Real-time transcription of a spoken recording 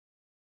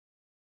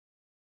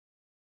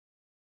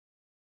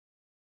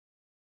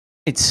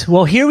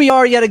Well, here we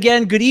are yet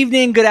again. Good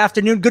evening, good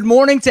afternoon, good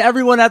morning to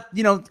everyone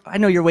I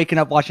know you're waking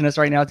up watching us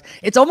right now.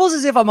 It's almost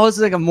as if I'm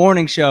hosting like a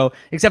morning show,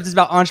 except it's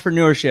about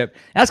entrepreneurship.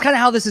 That's kind of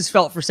how this has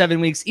felt for 7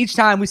 weeks. Each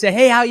time we say,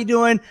 hey, how you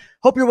doing?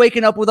 Hope you're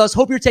waking up with us.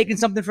 Hope you're taking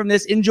something from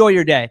this. Enjoy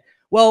your day.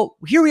 Well,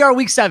 here we are,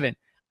 week 7.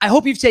 I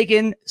hope you've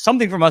taken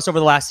something from us over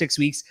the last 6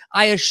 weeks.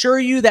 I assure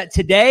you that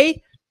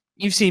today,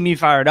 you've seen me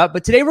fired up,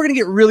 but today we're going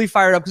to get really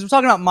fired up because we're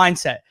talking about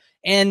mindset.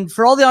 And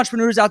for all the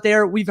entrepreneurs out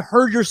there, we've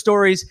heard your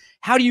stories.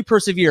 How do you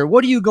persevere?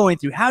 What are you going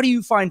through? How do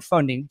you find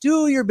funding?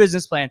 Do your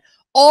business plan?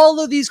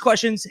 All of these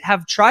questions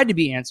have tried to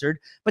be answered,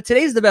 but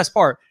today's the best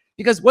part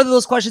because whether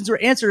those questions were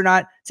answered or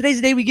not, today's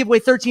the day we give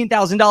away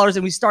 $13,000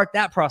 and we start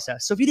that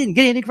process. So if you didn't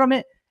get anything from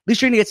it, at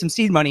least you're going to get some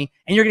seed money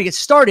and you're going to get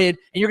started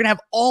and you're going to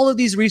have all of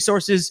these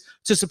resources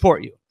to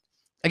support you.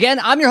 Again,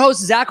 I'm your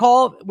host, Zach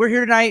Hall. We're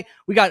here tonight.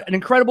 We got an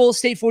incredible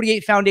State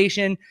 48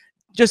 Foundation.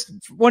 Just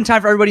one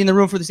time for everybody in the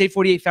room for the State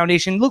 48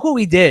 Foundation. Look what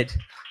we did.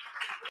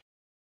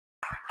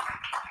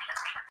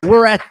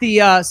 We're at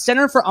the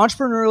Center for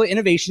Entrepreneurial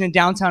Innovation in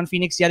downtown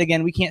Phoenix yet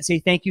again. We can't say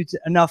thank you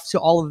enough to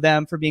all of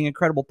them for being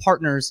incredible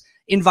partners,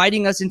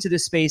 inviting us into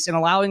this space and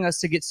allowing us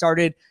to get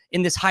started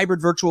in this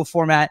hybrid virtual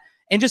format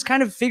and just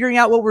kind of figuring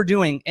out what we're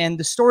doing. And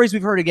the stories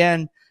we've heard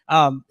again,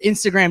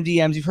 Instagram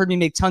DMs, you've heard me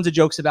make tons of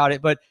jokes about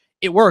it, but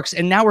it works.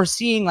 And now we're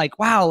seeing like,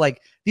 wow,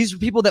 like these are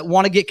people that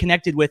want to get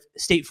connected with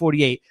State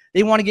 48.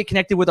 They want to get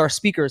connected with our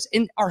speakers.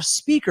 And our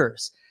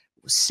speakers,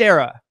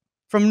 Sarah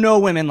from No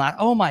Women Last.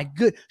 Oh my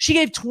good. She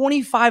gave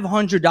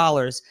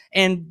 $2,500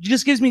 and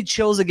just gives me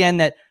chills again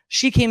that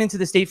she came into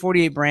the State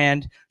 48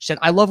 brand. She said,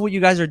 I love what you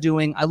guys are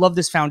doing. I love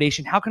this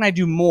foundation. How can I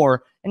do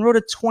more? And wrote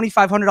a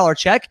 $2,500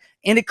 check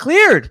and it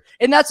cleared.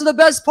 And that's the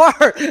best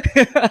part.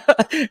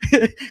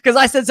 Because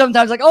I said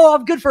sometimes like, oh,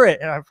 I'm good for it.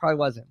 And I probably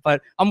wasn't,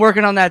 but I'm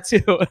working on that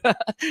too.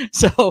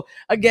 So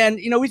again,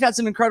 we've had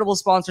some incredible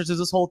sponsors of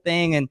this whole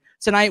thing. And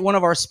tonight, one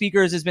of our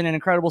speakers has been an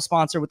incredible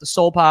sponsor with the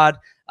Soul Pod.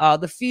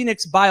 The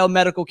Phoenix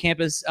Biomedical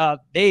Campus,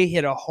 they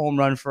hit a home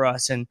run for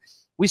us. And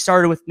we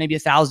started with maybe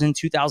 $1,000,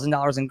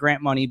 $2,000 in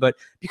grant money, but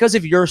because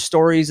of your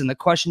stories and the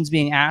questions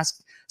being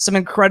asked, some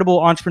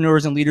incredible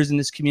entrepreneurs and leaders in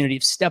this community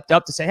have stepped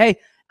up to say, hey,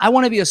 I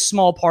want to be a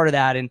small part of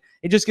that. And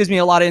it just gives me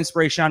a lot of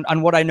inspiration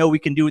on what I know we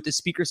can do with the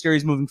speaker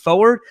series moving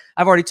forward.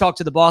 I've already talked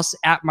to the boss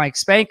at Mike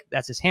Spank.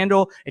 That's his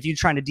handle. If you're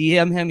trying to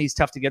DM him, he's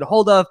tough to get a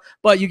hold of,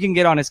 but you can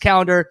get on his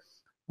calendar.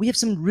 We have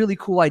some really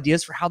cool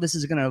ideas for how this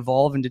is going to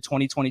evolve into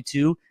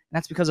 2022. And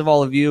that's because of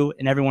all of you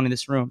and everyone in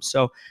this room.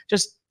 So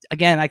just,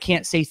 again, I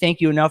can't say thank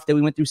you enough that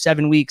we went through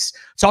 7 weeks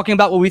talking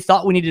about what we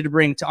thought we needed to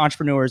bring to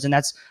entrepreneurs. And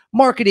that's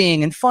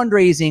marketing and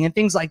fundraising and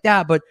things like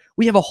that. But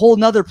we have a whole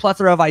nother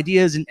plethora of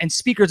ideas and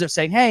speakers are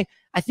saying, hey,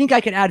 I think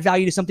I could add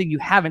value to something you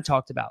haven't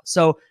talked about.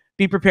 So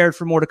be prepared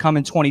for more to come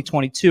in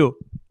 2022.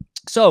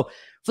 So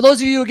for those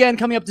of you, again,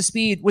 coming up to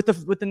speed with the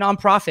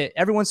nonprofit,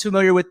 everyone's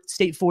familiar with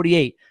State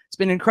 48. It's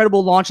been an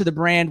incredible launch of the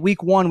brand.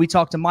 Week 1, we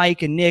talked to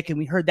Mike and Nick, and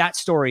we heard that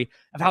story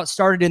of how it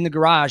started in the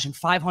garage and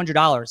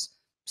 $500.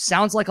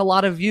 Sounds like a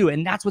lot of you,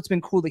 and that's what's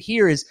been cool to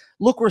hear is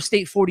look where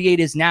State 48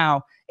 is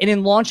now. And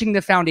in launching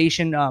the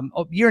foundation a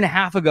year and a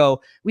half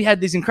ago, we had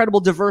this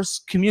incredible diverse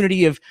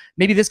community of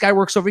maybe this guy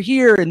works over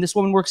here and this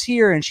woman works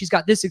here and she's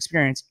got this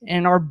experience.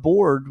 And our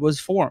board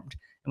was formed.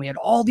 And we had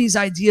all these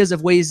ideas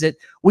of ways that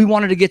we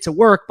wanted to get to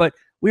work, but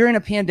we were in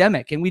a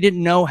pandemic and we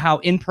didn't know how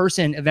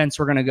in-person events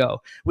were going to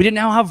go. We didn't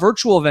know how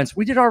virtual events.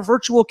 We did our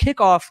virtual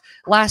kickoff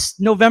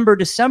last November,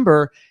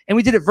 December, and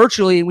we did it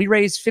virtually and we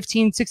raised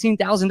 $15,000,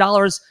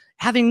 $16,000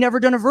 having never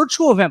done a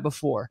virtual event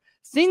before.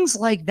 Things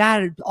like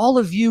that, all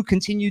of you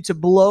continue to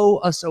blow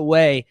us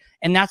away.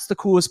 And that's the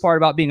coolest part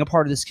about being a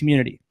part of this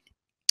community.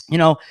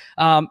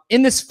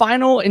 In this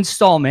final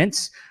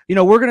installment,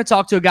 we're going to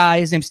talk to a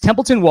guy. His name's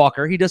Templeton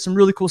Walker. He does some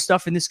really cool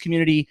stuff in this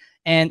community,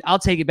 and I'll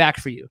take it back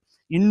for you.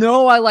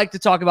 I like to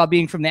talk about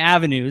being from the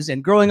avenues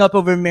and growing up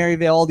over in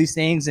Maryvale, all these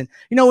things. And,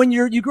 when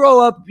you grow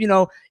up,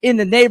 in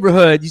the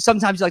neighborhood,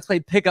 sometimes you like to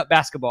play pickup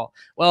basketball.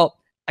 Well,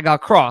 I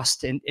got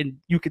crossed, and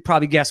you could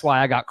probably guess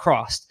why I got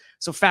crossed.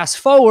 So fast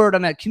forward,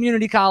 I'm at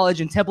community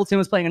college, and Templeton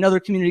was playing another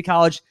community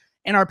college,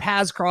 and our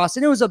paths crossed,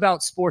 and it was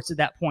about sports at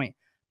that point.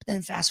 But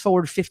then fast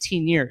forward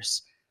 15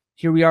 years.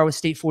 Here we are with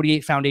State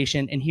 48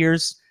 Foundation, and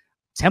here's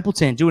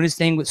Templeton doing his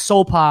thing with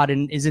Soul Pod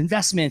and his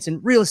investments and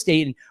real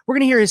estate. And we're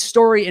going to hear his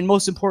story and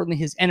most importantly,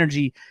 his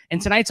energy.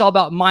 And tonight's all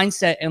about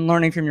mindset and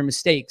learning from your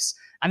mistakes.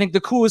 I think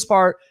the coolest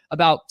part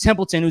about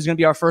Templeton, who's going to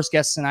be our first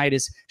guest tonight,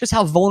 is just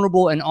how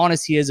vulnerable and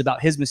honest he is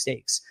about his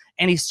mistakes.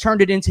 And he's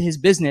turned it into his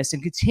business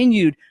and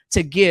continued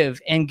to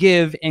give and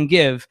give and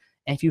give.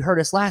 And if you heard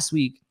us last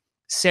week,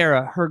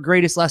 Sarah, her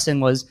greatest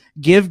lesson was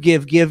give,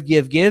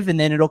 and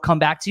then it'll come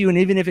back to you. And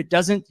even if it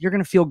doesn't, you're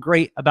going to feel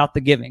great about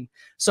the giving.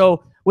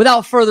 So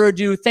without further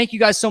ado, thank you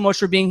guys so much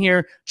for being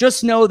here.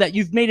 Just know that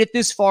you've made it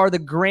this far. The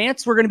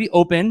grants were going to be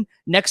open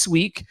next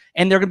week,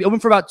 and they're going to be open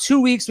for about 2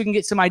 weeks. We can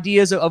get some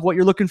ideas of what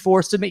you're looking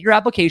for. Submit your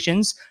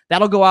applications.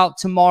 That'll go out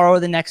tomorrow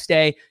or the next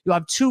day. You'll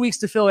have 2 weeks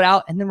to fill it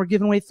out, and then we're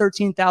giving away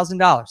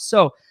 $13,000.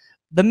 So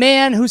the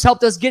man who's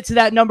helped us get to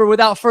that number,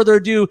 without further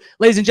ado,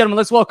 ladies and gentlemen,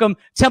 let's welcome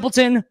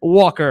Templeton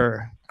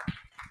Walker.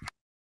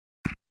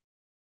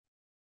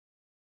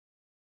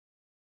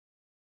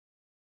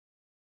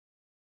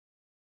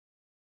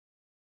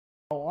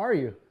 How are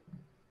you?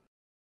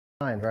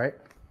 Fine, right?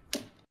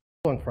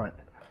 In front.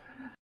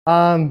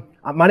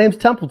 My name's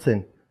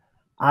Templeton.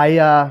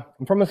 I'm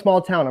from a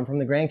small town. I'm from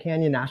the Grand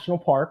Canyon National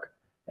Park,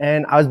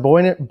 and I was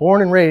born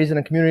and raised in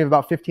a community of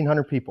about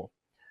 1,500 people.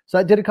 So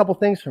that did a couple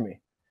things for me.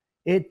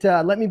 It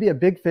let me be a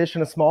big fish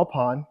in a small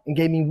pond and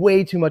gave me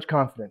way too much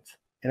confidence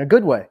in a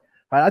good way.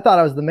 Right? I thought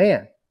I was the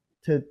man.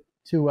 To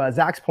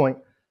Zach's point,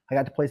 I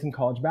got to play some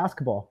college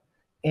basketball.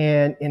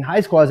 And in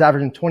high school, I was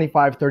averaging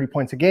 25, 30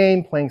 points a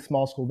game, playing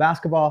small school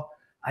basketball.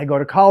 I go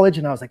to college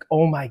and I was like,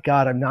 oh my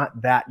God, I'm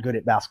not that good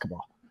at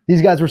basketball.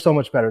 These guys were so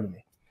much better than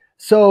me.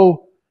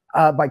 So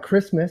by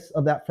Christmas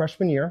of that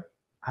freshman year,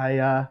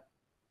 I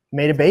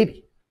made a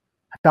baby.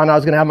 I found out I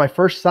was going to have my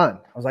first son.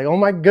 I was like, oh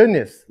my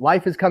goodness,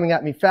 life is coming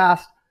at me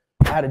fast.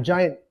 I had a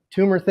giant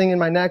tumor thing in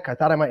my neck. I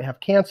thought I might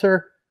have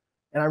cancer.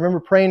 And I remember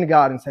praying to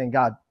God and saying,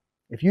 God,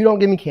 if you don't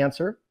give me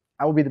cancer,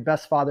 I will be the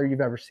best father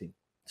you've ever seen.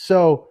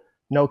 So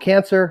no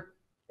cancer.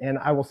 And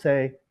I will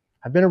say,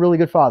 I've been a really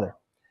good father.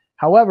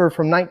 However,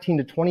 from 19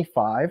 to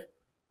 25,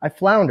 I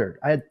floundered.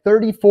 I had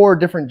 34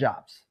 different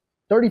jobs,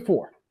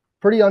 34,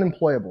 pretty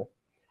unemployable.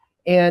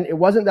 And it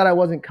wasn't that I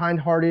wasn't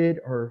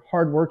kind-hearted or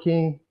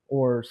hardworking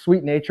or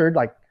sweet-natured.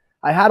 Like,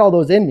 I had all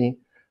those in me,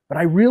 but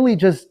I really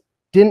just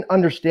didn't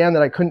understand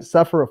that I couldn't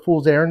suffer a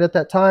fool's errand at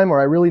that time,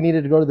 or I really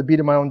needed to go to the beat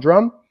of my own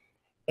drum.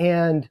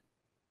 And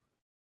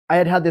I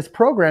had this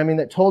programming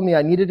that told me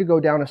I needed to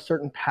go down a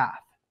certain path.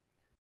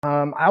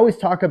 I always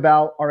talk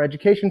about our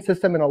education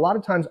system, and a lot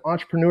of times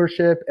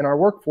entrepreneurship and our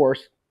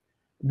workforce,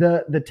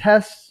 the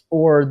tests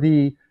or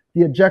the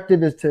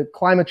objective is to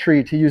climb a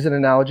tree, to use an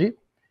analogy.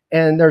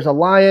 And there's a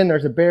lion,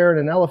 there's a bear, and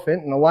an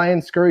elephant, and the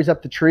lion scurries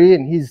up the tree,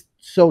 and he's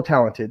so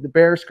talented. The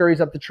bear scurries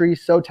up the tree,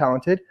 so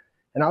talented.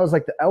 And I was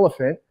like the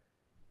elephant.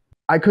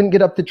 I couldn't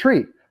get up the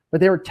tree,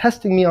 but they were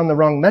testing me on the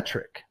wrong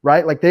metric,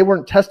 right? Like, they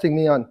weren't testing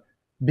me on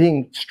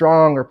being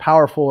strong or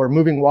powerful or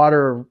moving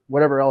water or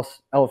whatever else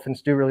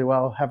elephants do really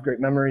well, have great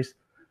memories.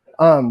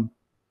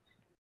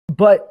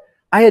 But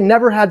I had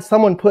never had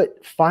someone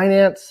put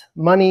finance,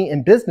 money,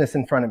 and business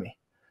in front of me.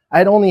 I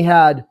had only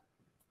had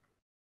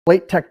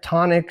plate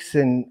tectonics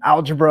and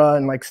algebra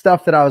and like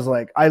stuff that I was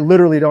like, I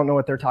literally don't know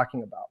what they're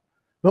talking about.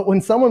 But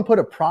when someone put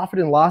a profit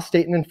and loss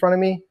statement in front of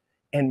me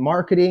and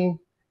marketing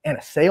and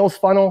a sales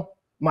funnel,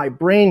 my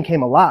brain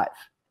came alive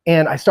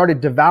and I started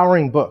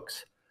devouring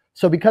books.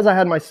 So because I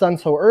had my son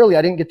so early,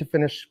 I didn't get to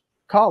finish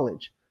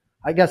college.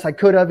 I guess I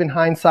could have in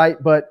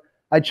hindsight, but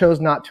I chose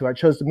not to. I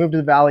chose to move to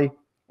the Valley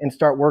and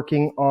start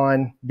working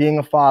on being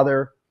a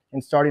father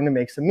and starting to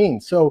make some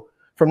means. So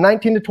from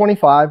 19 to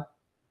 25,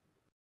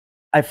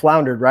 I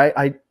floundered, right?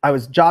 I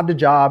was job to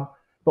job,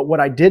 but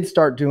what I did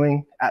start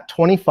doing at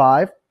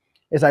 25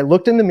 is I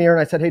looked in the mirror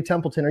and I said, hey,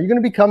 Templeton, are you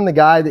going to become the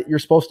guy that you're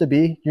supposed to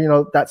be? You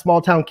know, that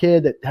small town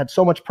kid that had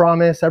so much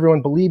promise,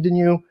 everyone believed in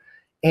you.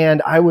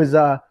 And I was,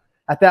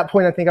 at that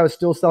point, I think I was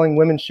still selling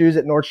women's shoes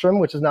at Nordstrom,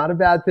 which is not a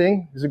bad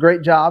thing. It was a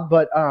great job,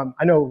 but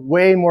I know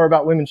way more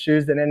about women's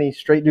shoes than any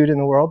straight dude in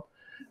the world.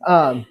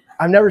 I've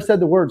never said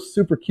the word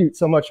super cute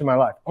so much in my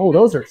life. Oh,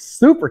 those are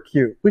super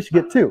cute. We should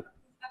get two.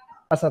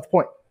 That's not the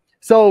point.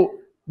 So,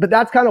 but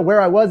that's kind of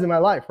where I was in my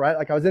life, right?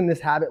 Like, I was in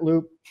this habit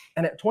loop.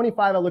 And at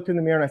 25, I looked in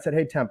the mirror and I said,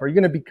 hey, Temp, are you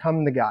going to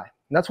become the guy?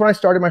 And that's when I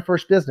started my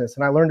first business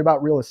and I learned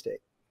about real estate.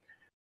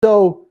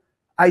 So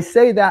I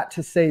say that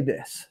to say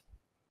this.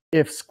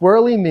 If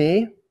squirrely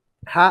me,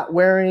 hat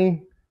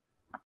wearing,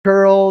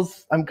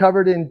 curls, I'm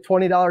covered in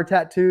 $20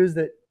 tattoos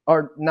that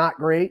are not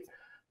great.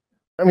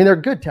 I mean, they're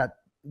good tattoos.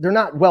 They're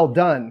not well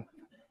done,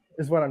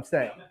 is what I'm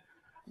saying.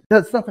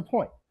 That's not the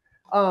point.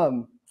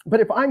 But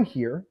if I'm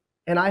here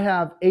and I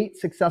have 8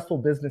 successful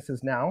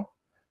businesses now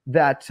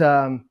that,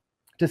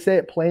 to say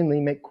it plainly,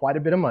 make quite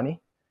a bit of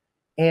money,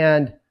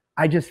 and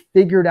I just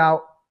figured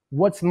out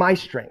what's my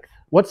strength,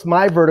 what's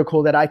my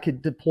vertical that I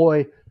could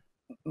deploy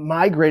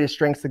my greatest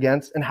strengths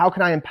against, and how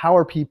can I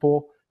empower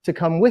people to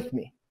come with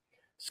me.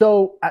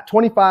 So at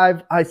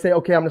 25, I say,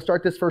 okay, I'm going to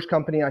start this first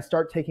company. I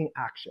start taking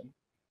action.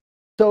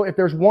 So if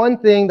there's one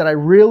thing that I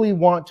really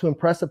want to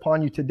impress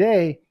upon you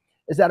today,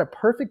 is that a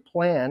perfect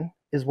plan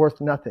is worth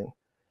nothing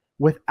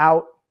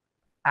without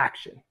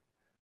action.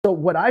 So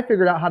what I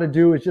figured out how to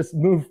do is just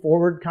move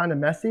forward kind of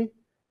messy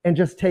and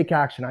just take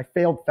action. I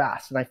failed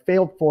fast and I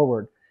failed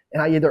forward,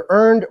 and I either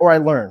earned or I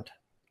learned,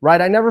 right?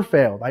 I never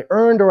failed. I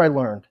earned or I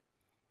learned.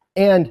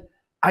 And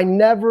I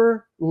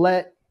never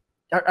let,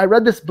 I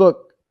read this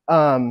book,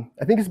 I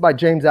think it's by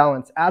James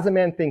Allen, As a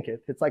Man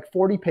Thinketh. It's like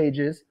 40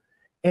 pages,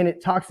 and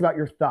it talks about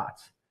your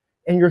thoughts.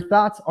 And your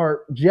thoughts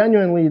are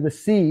genuinely the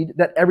seed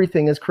that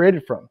everything is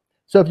created from.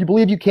 So if you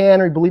believe you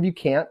can or you believe you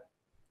can't,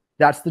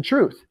 that's the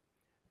truth.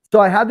 So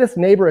I had this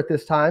neighbor at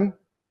this time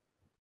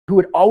who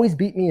would always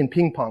beat me in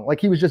ping pong. Like,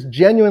 he was just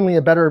genuinely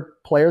a better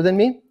player than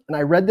me. And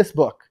I read this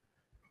book.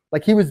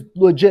 Like, he was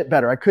legit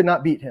better. I could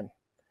not beat him.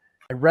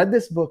 I read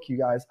this book, you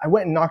guys. I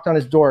went and knocked on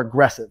his door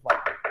aggressive. Like,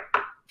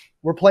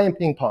 we're playing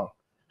ping pong.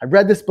 I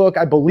read this book.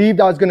 I believed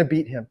I was going to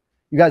beat him.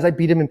 You guys, I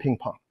beat him in ping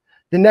pong.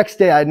 The next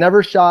day, I had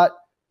never shot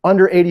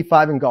under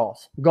 85 in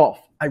golf.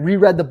 I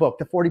reread the book,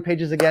 the 40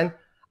 pages again.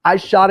 I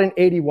shot an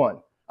 81.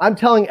 I'm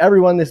telling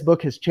everyone this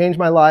book has changed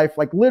my life.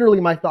 Like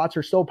literally my thoughts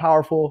are so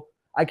powerful.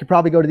 I could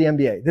probably go to the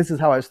NBA. This is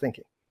how I was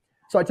thinking.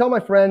 So I tell my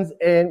friends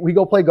and we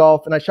go play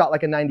golf and I shot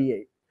like a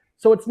 98.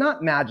 So it's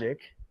not magic.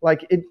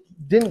 Like it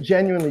didn't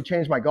genuinely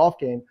change my golf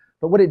game.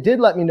 But what it did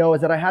let me know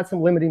is that I had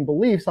some limiting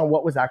beliefs on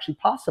what was actually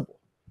possible.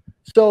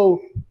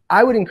 So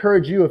I would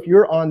encourage you, if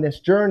you're on this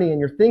journey and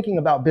you're thinking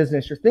about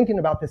business, you're thinking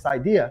about this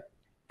idea,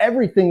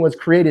 everything was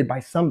created by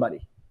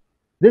somebody.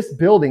 This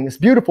building, this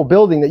beautiful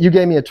building that you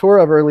gave me a tour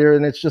of earlier,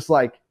 and it's just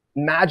like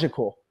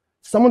magical.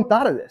 Someone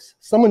thought of this.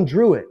 Someone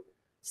drew it.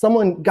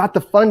 Someone got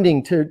the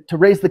funding to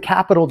raise the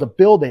capital to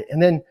build it.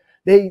 And then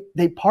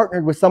they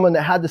partnered with someone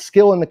that had the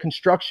skill in the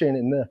construction,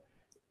 and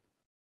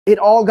it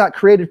all got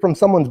created from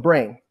someone's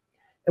brain.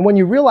 And when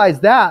you realize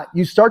that,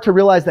 you start to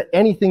realize that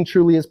anything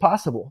truly is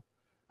possible.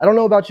 I don't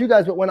know about you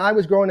guys, but when I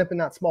was growing up in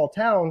that small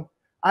town,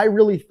 I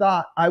really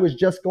thought I was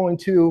just going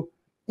to,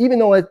 even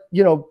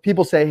though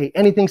people say, hey,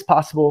 anything's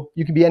possible,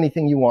 you can be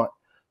anything you want.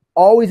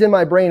 Always in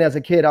my brain as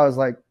a kid, I was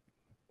like,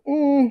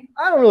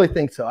 I don't really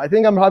think so. I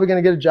think I'm probably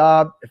going to get a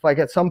job. If like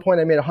at some point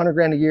I made 100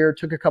 grand a year,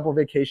 took a couple of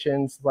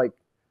vacations, like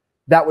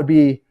that would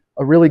be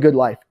a really good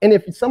life. And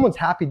if someone's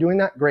happy doing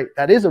that, great.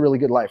 That is a really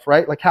good life,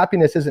 right? Like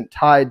happiness isn't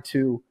tied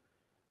to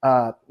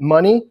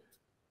money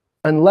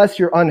unless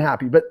you're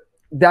unhappy, but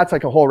that's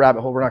like a whole rabbit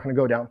hole we're not going to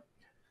go down.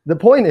 The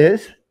point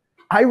is,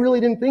 I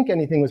really didn't think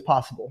anything was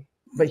possible,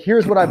 but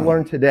here's what I've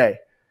learned today.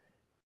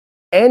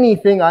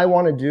 Anything I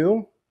want to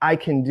do, I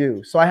can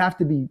do. So I have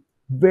to be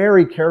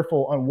very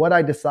careful on what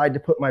I decide to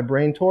put my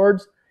brain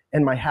towards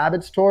and my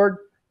habits toward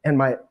and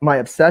my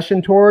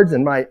obsession towards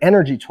and my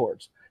energy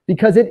towards,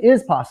 because it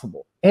is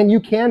possible and you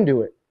can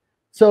do it.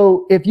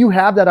 So if you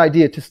have that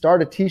idea to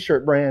start a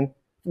t-shirt brand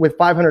with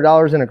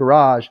 $500 in a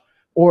garage,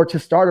 or to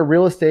start a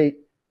real estate,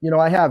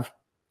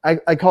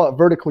 I call it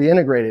vertically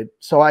integrated.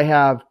 So I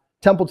have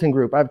Templeton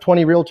Group, I have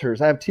 20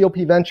 realtors, I have TOP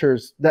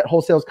Ventures that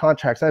wholesales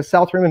contracts, I have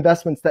South Rim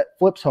Investments that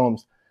flips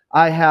homes,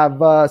 I have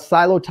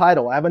Silo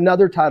Title, I have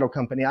another title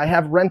company, I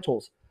have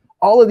rentals.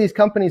 All of these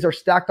companies are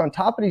stacked on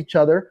top of each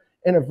other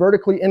in a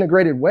vertically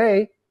integrated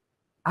way.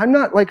 I'm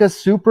not like a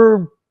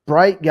super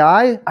bright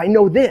guy. I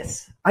know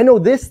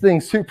this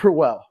thing super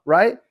well,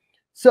 right?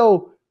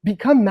 So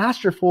become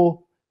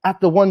masterful at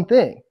the one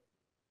thing.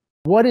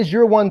 What is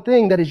your one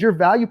thing that is your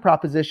value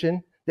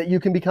proposition that you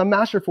can become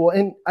masterful?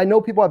 And I know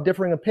people have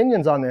differing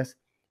opinions on this,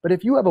 but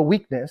if you have a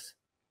weakness,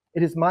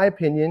 it is my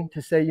opinion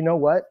to say, you know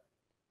what?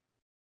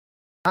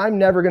 I'm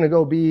never going to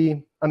go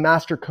be a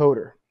master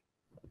coder.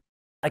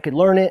 I could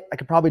learn it. I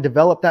could probably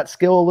develop that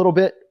skill a little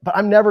bit, but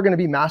I'm never going to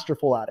be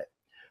masterful at it.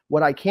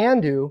 What I can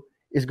do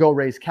is go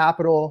raise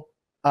capital,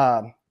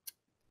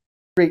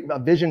 create a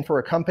vision for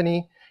a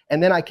company,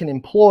 and then I can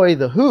employ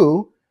the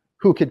who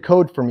could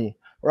code for me.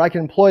 Or I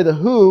can employ the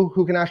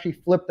who can actually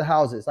flip the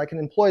houses. I can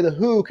employ the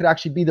who could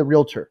actually be the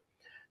realtor.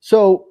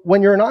 So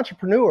when you're an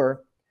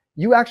entrepreneur,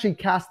 you actually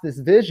cast this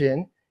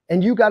vision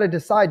and you got to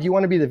decide, do you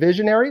want to be the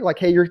visionary? Like,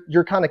 hey,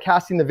 you're kind of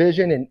casting the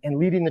vision and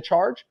leading the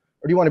charge?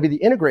 Or do you want to be the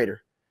integrator?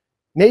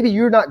 Maybe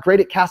you're not great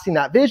at casting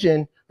that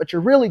vision, but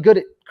you're really good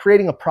at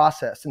creating a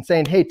process and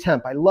saying, hey,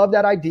 Temp, I love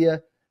that idea.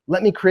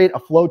 Let me create a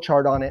flow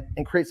chart on it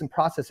and create some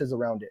processes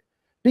around it.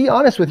 Be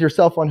honest with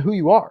yourself on who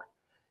you are.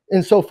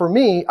 And so for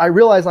me, I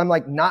realize I'm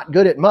like not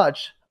good at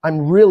much.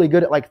 I'm really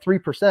good at like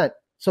 3%.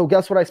 So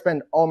guess what I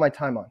spend all my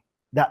time on?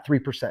 That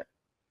 3%.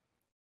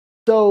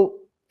 So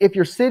if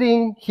you're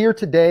sitting here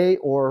today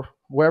or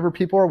wherever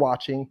people are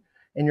watching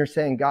and you're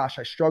saying, gosh,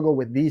 I struggle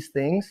with these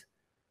things,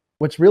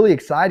 what's really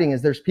exciting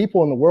is there's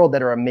people in the world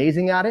that are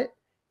amazing at it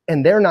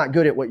and they're not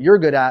good at what you're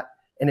good at.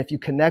 And if you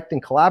connect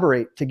and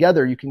collaborate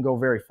together, you can go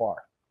very far.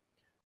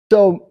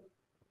 So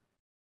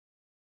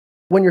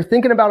when you're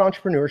thinking about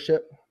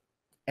entrepreneurship,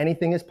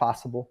 anything is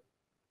possible.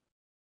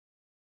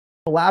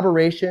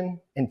 Collaboration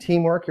and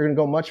teamwork, you're going to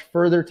go much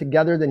further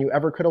together than you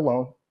ever could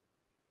alone.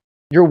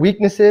 Your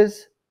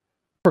weaknesses,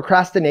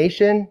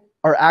 procrastination,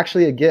 are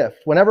actually a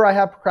gift. Whenever I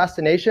have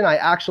procrastination,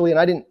 I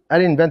didn't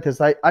invent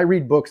this. I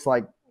read books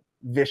like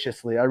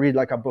viciously. I read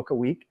like a book a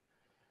week.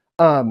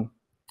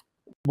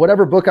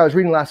 Whatever book I was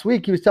reading last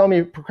week, he was telling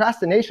me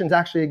procrastination is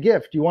actually a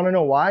gift. Do you want to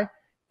know why?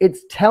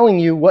 It's telling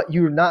you what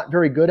you're not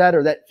very good at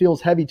or that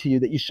feels heavy to you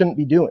that you shouldn't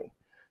be doing.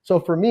 So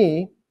for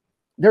me,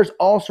 there's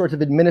all sorts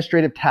of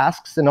administrative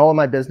tasks in all of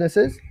my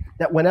businesses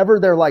that whenever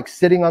they're like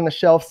sitting on the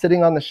shelf,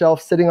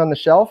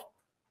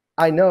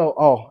 I know,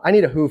 oh, I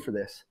need a who for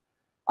this.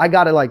 I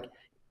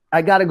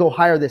gotta go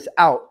hire this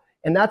out.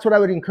 And that's what I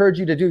would encourage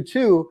you to do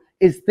too,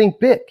 is think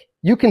big.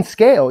 You can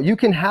scale. You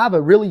can have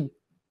a really,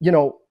 you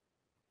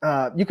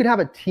can have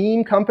a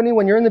team company.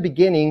 When you're in the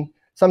beginning,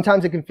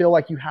 sometimes it can feel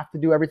like you have to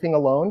do everything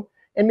alone.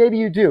 And maybe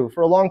you do.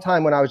 For a long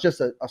time, when I was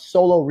just a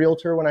solo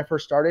realtor when I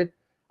first started,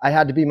 I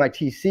had to be my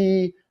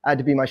TC, I had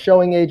to be my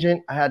showing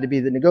agent, I had to be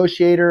the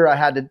negotiator, I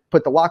had to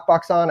put the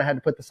lockbox on, I had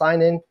to put the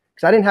sign in,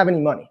 because I didn't have any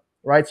money,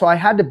 right? So I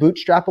had to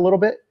bootstrap a little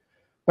bit,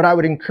 but I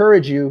would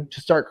encourage you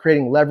to start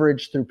creating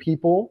leverage through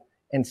people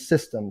and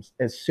systems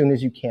as soon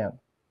as you can.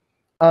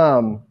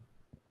 But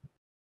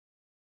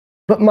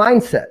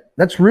mindset,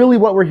 That's really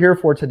what we're here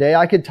for today.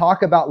 I could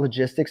talk about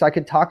logistics. I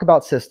could talk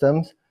about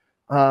systems.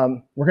 We're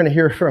going to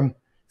hear from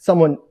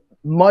someone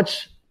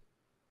much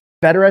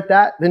better at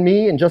that than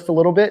me in just a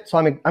little bit. So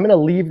I'm going to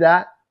leave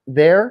that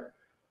there.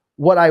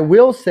 What I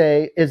will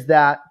say is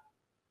that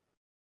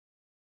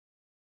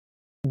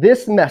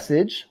this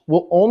message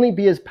will only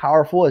be as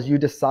powerful as you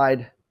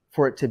decide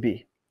for it to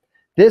be.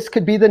 This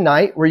could be the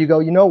night where you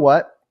go, you know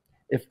what?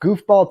 If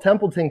Goofball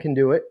Templeton can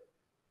do it,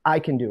 I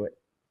can do it.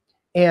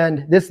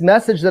 And this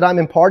message that I'm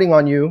imparting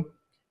on you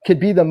could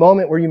be the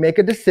moment where you make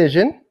a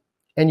decision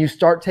and you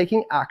start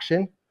taking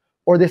action,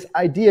 or this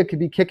idea could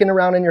be kicking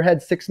around in your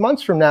head 6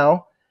 months from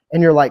now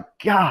and you're like,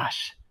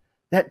 gosh,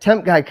 that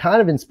temp guy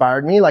kind of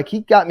inspired me. Like,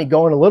 he got me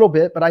going a little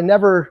bit, but I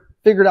never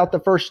figured out the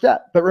first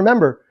step. But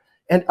remember,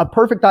 and a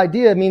perfect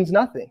idea means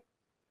nothing.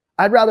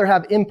 I'd rather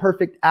have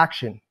imperfect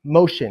action,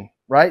 motion,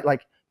 right?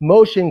 Like,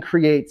 motion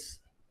creates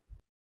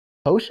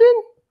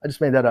potion? I just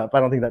made that up. I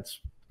don't think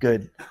that's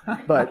good,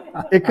 but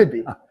it could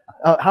be.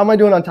 How am I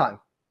doing on time?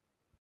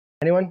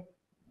 Anyone?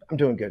 I'm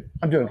doing good.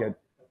 I'm doing good.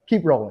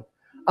 Keep rolling.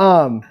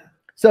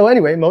 So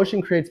anyway,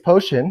 motion creates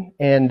potion,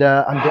 and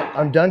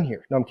I'm done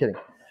here. No, I'm kidding.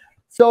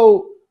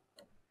 So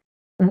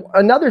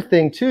another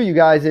thing too, you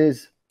guys,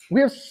 is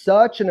we have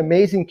such an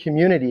amazing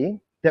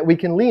community that we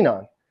can lean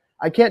on.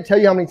 I can't tell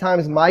you how many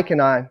times Mike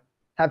and I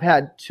have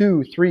had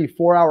 2, 3,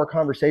 4-hour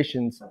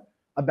conversations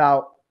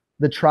about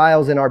the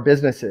trials in our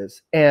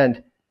businesses,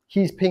 and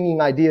he's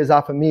pinging ideas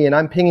off of me and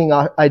I'm pinging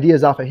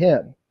ideas off of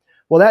him.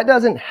 Well, that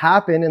doesn't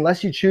happen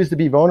unless you choose to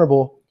be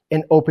vulnerable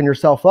and open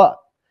yourself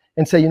up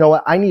and say, you know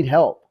what, I need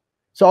help.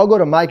 So I'll go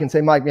to Mike and say,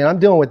 Mike, man, I'm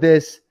dealing with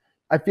this.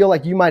 I feel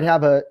like you might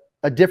have a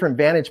different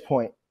vantage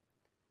point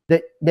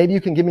that maybe you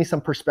can give me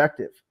some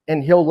perspective.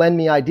 And he'll lend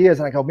me ideas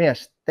and I go, man,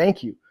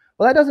 thank you.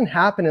 Well, that doesn't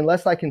happen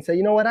unless I can say,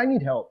 you know what, I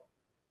need help.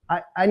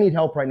 I need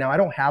help right now. I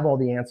don't have all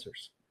the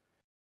answers.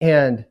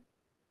 And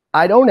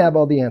I don't have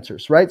all the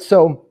answers, right?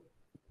 So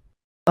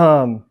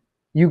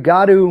you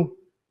got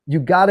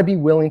to be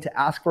willing to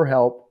ask for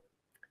help.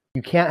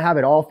 You can't have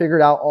it all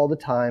figured out all the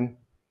time.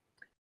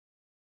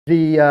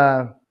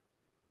 The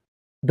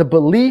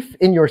belief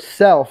in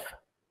yourself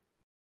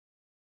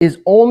is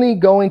only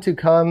going to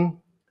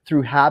come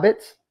through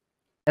habits.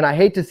 And I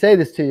hate to say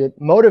this to you,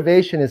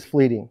 motivation is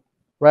fleeting,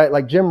 right?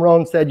 Like Jim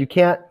Rohn said, you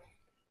can't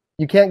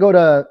go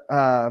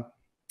to,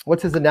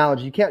 what's his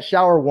analogy? You can't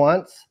shower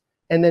once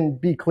and then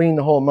be clean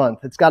the whole month.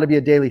 It's got to be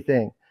a daily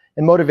thing.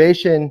 And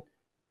motivation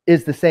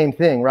is the same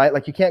thing, right?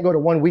 Like, you can't go to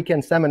one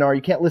weekend seminar.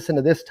 You can't listen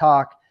to this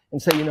talk and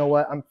say, you know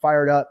what, I'm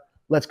fired up.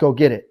 Let's go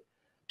get it.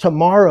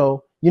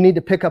 Tomorrow, you need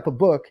to pick up a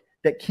book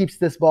that keeps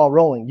this ball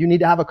rolling. You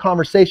need to have a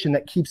conversation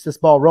that keeps this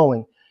ball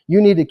rolling.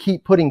 You need to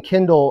keep putting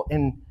kindle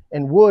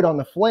and wood on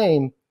the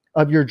flame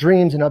of your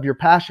dreams and of your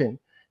passion,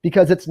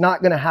 because it's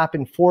not going to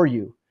happen for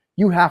you.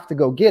 You have to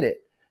go get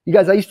it. You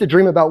guys, I used to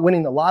dream about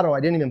winning the lotto. I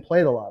didn't even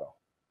play the lotto.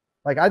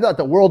 Like, I thought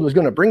the world was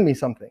going to bring me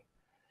something.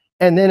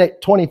 And then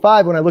at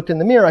 25, when I looked in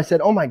the mirror, I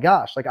said, oh my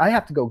gosh, like, I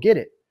have to go get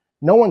it.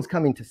 No one's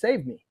coming to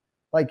save me.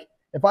 Like,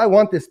 if I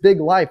want this big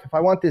life, if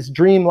I want this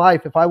dream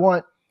life, if I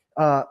want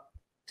to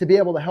be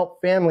able to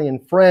help family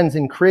and friends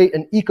and create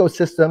an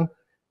ecosystem,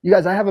 you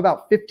guys, I have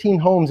about 15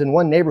 homes in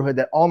one neighborhood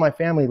that all my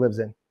family lives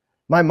in.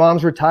 My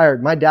mom's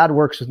retired. My dad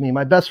works with me.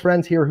 My best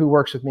friend's here who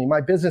works with me.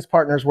 My business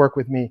partners work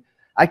with me.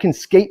 I can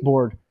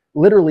skateboard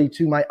literally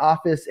to my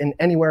office and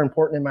anywhere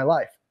important in my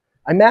life.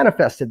 I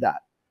manifested that.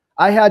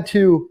 I had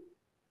to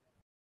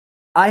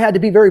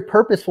be very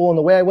purposeful in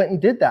the way I went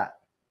and did that.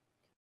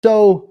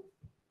 So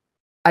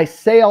I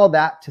say all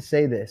that to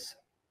say this.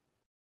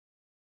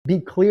 Be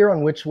clear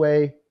on which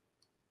way.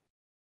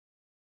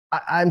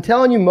 I'm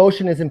telling you,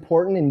 motion is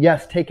important, and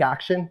yes, take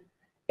action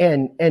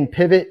and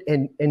pivot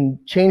and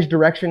change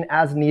direction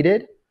as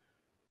needed.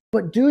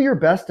 But do your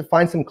best to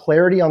find some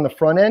clarity on the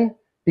front end,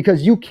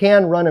 because you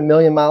can run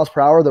 1,000,000 miles per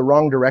hour the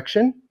wrong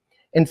direction.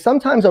 And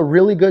sometimes a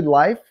really good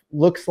life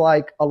looks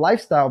like a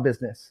lifestyle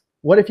business.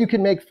 What if you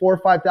can make $4,000 or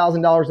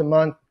 $5,000 a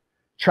month,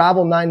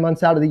 travel 9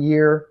 months out of the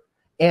year,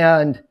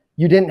 and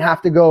you didn't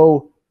have to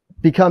go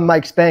become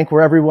Mike Spank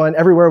where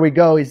everywhere we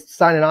go, he's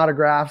signing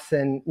autographs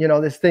and, you know,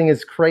 this thing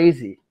is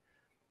crazy.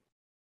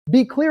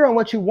 Be clear on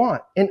what you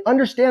want and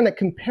understand that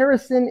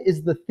comparison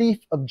is the thief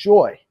of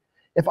joy.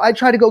 If I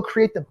try to go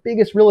create the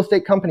biggest real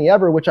estate company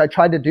ever, which I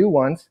tried to do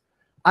once,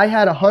 I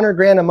had $100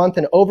 grand a month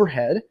in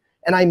overhead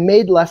and I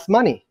made less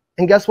money.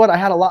 And guess what? I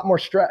had a lot more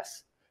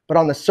stress. But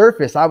on the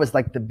surface, I was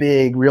like the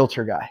big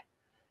realtor guy.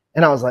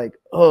 And I was like,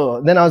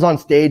 oh, then I was on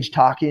stage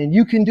talking, and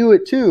you can do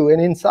it too. And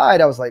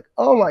inside I was like,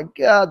 oh my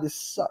God, this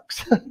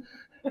sucks.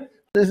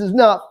 This is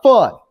not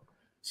fun.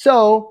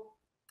 So,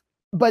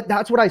 but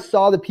that's what I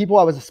saw the people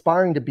I was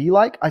aspiring to be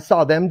like. I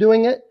saw them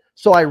doing it.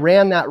 So I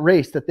ran that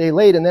race that they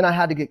laid. And then I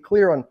had to get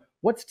clear on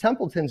what's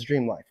Templeton's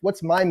dream life?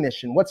 What's my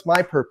mission? What's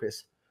my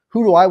purpose?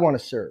 Who do I want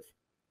to serve?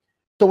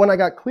 So when I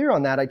got clear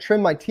on that, I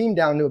trimmed my team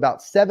down to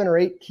about 7 or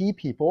 8 key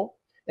people.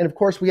 And of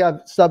course, we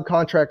have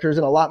subcontractors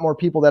and a lot more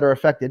people that are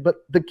affected. But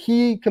the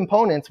key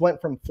components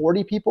went from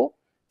 40 people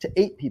to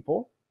 8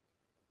 people.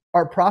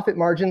 Our profit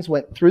margins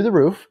went through the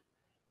roof,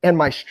 and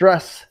my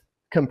stress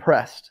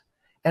compressed.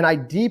 And I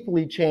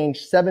deeply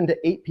changed 7 to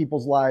 8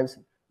 people's lives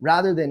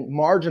rather than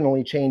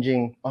marginally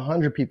changing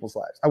 100 people's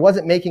lives. I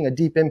wasn't making a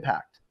deep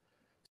impact.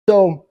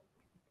 So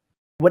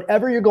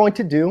whatever you're going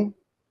to do,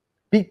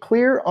 be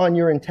clear on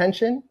your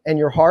intention and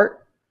your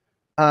heart.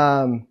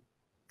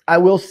 I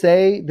will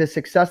say the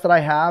success that I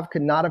have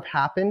could not have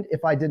happened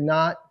if I did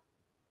not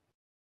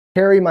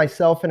carry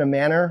myself in a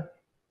manner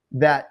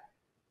that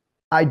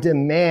I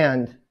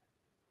demand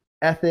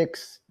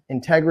ethics,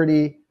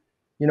 integrity,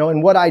 you know,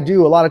 and what I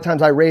do, a lot of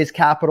times I raise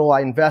capital,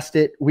 I invest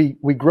it, we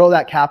grow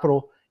that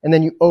capital, and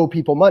then you owe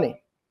people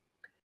money.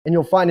 And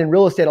you'll find in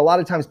real estate, a lot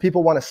of times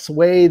people want to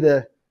sway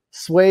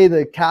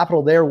the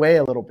capital their way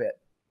a little bit.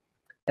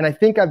 And I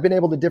think I've been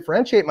able to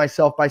differentiate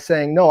myself by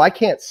saying, no, I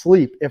can't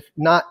sleep if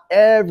not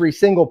every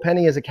single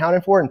penny is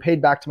accounted for and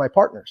paid back to my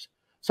partners.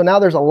 So now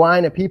there's a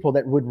line of people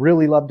that would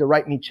really love to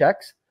write me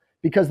checks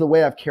because of the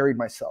way I've carried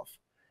myself.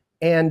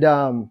 And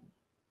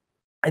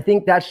I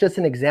think that's just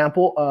an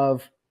example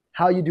of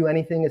how you do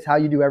anything is how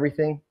you do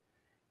everything.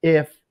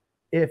 If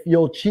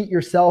you'll cheat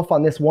yourself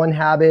on this one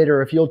habit,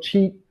 or if you'll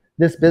cheat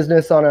this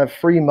business on a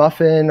free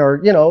muffin, or,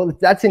 you know,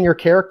 that's in your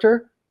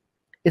character,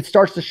 it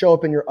starts to show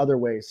up in your other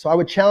ways. So I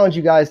would challenge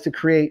you guys to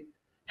create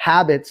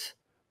habits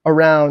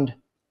around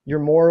your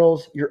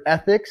morals, your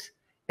ethics,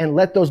 and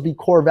let those be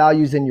core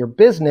values in your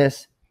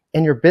business,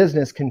 and your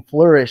business can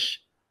flourish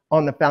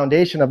on the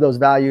foundation of those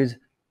values,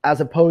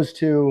 as opposed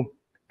to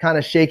kind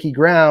of shaky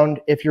ground.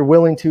 If you're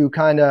willing to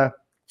kind of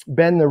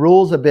bend the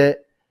rules a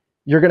bit,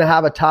 you're going to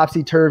have a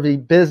topsy-turvy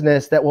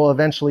business that will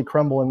eventually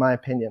crumble, in my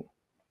opinion.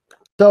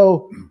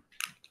 So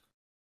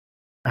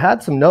I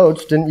had some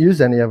notes, didn't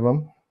use any of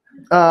them.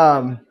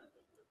 I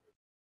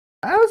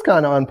was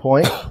kind of on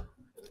point.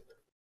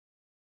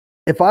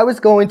 If I was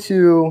going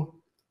to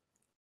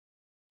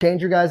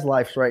change your guys'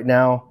 lives right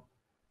now,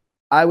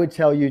 I would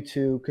tell you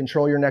to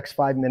control your next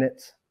 5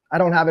 minutes. I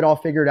don't have it all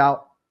figured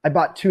out. I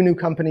bought 2 new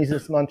companies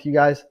this month, you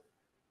guys.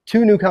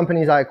 2 new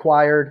companies I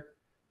acquired.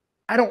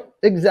 I don't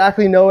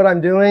exactly know what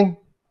I'm doing,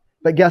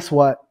 but guess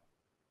what?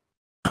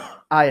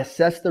 I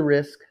assessed the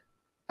risk.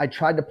 I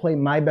tried to play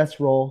my best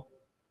role.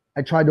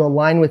 I tried to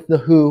align with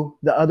the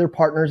other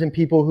partners and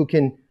people who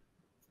can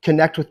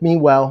connect with me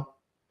well.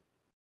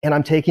 And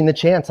I'm taking the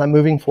chance. I'm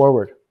moving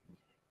forward.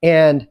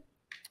 And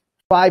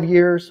 5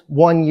 years,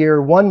 1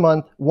 year, 1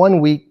 month, 1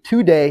 week,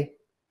 today,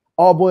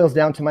 all boils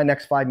down to my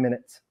next 5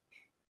 minutes.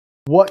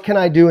 What can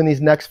I do in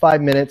these next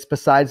 5 minutes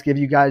besides give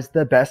you guys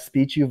the best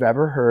speech you've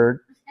ever heard?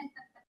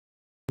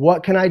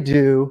 What can I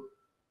do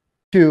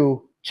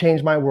to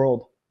change my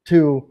world,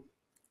 to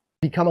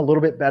become a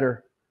little bit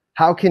better?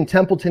 How can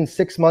Templeton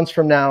 6 months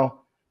from now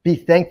be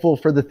thankful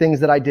for the things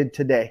that I did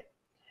today?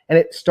 And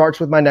it starts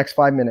with my next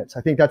 5 minutes.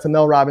 I think that's a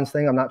Mel Robbins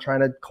thing. I'm not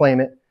trying to claim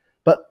it.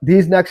 But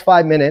these next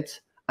 5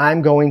 minutes,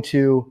 I'm going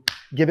to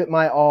give it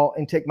my all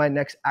and take my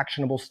next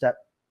actionable step.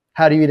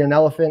 How do you eat an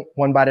elephant?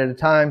 1 bite at a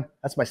time.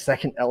 That's my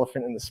second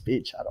elephant in the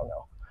speech. I don't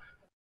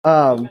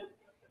know.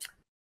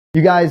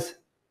 You guys,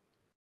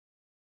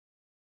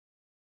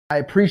 I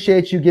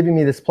appreciate you giving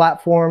me this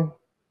platform.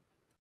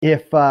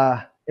 If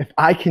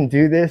I can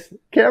do this,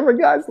 camera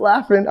guy's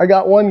laughing. I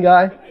got one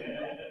guy.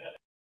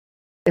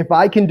 If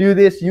I can do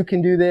this, you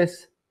can do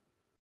this.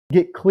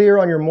 Get clear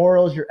on your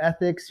morals, your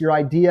ethics, your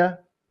idea,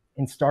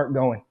 and start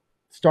going.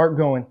 Start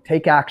going.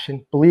 Take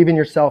action. Believe in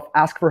yourself.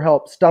 Ask for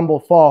help. Stumble,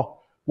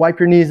 fall. Wipe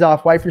your knees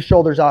off. Wipe your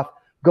shoulders off.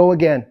 Go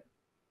again.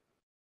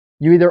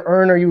 You either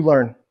earn or you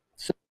learn.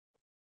 So,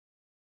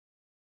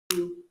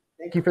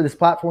 thank you for this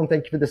platform.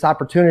 Thank you for this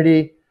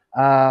opportunity.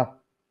 Love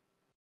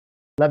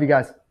you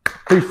guys.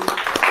 Peace.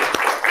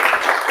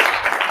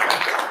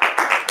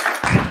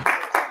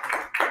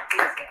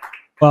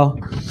 Well,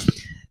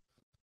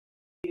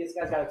 this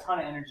guy's got a ton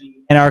of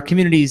energy, and our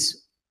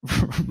community's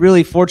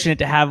really fortunate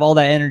to have all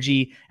that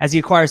energy as he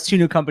acquires 2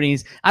 new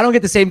companies. I don't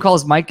get the same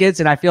calls Mike gets,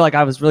 and I feel like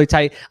I was really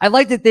tight. I'd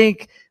like to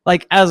think,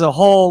 like, as a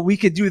whole, we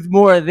could do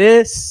more of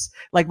this.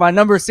 Like, my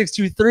number is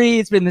 623.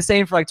 It's been the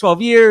same for like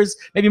 12 years.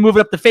 Maybe move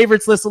it up the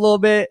favorites list a little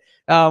bit.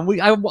 I'm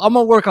going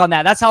to work on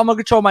that. That's how I'm going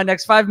to control my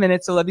next 5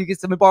 minutes. So let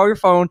me borrow your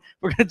phone.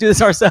 We're going to do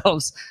this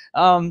ourselves.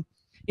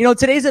 You know,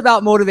 today's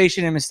about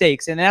motivation and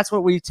mistakes, and that's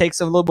what we take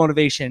some little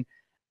motivation.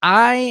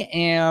 I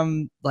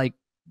am like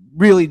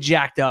really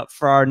jacked up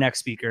for our next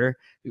speaker.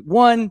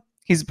 1,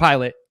 he's a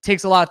pilot,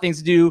 takes a lot of things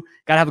to do,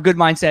 got to have a good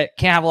mindset,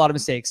 can't have a lot of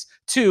mistakes.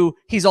 2,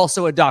 he's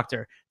also a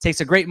doctor, takes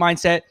a great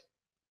mindset,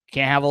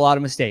 can't have a lot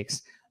of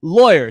mistakes.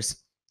 Lawyers,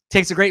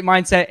 takes a great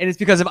mindset, and it's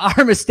because of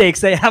our mistakes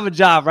they have a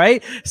job,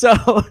 right?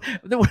 So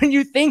when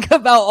you think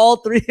about all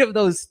 3 of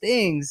those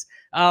things,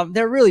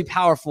 they're really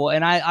powerful,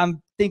 and I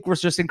think we're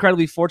just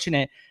incredibly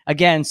fortunate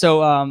again.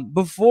 So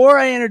before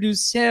I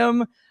introduce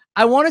him,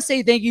 I want to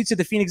say thank you to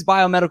the Phoenix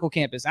Biomedical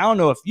Campus. I don't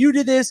know if you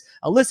did this,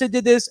 Alyssa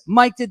did this,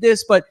 Mike did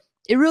this, but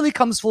it really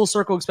comes full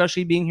circle,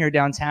 especially being here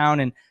downtown.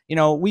 And, you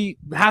know, we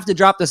have to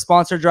drop the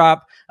sponsor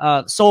drop.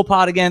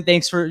 SoulPod, again,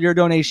 thanks for your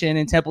donation,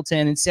 and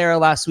Templeton and Sarah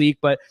last week.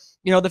 But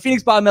you know, the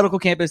Phoenix Biomedical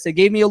Campus, they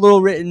gave me a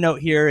little written note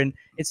here, and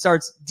it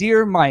starts,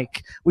 "Dear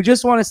Mike, we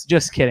just want to,"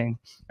 just kidding.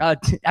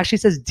 Actually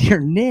says, "Dear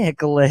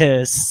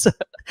Nicholas."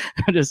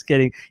 I'm just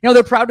kidding. You know,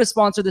 they're proud to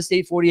sponsor the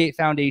State 48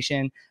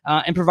 Foundation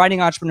and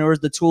providing entrepreneurs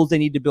the tools they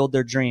need to build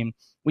their dream.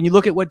 When you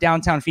look at what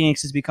downtown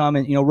Phoenix has become,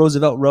 and, you know,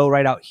 Roosevelt Row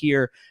right out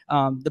here,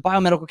 the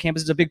Biomedical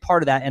Campus is a big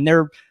part of that, and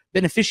they're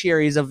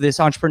beneficiaries of this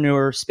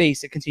entrepreneur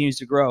space that continues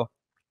to grow.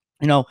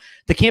 You know,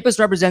 the campus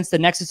represents the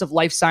nexus of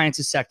life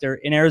sciences sector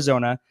in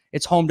Arizona.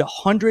 It's home to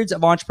hundreds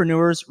of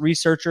entrepreneurs,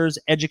 researchers,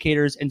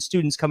 educators, and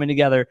students coming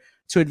together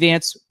to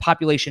advance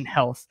population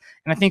health.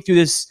 And I think through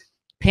this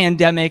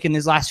pandemic and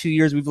these last few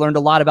years, we've learned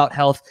a lot about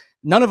health.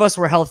 None of us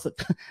were health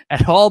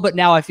at all, but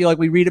now I feel like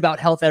we read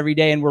about health every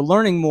day, and we're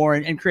learning more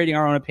and creating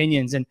our own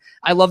opinions. And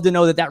I love to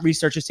know that that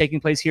research is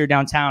taking place here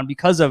downtown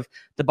because of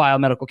the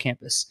Biomedical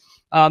Campus.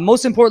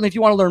 Most importantly, if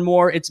you want to learn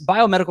more, it's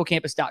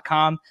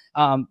biomedicalcampus.com.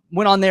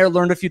 Went on there,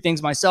 learned a few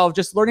things myself,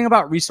 just learning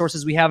about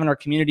resources we have in our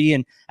community.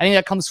 And I think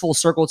that comes full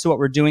circle to what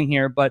we're doing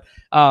here. But,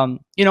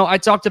 you know, I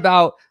talked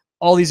about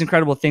all these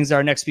incredible things that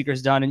our next speaker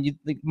has done, and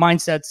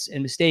mindsets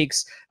and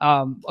mistakes.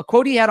 A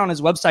quote he had on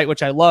his website,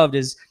 which I loved,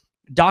 is,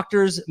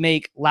 "Doctors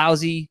make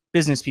lousy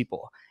business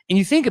people." And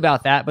you think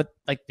about that, but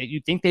like, you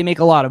think they make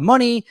a lot of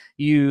money.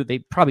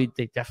 They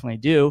definitely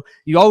do.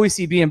 You always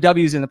see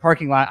BMWs in the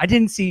parking lot. I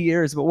didn't see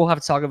yours, but we'll have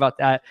to talk about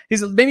that.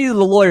 He's maybe the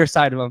lawyer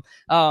side of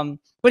him.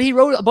 But he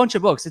wrote a bunch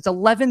of books. It's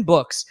 11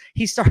 books.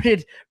 He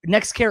started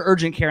NextCare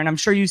Urgent Care, and I'm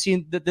sure you've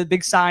seen the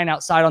big sign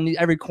outside on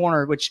every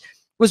corner, which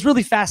was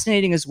really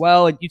fascinating as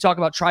well. And you talk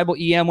about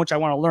TribalEM, which I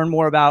want to learn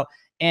more about.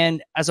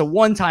 And as a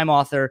one-time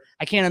author,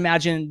 I can't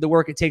imagine the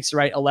work it takes to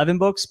write 11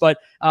 books, but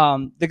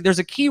there's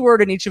a key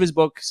word in each of his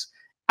books: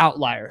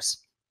 outliers.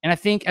 And I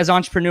think as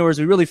entrepreneurs,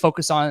 we really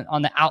focus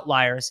on the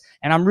outliers.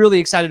 And I'm really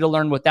excited to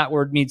learn what that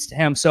word means to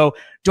him. So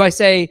do I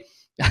say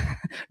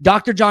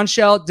Dr. John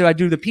Shufeldt? Do I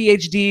do the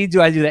PhD?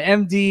 Do I do the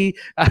MD?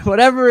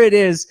 Whatever it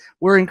is,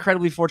 we're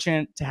incredibly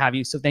fortunate to have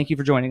you. So thank you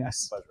for joining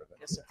us. Pleasure.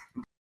 Yes, sir.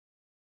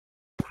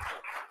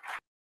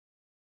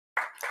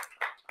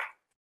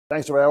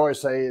 Thanks. So I always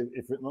say,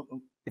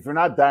 if you're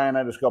not dying,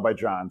 I just go by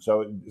John.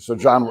 So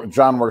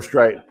John works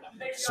great.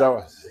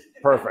 So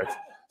perfect.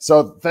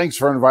 So thanks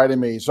for inviting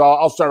me. So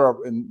I'll start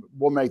up, and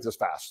we'll make this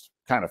fast,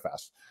 kind of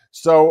fast.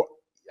 So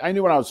I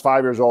knew when I was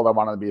 5 years old I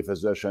wanted to be a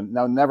physician.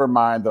 Now, never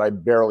mind that I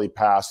barely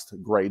passed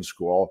grade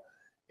school,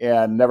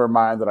 and never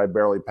mind that I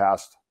barely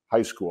passed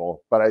high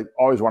school, but I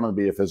always wanted to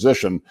be a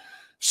physician.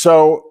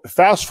 So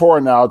fast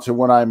forward now to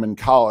when I'm in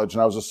college,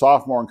 and I was a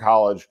sophomore in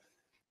college,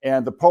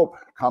 and the Pope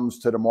comes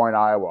to Des Moines,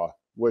 Iowa,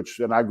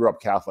 and I grew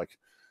up Catholic.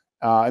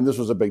 And this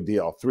was a big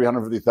deal.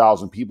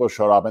 350,000 people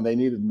showed up, and they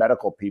needed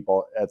medical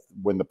people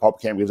when the Pope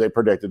came, because they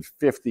predicted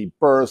 50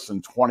 births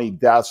and 20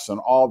 deaths and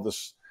all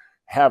this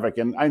havoc.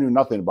 And I knew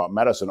nothing about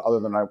medicine other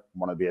than I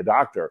want to be a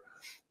doctor.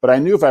 But I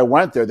knew if I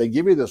went there, they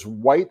give you this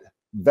white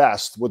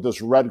vest with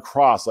this red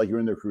cross, like you're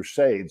in the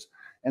Crusades.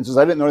 And since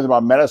I didn't know anything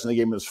about medicine, they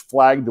gave me this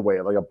flag to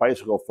wave, like a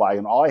bicycle flag.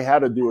 And all I had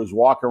to do was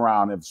walk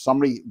around. If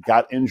somebody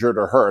got injured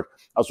or hurt,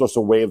 I was supposed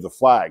to wave the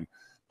flag.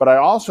 But I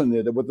also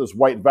knew that with this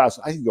white vest,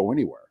 I could go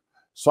anywhere.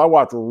 So I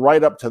walked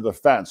right up to the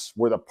fence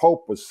where the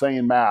Pope was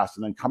saying mass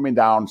and then coming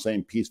down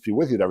saying, "Peace be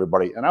with you" to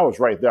everybody. And I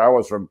was right there. I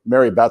was from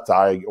Mary Beth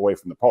away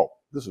from the Pope.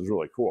 This is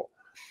really cool.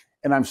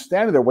 And I'm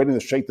standing there waiting to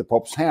shake the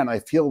Pope's hand. I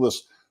feel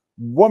this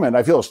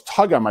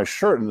tug on my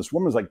shirt. And this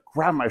woman's like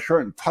grabbing my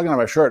shirt and tugging on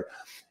my shirt.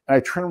 And I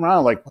turn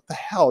around like, what the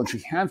hell? And she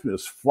hands me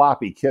this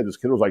floppy kid. This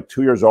kid was like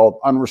 2 years old,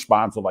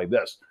 unresponsive like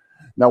this.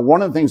 Now,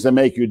 one of the things they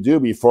make you do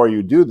before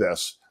you do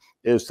this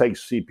is take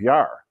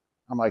CPR.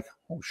 I'm like,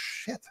 oh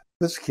shit,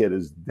 this kid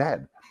is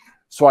dead.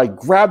 So I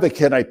grabbed the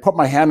kid and I put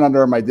my hand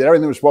under him. I did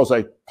everything I was supposed to.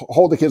 I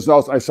hold the kid's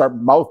nose and I start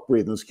mouth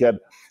breathing this kid.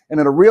 And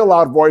in a real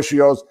loud voice, she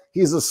goes,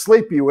 "He's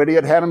asleep, you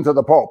idiot. Hand him to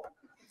the Pope."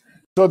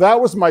 So that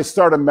was my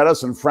start of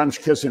medicine, French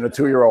kissing a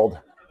 2-year-old.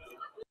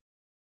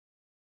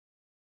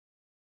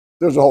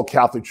 There's a whole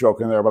Catholic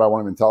joke in there, but I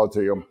won't even tell it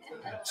to you.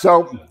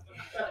 So,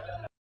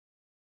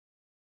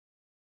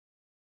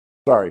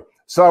 sorry.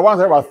 So I want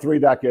to talk about 3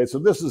 decades. So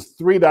this is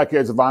 3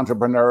 decades of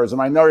entrepreneurs.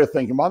 And I know you're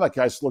thinking, well, that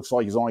guy looks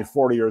like he's only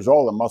 40 years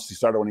old and must have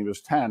started when he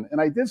was 10. And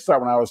I did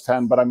start when I was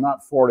 10, but I'm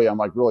not 40. I'm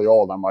like really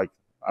old. I'm like,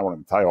 I won't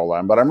even tell you how old I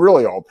am, but I'm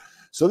really old.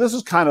 So this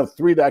is kind of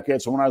 3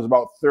 decades from when I was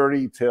about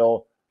 30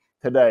 till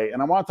today.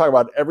 And I want to talk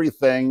about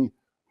everything,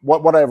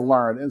 what I've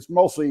learned. And it's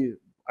mostly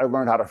I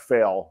learned how to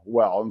fail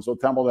well. And so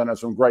Templeton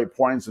has some great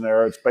points in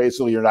there. It's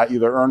basically you're not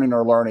either earning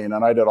or learning.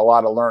 And I did a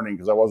lot of learning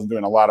because I wasn't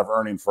doing a lot of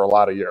earning for a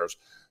lot of years.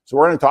 So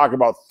we're going to talk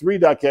about 3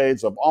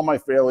 decades of all my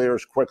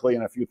failures quickly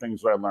and a few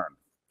things that I learned.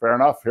 Fair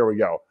enough? Here we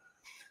go.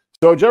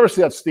 So did you ever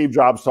see that Steve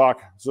Jobs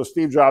talk? So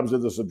Steve Jobs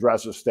did this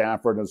address at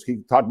Stanford, and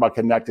he talked about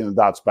connecting the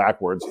dots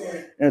backwards.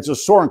 And it's a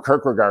Soren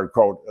Kierkegaard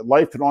quote: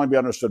 "Life can only be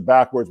understood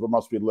backwards, but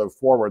must be lived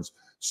forwards."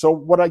 So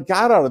what I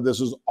got out of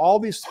this is all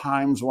these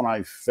times when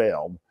I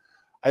failed,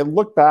 I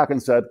looked back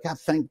and said, God,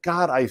 thank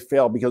God I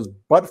failed, because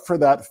but for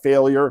that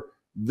failure,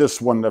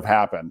 this wouldn't have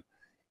happened.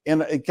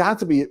 And it got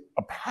to be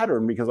a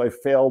pattern because I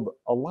failed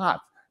a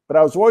lot. But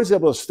I was always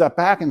able to step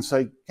back and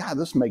say, God,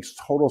 this makes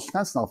total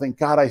sense now. Thank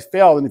God I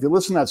failed. And if you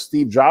listen to that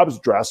Steve Jobs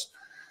address,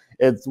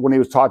 when he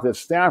was talking at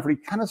Stanford,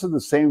 he kind of said the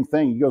same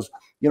thing. He goes,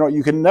 you know,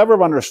 you can never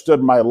have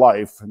understood my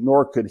life,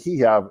 nor could he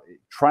have,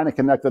 trying to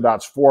connect the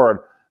dots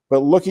forward. But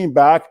looking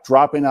back,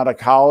 dropping out of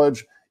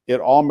college, it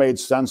all made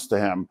sense to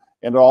him,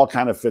 and it all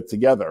kind of fit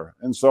together.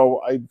 And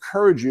so I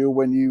encourage you,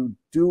 when you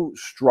do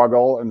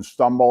struggle and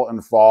stumble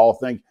and fall,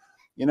 think,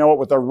 you know what,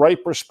 with the right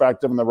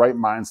perspective and the right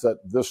mindset,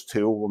 this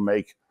too will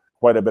make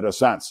quite a bit of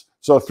sense.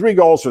 So 3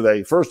 goals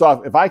today. First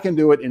off, if I can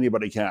do it,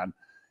 anybody can.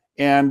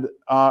 And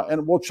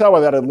we'll chat about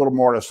that a little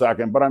more in a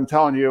second. But I'm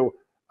telling you,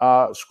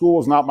 school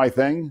is not my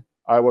thing.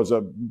 I was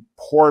a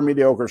poor,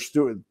 mediocre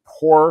student,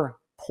 poor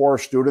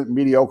student,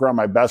 mediocre on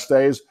my best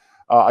days.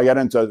 I got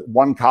into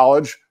one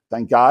college,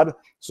 thank God.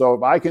 So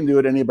if I can do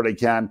it, anybody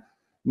can.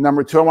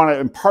 Number 2, I want to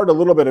impart a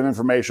little bit of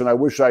information I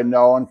wish I'd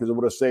known, because it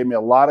would have saved me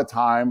a lot of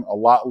time, a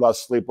lot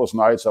less sleepless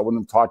nights. I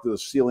wouldn't have talked to the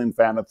ceiling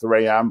fan at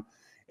 3 a.m.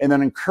 And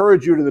then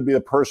encourage you to be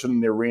the person in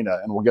the arena.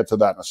 And we'll get to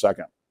that in a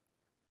second.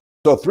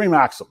 So 3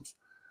 maxims.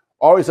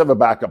 Always have a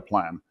backup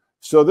plan.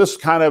 So this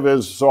kind of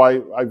is, so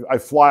I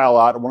fly a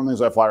lot. One of the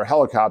things I fly are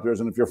helicopters.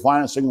 And if you're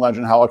flying a single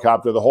engine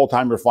helicopter, the whole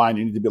time you're flying,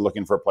 you need to be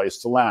looking for a place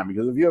to land.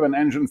 Because if you have an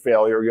engine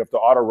failure, you have to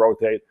auto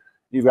rotate.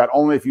 You've got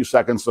only a few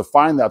seconds to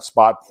find that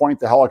spot, point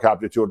the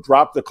helicopter to it,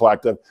 drop the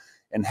collective,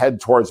 and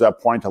head towards that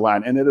point to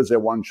land. And it is a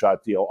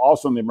one-shot deal.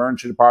 Also in the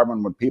emergency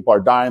department, when people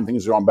are dying,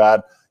 things are going bad,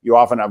 you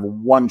often have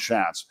one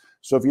chance.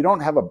 So if you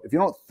don't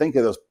think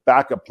of this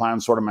backup plan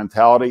sort of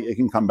mentality, it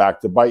can come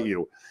back to bite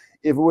you.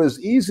 If it was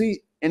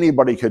easy,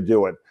 anybody could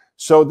do it.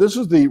 So this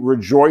is the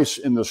rejoice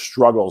in the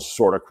struggles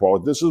sort of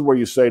quote. This is where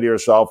you say to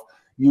yourself,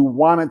 you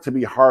want it to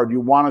be hard,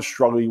 you want to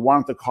struggle, you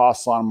want it to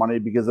cost a lot of money,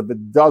 because if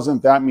it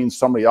doesn't, that means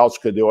somebody else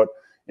could do it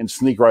and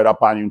sneak right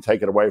up on you and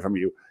take it away from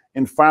you.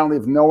 And finally,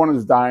 if no one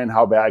is dying,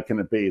 how bad can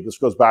it be? This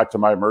goes back to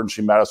my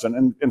emergency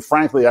medicine. And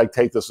frankly, I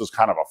take this as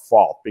kind of a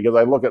fault, because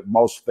I look at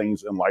most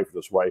things in life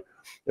this way.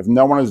 If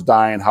no one is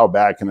dying, how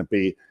bad can it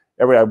be?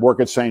 I work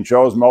at St.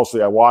 Joe's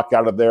mostly. I walk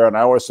out of there and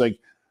I always think,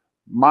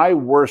 my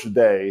worst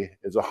day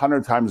is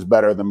 100 times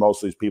better than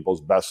most of these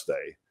people's best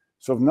day.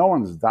 So if no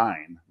one's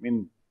dying, I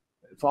mean,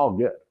 it's all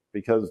good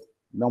because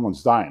no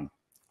one's dying.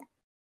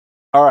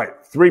 All right,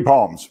 3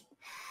 poems.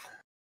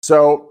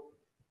 So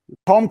the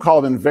poem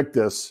called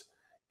Invictus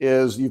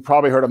is, you've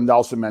probably heard of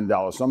Nelson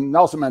Mandela. So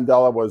Nelson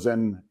Mandela was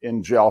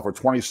in jail for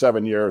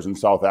 27 years in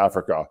South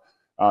Africa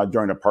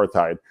during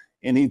apartheid.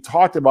 And he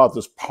talked about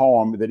this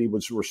poem that he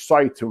would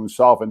recite to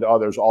himself and to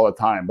others all the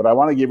time. But I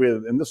want to give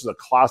you, and this is a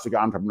classic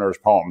entrepreneur's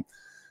poem.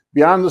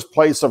 Beyond this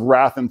place of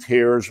wrath and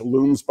tears,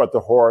 looms but the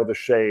horror, the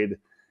shade.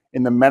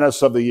 In the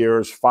menace of the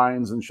years,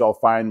 finds and shall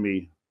find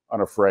me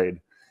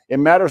unafraid. It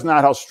matters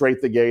not how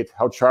straight the gate,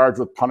 how charged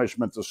with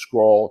punishment the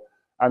scroll.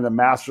 I'm the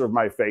master of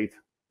my fate,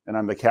 and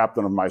I'm the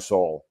captain of my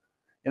soul.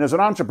 And as an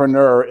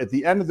entrepreneur, at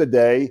the end of the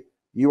day,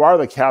 you are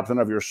the captain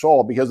of your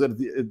soul, because at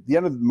the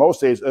end of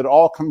most days, it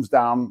all comes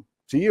down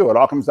to you. It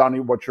all comes down to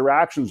what your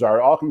actions are.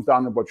 It all comes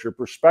down to what your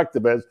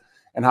perspective is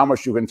and how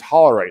much you can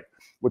tolerate,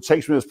 which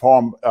takes me to this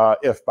poem,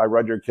 If, by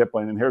Rudyard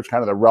Kipling. And here's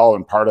kind of the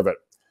relevant part of it.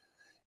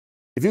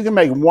 If you can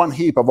make one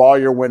heap of all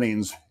your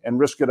winnings and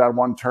risk it on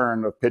one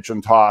turn of pitch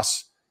and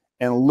toss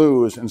and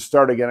lose and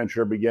start again at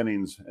your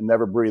beginnings and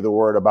never breathe a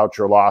word about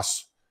your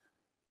loss.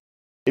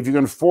 If you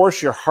can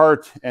force your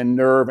heart and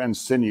nerve and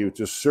sinew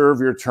to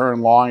serve your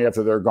turn long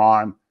after they're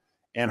gone,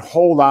 and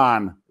hold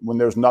on when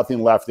there's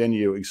nothing left in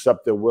you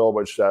except the will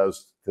which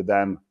says to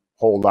then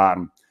hold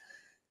on.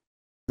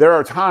 There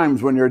are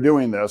times when you're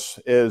doing this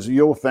is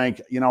you'll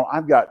think, you know,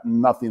 I've got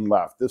nothing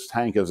left. This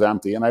tank is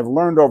empty. And I've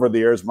learned over the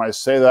years, when I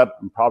say that,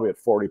 I'm probably at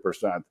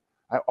 40%.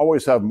 I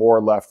always have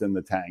more left in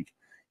the tank.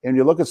 And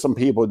you look at some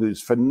people who do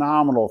these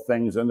phenomenal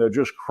things and they're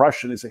just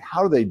crushing. You say,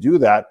 how do they do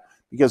that?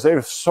 Because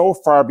they're so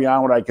far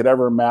beyond what I could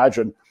ever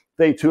imagine.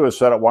 They too have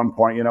said at one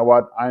point, you know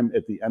what, I'm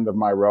at the end of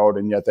my road,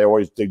 and yet they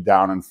always dig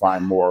down and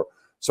find more.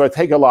 So I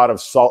take a lot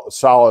of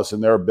solace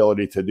in their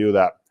ability to do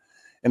that.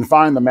 And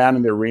find the man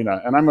in the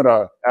arena. And I'm going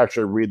to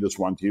actually read this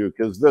one to you,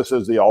 because this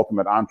is the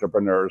ultimate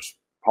entrepreneur's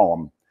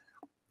poem.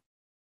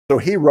 So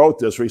he wrote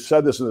this, or he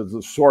said this at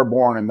the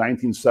Sorbonne in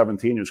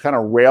 1917. He was kind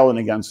of railing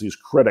against these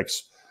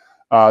critics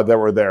that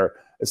were there.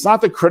 It's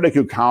not the critic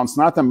who counts,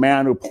 not the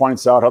man who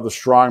points out how the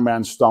strong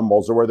man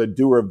stumbles or where the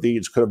doer of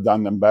deeds could have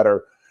done them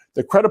better.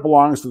 The credit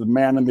belongs to the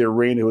man in the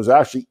arena who is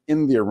actually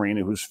in the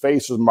arena, whose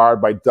face is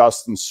marred by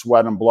dust and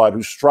sweat and blood,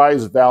 who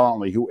strives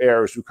valiantly, who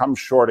errs, who comes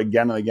short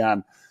again and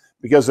again,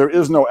 because there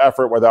is no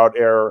effort without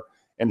error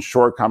and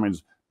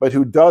shortcomings, but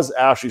who does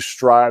actually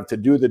strive to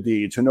do the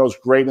deeds, who knows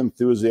great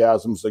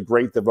enthusiasms, the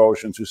great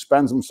devotions, who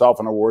spends himself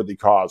on a worthy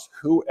cause,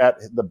 who at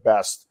the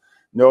best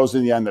knows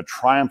in the end the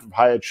triumph of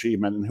high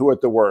achievement, and who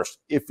at the worst,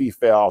 if he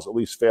fails, at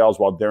least fails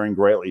while daring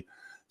greatly,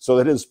 so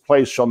that his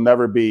place shall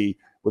never be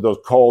with those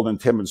cold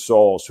and timid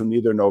souls who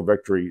neither know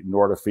victory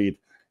nor defeat.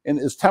 And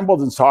as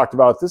Templeton's talked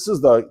about, this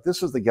is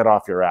the get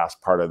off your ass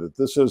part of it.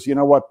 This is, you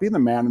know what, be the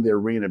man in the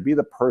arena, be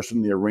the person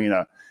in the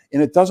arena.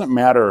 And it doesn't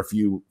matter if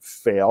you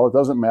fail. It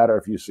doesn't matter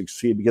if you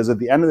succeed, because at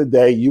the end of the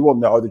day, you will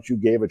know that you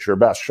gave it your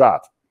best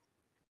shot.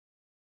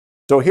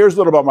 So here's a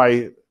little about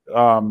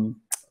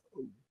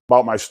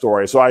my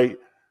story. So I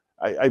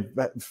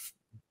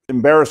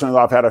embarrassingly,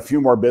 I've had a few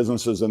more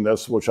businesses in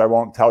this, which I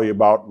won't tell you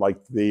about, like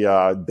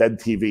the Dead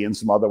TV and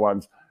some other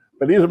ones.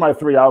 But these are my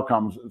 3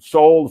 outcomes: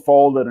 sold,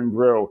 folded, and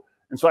grew.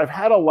 And so I've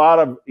had a lot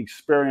of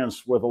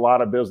experience with a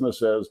lot of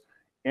businesses.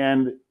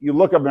 And you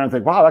look up there and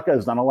think, wow, that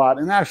guy's done a lot.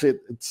 And actually,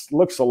 it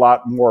looks a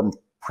lot more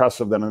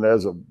impressive than it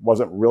is. It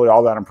wasn't really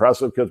all that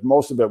impressive because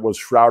most of it was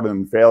shrouded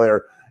in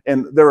failure.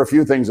 And there were a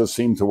few things that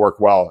seemed to work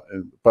well.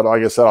 But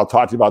like I said, I'll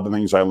talk to you about the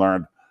things I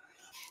learned.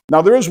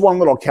 Now, there is one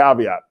little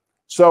caveat.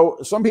 So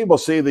some people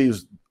see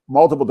these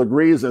multiple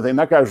degrees and think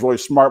that guy's really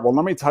smart. Well,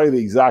 let me tell you the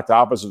exact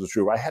opposite is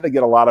true. I had to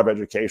get a lot of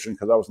education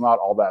because I was not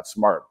all that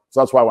smart.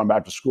 So that's why I went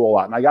back to school a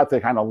lot. And I got to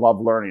kind of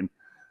love learning.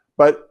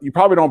 But you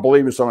probably don't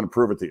believe me, so I'm going to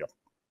prove it to you.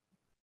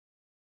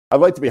 I'd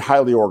like to be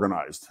highly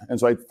organized. And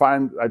so I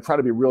try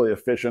to be really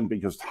efficient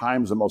because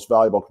time's the most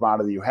valuable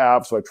commodity you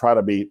have. So I try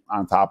to be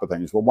on top of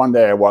things. Well, one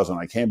day I wasn't.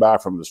 I came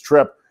back from this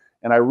trip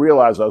and I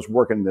realized I was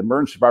working in the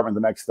emergency department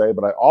the next day,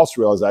 but I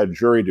also realized I had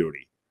jury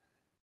duty.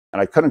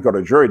 And I couldn't go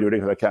to jury duty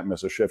because I can't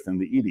miss a shift in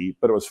the ED,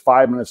 but it was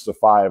 5 minutes to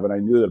 5. And I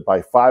knew that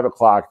by 5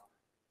 o'clock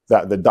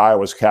that the die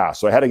was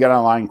cast. So I had to get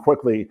online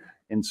quickly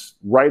and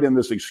write in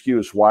this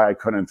excuse why I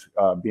couldn't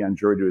be on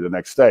jury duty the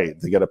next day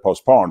to get it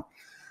postponed.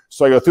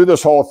 So I go through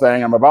this whole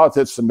thing. I'm about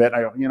to submit.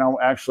 I go, you know,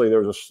 actually,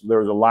 there was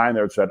a line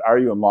there that said, "Are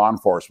you in law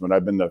enforcement?"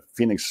 I've been the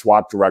Phoenix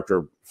SWAT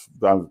director,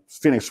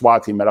 Phoenix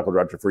SWAT team medical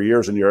director for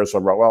years and years. So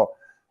I wrote, well,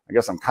 I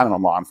guess I'm kind of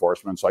in law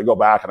enforcement. So I go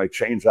back and I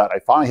change that. I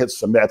finally hit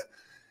submit.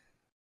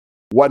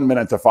 1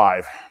 minute to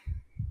 5,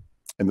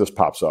 and this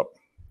pops up.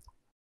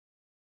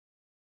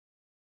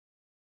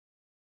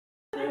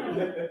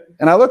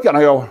 And I look and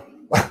I go,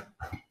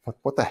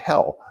 what the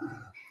hell?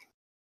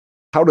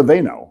 How do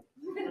they know?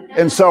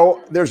 And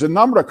so there's a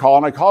number to call,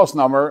 and I call this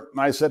number, and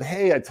I said,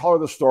 hey, I tell her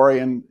the story,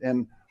 and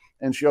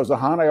she goes,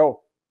 and I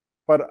go,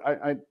 but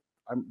I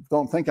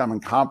don't think I'm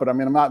incompetent. I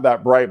mean, I'm not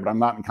that bright, but I'm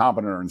not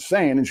incompetent or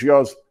insane. And she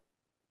goes,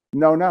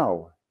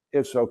 no,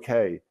 it's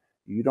okay.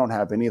 You don't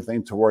have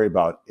anything to worry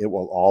about. It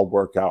will all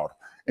work out.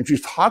 And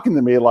she's talking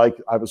to me like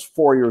I was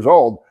 4 years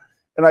old.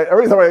 And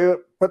every time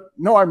but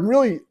no, I'm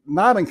really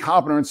not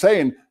incompetent or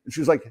insane. And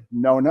she's like,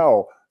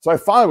 no. So I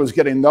finally was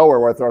getting nowhere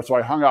with her. So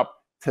I hung up.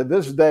 To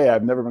this day,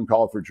 I've never been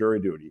called for jury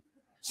duty.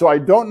 So I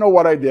don't know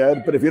what I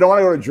did, but if you don't want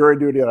to go to jury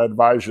duty, I'd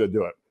advise you to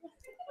do it.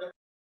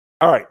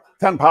 All right,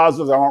 10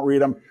 positives. I won't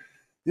read them.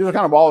 These are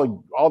kind of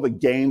all the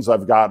gains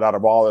I've got out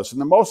of all this.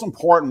 And the most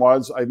important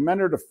was I've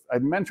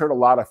mentored a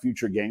lot of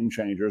future game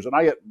changers, and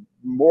I get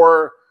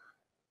more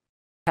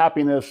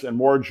happiness and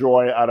more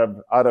joy out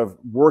of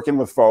working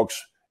with folks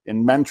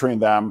and mentoring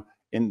them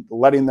and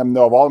letting them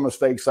know of all the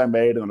mistakes I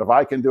made, and if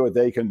I can do it,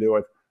 they can do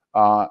it.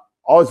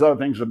 All these other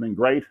things have been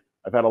great.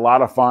 I've had a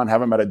lot of fun.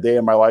 Haven't met a day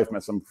in my life.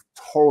 Met some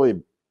totally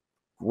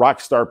rock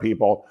star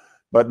people,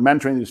 but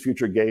mentoring these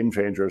future game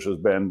changers has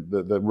been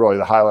really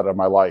the highlight of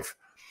my life.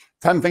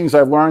 10 things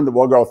I've learned that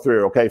we'll go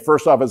through. Okay,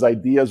 first off is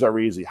ideas are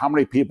easy. How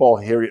many people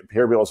hear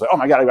people say, oh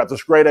my God, I got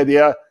this great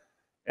idea,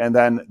 and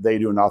then they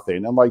do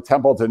nothing. And like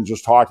Templeton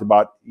just talked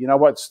about, you know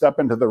what, step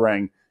into the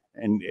ring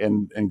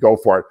and go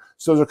for it.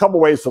 So there's a couple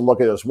ways to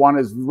look at this. One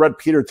is, read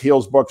Peter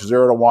Thiel's book,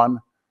 0 to 1.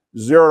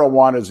 0 to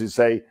 1 is, you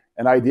say,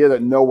 an idea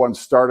that no one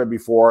started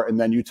before, and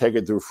then you take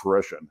it to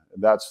fruition.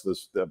 That's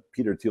the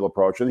Peter Thiel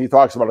approach. And he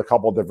talks about a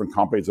couple of different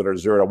companies that are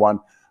 0 to 1.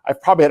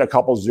 I've probably had a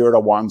couple 0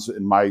 to 1s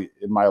in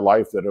my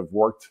life that have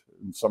worked,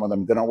 and some of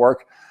them didn't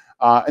work.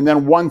 And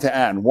then 1 to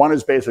N. 1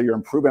 is basically you're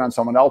improving on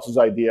someone else's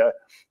idea.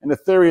 And the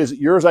theory is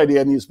your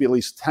idea needs to be at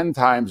least 10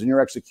 times, and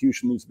your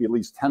execution needs to be at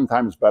least 10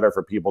 times better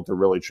for people to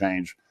really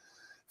change.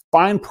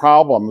 Find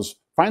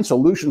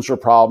solutions for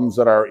problems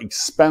that are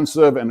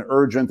expensive and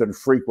urgent and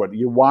frequent.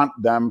 You want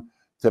them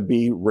to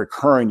be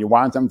recurring. You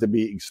want them to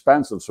be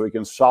expensive so we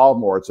can solve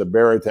more. It's a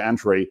barrier to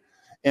entry.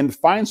 And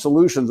find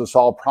solutions to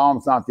solve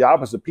problems, not the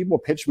opposite. People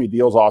pitch me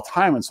deals all the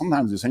time, and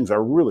sometimes these things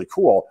are really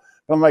cool.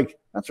 But I'm like,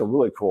 that's a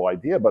really cool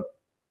idea, but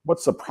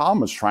what's the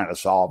problem it's trying to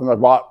solve? And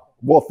I'm like, well,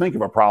 we'll think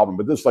of a problem,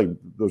 but this, like,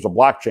 there's a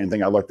blockchain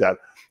thing I looked at.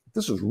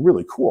 This is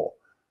really cool,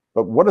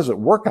 but what does it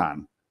work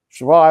on?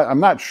 So, well,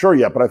 I'm not sure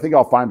yet, but I think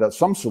I'll find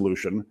some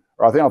solution,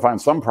 or I think I'll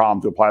find some problem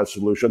to apply a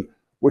solution,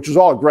 which is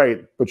all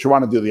great, but you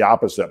want to do the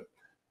opposite.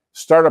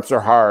 Startups are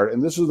hard.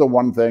 And this is the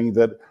one thing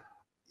that,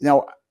 you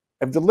know,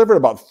 I've delivered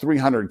about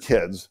 300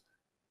 kids.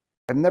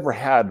 I've never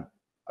had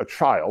a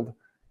child.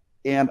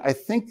 And I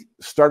think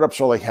startups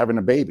are like having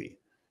a baby,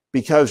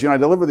 because, you know, I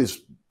deliver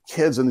these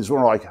kids and these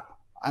women are like,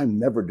 I'm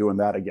never doing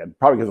that again.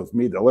 Probably because it's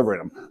me delivering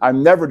them.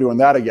 I'm never doing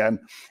that again.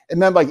 And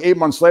then like 8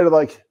 months later,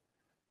 like,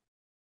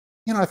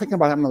 you know, I'm thinking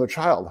about having another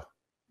child.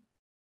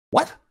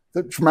 What?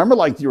 Remember,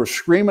 like, you were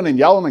screaming and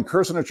yelling and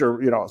cursing at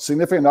your, you know,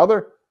 significant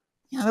other?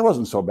 Yeah, that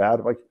wasn't so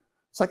bad. Like,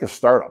 it's like a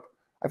startup.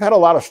 I've had a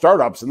lot of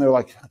startups, and they're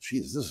like, oh,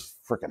 geez, this is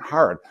freaking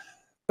hard.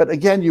 But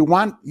again, you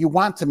want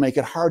to make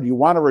it hard. You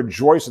want to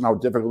rejoice in how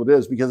difficult it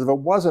is, because if it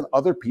wasn't,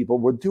 other people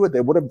would do it. They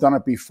would have done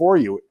it before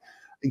you.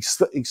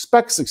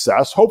 Expect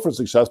success, hope for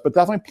success, but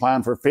definitely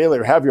plan for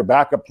failure. Have your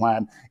backup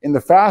plan. And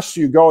the faster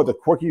you go, the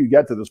quicker you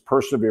get to this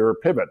persevere or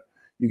pivot.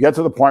 You get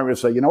to the point where you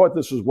say, you know what,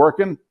 this is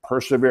working,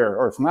 persevere.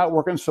 Or it's not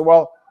working so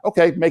well,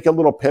 okay, make a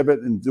little pivot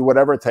and do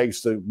whatever it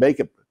takes to make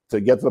it,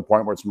 to get to the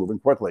point where it's moving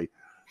quickly.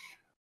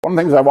 One of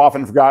the things I've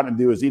often forgotten to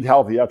do is eat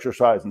healthy,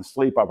 exercise, and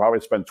sleep. I probably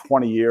spent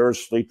 20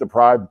 years sleep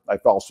deprived. I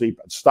fell asleep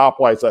at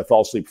stoplights. I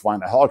fell asleep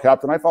flying a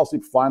helicopter. And I fell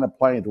asleep flying a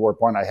plane, to where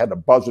point I had to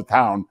buzz a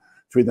town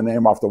to read the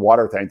name off the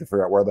water tank to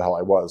figure out where the hell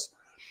I was.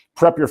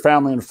 Prep your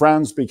family and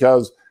friends,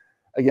 because,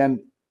 again,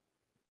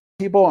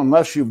 people,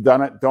 unless you've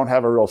done it, don't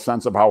have a real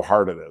sense of how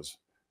hard it is.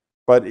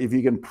 But if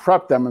you can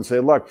prep them and say,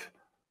 look,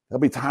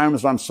 there'll be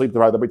times when I'm sleep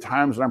deprived. There'll be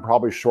times when I'm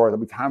probably short.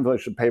 There'll be times when I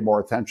should pay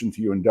more attention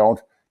to you and don't.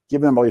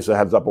 Give them at least a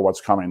heads up of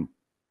what's coming.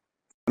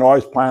 And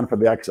always plan for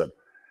the exit.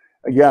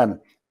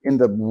 Again, in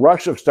the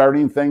rush of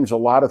starting things, a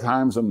lot of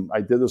times, and I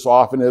did this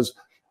often, is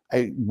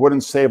I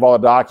wouldn't save all the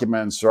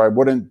documents, or I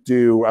wouldn't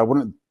do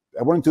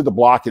the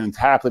blocking and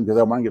tackling, because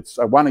I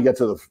want to get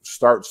to the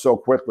start so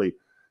quickly.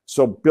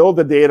 So build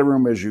the data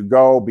room as you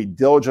go. Be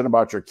diligent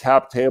about your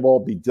cap table.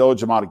 Be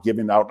diligent about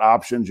giving out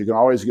options. You can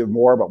always give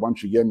more, but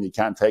once you give them, you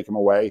can't take them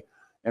away.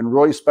 And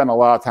really spend a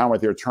lot of time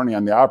with your attorney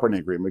on the operating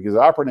agreement, because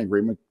the operating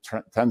agreement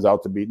turns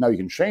out to be, now you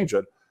can change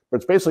it, but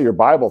it's basically your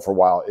Bible for a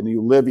while, and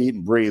you live, eat,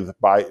 and breathe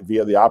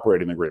via the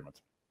operating agreement.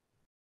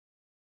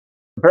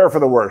 Prepare for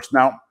the worst.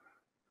 Now,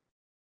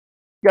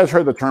 you guys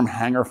heard the term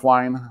hanger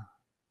flying?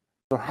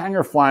 So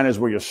hanger flying is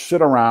where you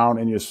sit around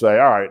and you say,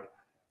 all right,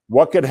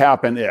 what could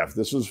happen if?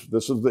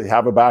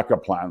 Have a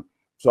backup plan.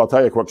 So I'll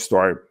tell you a quick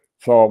story.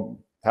 So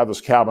I have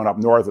this cabin up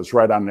north. It's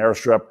right on an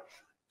airstrip.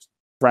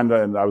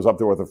 And I was up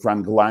there with a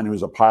friend, Glenn,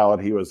 who's a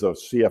pilot. He was the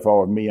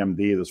CFO of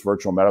MeMD, this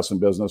virtual medicine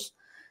business.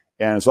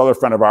 And this other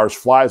friend of ours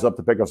flies up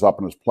to pick us up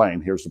in his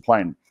plane. Here's the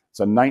plane. It's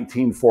a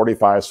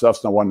 1945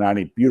 Cessna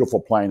 190, beautiful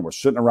plane. We're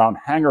sitting around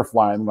hangar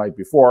flying the night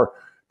before,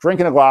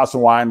 drinking a glass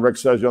of wine. Rick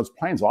says, this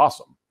plane's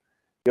awesome.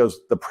 He goes,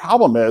 the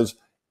problem is,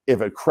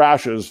 if it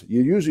crashes,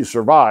 you usually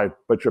survive,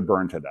 but you're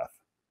burned to death.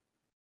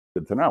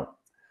 Good to know.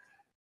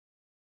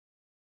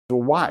 So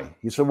why?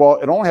 He said, well,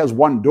 it only has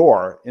one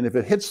door, and if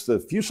it hits the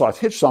fuselage,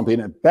 hits something,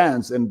 it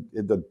bends, and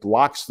it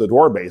locks the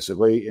door,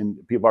 basically, and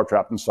people are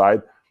trapped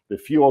inside. The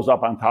fuel's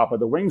up on top of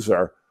the wings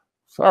there.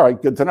 So, all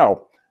right, good to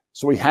know.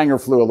 So we hangar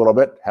flew a little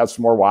bit, had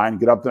some more wine,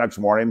 get up the next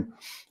morning,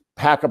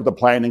 pack up the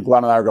plane, and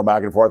Glenn and I are going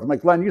back and forth. I'm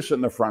like, Glenn, you sit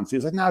in the front seat.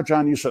 He's like, no,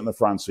 John, you sit in the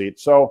front seat.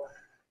 So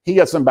he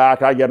gets in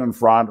back, I get in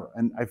front,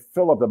 and I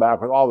fill up the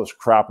back with all this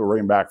crap we're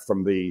bringing back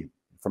from the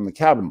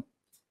cabin.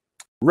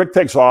 Rick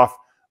takes off,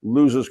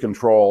 loses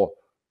control,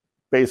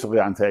 basically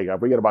on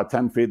takeoff. We get about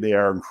 10 feet in the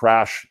air and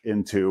crash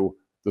into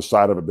the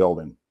side of a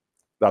building.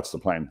 That's the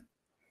plane.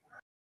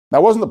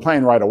 That wasn't the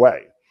plane right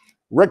away.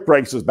 Rick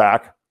breaks his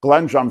back.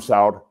 Glenn jumps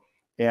out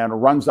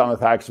and runs down the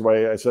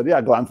taxiway. I said,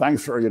 yeah, Glenn,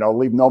 thanks for,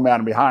 leave no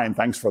man behind.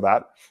 Thanks for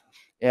that.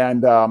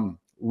 And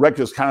Rick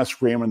is kind of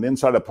screaming. The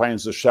inside of the plane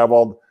is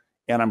disheveled.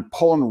 And I'm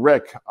pulling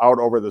Rick out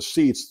over the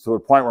seats to a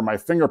point where my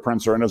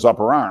fingerprints are in his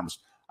upper arms.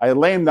 I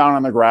lay him down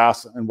on the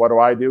grass, and what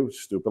do?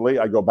 Stupidly,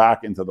 I go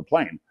back into the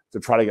plane to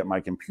try to get my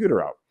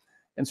computer out.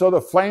 And so the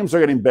flames are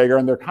getting bigger,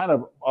 and they're kind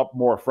of up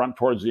more front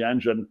towards the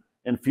engine,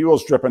 and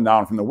fuel's dripping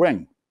down from the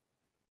wing.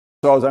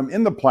 So as I'm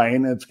in the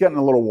plane, and it's getting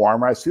a little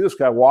warmer, I see this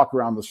guy walk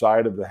around the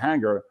side of the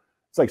hangar.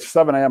 It's like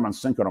 7 a.m. on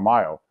Cinco de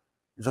Mayo.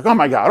 He's like, oh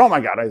my God.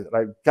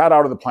 I got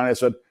out of the plane. I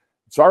said,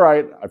 it's all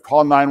right. I've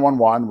called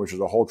 911, which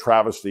is a whole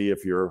travesty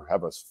if you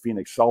have a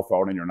Phoenix cell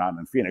phone, and you're not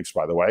in Phoenix,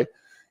 by the way.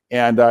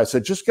 And I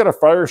said, just get a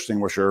fire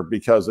extinguisher,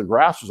 because the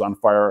grass was on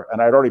fire,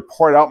 and I'd already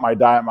poured out my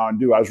Diet Mountain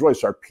Dew. I was really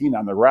starting peeing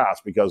on the grass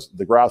because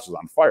the grass was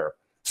on fire.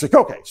 He's like,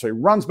 okay. So he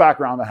runs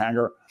back around the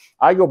hangar.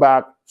 I go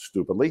back,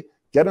 stupidly,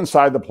 get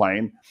inside the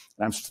plane,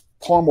 and I'm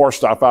pulling more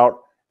stuff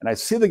out. And I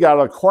see the guy out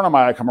of the corner of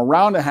my eye come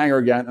around the hangar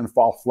again and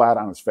fall flat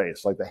on his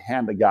face, like the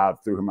hand of God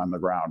threw him on the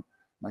ground.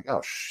 I'm like,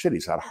 oh shit,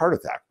 he's had a heart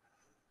attack.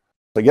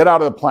 So I get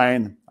out of the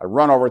plane, I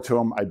run over to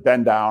him, I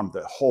bend down,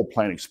 the whole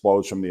plane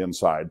explodes from the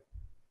inside.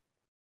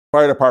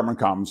 Fire department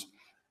comes,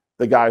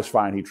 the guy's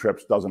fine, he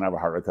trips, doesn't have a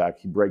heart attack,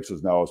 he breaks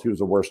his nose. He was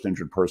the worst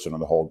injured person in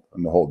the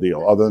whole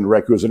deal, other than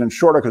Rick, who was an inch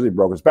shorter because he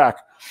broke his back.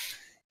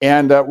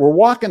 And we're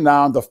walking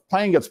down, the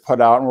plane gets put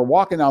out, and we're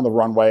walking down the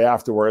runway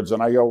afterwards,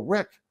 and I go,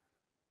 Rick,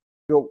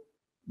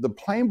 the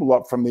plane blew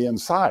up from the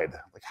inside.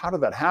 Like, how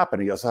did that happen?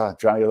 He goes,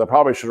 Johnny, I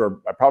probably should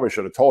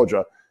have told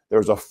you. There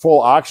was a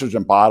full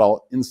oxygen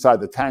bottle inside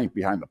the tank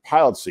behind the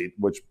pilot seat,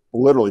 which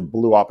literally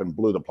blew up and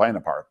blew the plane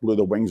apart, blew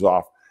the wings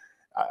off.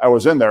 I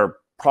was in there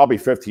probably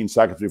 15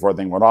 seconds before the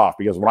thing went off,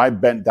 because when I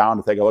bent down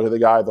to take a look at the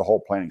guy, the whole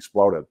plane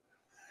exploded.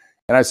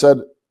 And I said,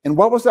 and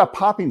what was that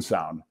popping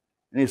sound?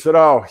 And he said,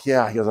 oh,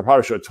 yeah. He goes, I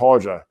probably should have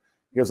told you.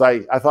 Because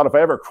I thought if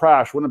I ever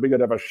crash, wouldn't it be good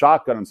to have a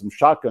shotgun and some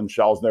shotgun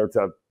shells there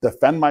to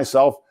defend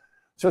myself?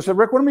 So I said,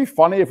 Rick, wouldn't it be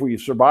funny if we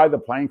survived the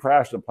plane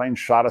crash, the plane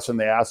shot us in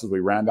the ass as we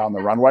ran down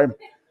the runway?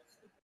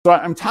 So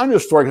I'm telling you a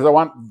story because I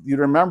want you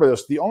to remember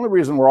this. The only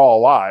reason we're all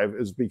alive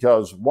is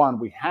because, one,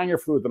 we hanger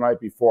fluid the night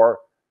before.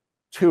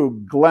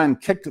 Two, Glenn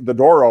kicked the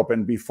door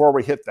open before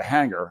we hit the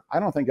hangar. I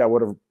don't think I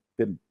would have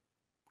been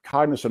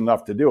cognizant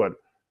enough to do it.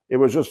 It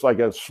was just like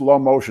a slow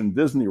motion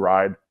Disney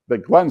ride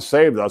that Glenn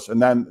saved us.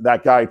 And then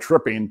that guy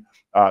tripping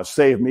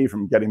saved me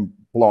from getting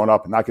blown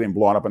up and not getting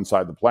blown up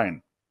inside the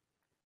plane.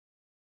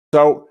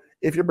 So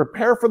if you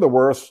prepare for the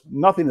worst,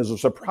 nothing is a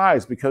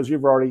surprise because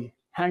you've already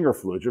hanger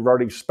fluid. You've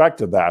already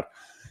expected that.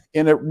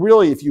 And it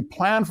really, if you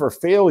plan for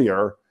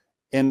failure,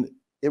 and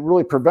it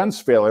really prevents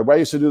failure. I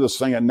used to do this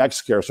thing at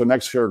NextCare. So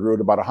NextCare grew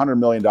to about $100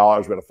 million. We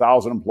had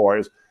 1,000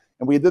 employees.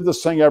 And we did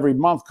this thing every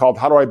month called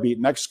How Do I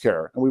Beat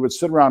NextCare? And we would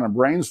sit around and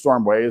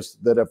brainstorm ways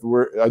that if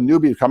we're a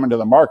newbie coming to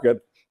the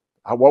market,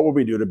 what would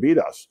we do to beat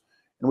us?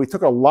 And we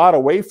took a lot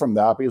away from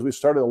that because we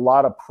started a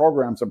lot of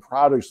programs and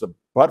projects that,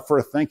 but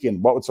for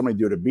thinking, what would somebody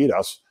do to beat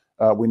us?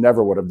 We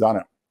never would have done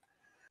it.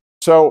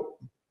 So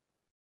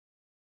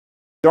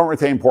don't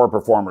retain poor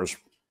performers.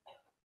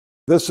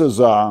 This has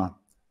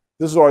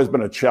always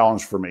been a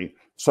challenge for me.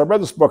 So I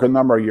read this book a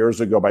number of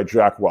years ago by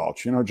Jack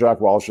Welch. You know,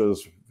 Jack Welch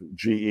is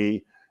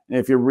GE. And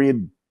if you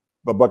read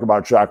a book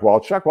about Jack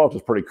Welch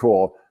is pretty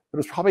cool, but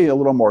it's probably a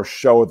little more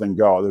show than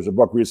go. There's a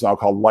book recently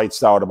called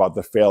Lights Out about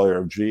the failure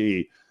of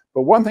GE.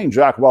 But one thing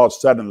Jack Welch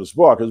said in this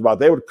book is about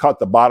they would cut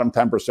the bottom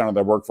 10% of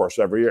their workforce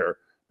every year.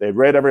 They'd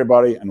rate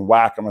everybody and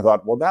whack them. I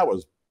thought, well, that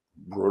was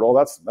brutal.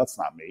 That's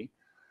not me.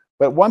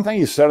 But one thing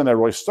he said in there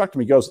really stuck to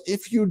me. He goes,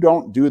 if you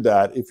don't do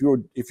that, if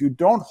you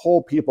don't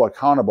hold people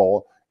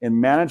accountable and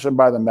manage them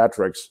by the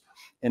metrics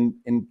and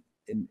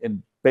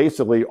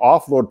basically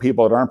offload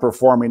people that aren't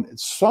performing, at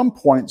some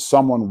point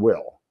someone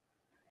will.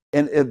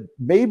 And it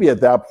maybe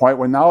at that point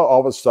when now all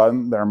of a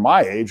sudden they're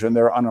my age and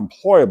they're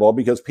unemployable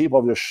because people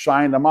have just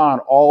shined them on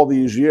all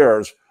these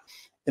years.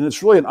 And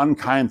it's really an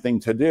unkind thing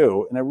to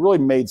do. And it really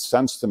made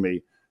sense to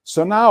me.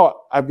 So now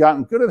I've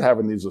gotten good at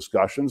having these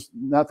discussions.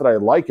 Not that I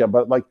like it,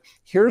 but like,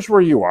 here's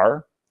where you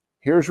are.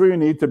 Here's where you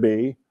need to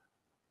be.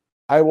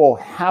 I will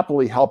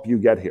happily help you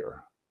get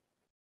here.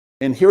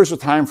 And here's the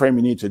time frame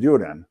you need to do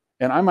it in.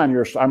 And I'm on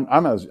your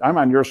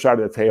side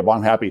of the table.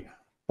 I'm happy.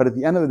 But at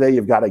the end of the day,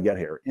 you've got to get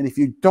here. And if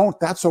you don't,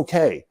 that's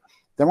okay.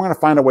 Then we're going to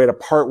find a way to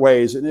part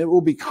ways, and it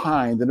will be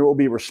kind and it will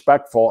be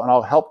respectful, and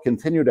I'll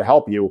continue to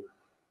help you.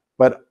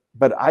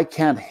 But I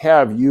can't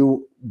have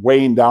you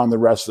weighing down the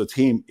rest of the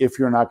team if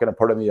you're not going to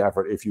put in the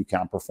effort, if you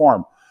can't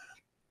perform.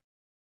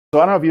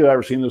 So I don't know if you've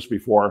ever seen this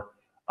before.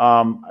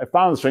 I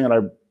found this thing and I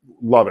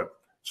love it.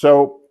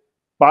 So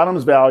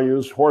bottom's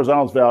values,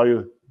 horizontal's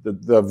value,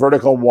 the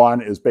vertical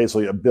one is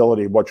basically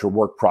ability, what your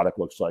work product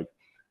looks like.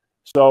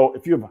 So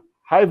if you have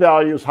high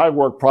values, high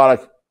work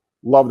product,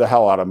 love the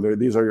hell out of them.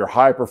 These are your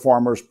high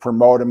performers,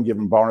 promote them, give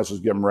them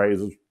bonuses, give them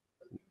raises.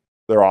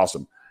 They're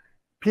awesome.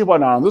 People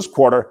now in this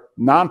quarter,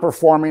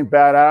 non-performing,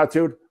 bad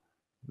attitude,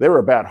 they were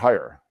a bad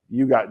hire.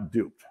 You got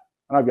duped.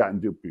 And I've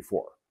gotten duped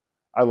before.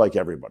 I like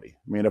everybody.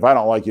 I mean, if I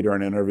don't like you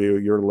during an interview,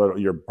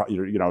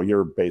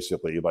 you're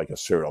basically like a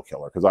serial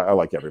killer because I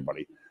like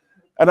everybody.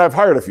 And I've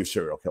hired a few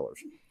serial killers.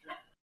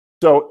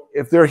 So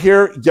if they're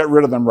here, get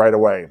rid of them right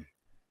away.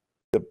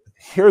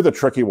 Here are the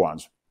tricky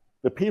ones.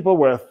 The people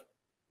with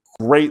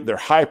great, they're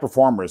high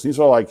performers. These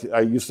are like,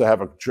 I used to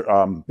have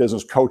a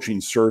business coaching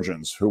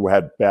surgeons who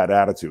had bad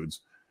attitudes.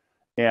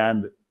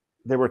 And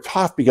they were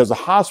tough because the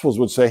hospitals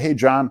would say, hey,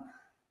 John,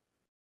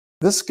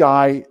 this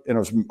guy, and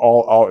it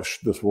was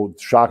this will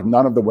shock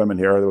none of the women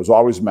here. There was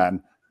always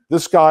men.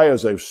 This guy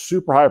is a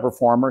super high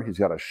performer. He's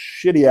got a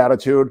shitty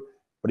attitude,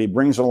 but he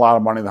brings in a lot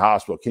of money to the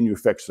hospital. Can you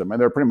fix him? And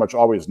they're pretty much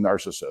always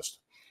narcissists.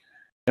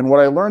 And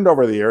what I learned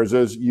over the years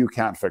is you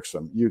can't fix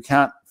them. You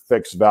can't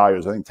fix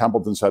values. I think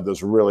Templeton said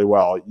this really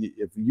well.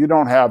 If you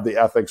don't have the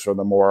ethics or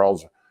the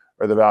morals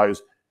or the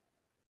values,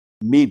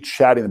 me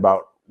chatting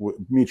about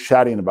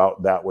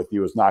that with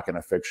you is not going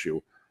to fix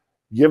you.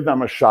 Give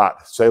them a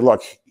shot. Say,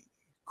 look,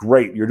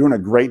 great, you're doing a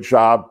great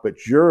job,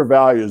 but your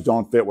values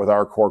don't fit with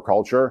our core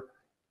culture.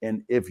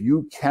 And if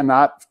you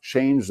cannot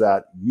change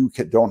that, you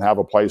don't have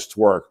a place to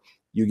work.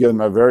 You give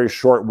them a very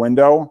short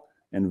window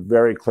and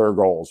very clear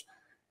goals.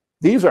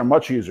 These are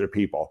much easier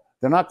people.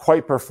 They're not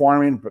quite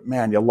performing, but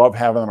man, you love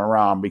having them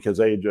around because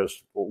they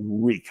just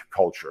reek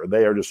culture.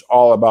 They are just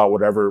all about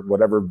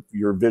whatever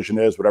your vision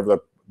is, whatever the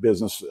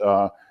business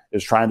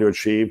is trying to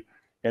achieve.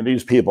 And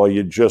these people,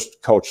 you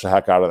just coach the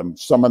heck out of them.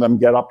 Some of them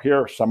get up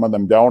here, some of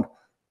them don't.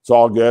 It's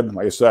all good.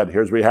 Like I said,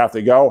 here's where you have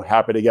to go.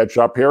 Happy to get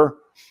you up here.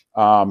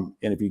 And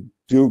if you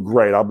do,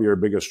 great. I'll be your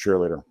biggest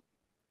cheerleader.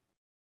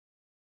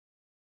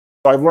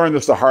 So I've learned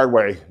this the hard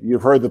way.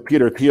 You've heard the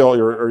Peter Thiel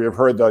or you've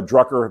heard the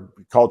Drucker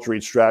culture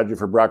eats strategy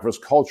for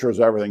breakfast. Culture is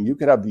everything. You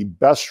could have the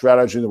best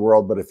strategy in the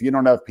world, but if you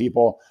don't have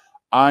people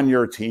on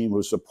your team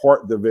who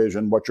support the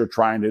vision, what you're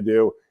trying to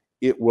do,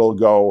 it will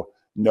go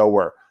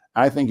nowhere.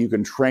 I think you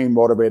can train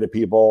motivated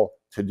people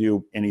to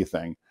do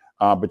anything,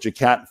 but you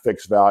can't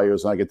fix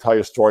values. And I could tell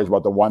you stories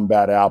about the one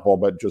bad apple,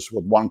 but just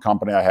with one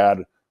company I had,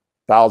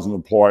 thousands of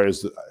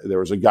employees, there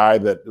was a guy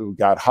that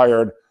got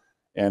hired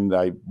And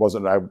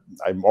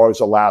I'm always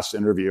the last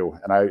interview,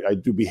 and I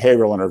do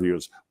behavioral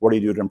interviews. What do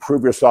you do to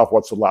improve yourself?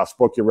 What's the last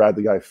book you read?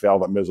 The guy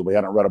failed it miserably. He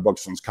hadn't read a book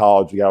since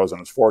college. The guy was in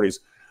his 40s.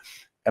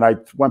 And I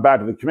went back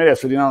to the committee. I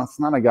said, it's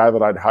not a guy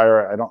that I'd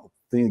hire. I don't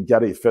think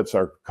Getty fits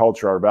our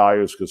culture, our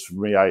values, because for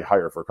me, I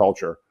hire for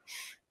culture.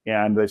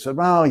 And they said,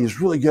 well, he's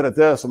really good at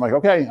this. I'm like,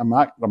 okay, I'm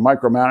not a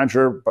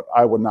micromanager, but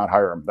I would not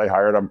hire him. They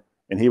hired him,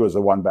 and he was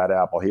the one bad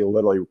apple. He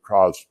literally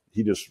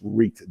he just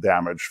wreaked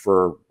damage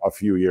for a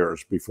few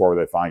years before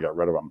they finally got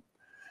rid of him.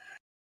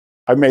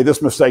 I've made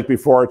this mistake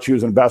before.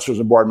 Choose investors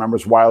and board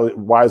members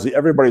wisely.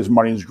 Everybody's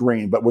money is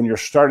green, but when you're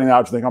starting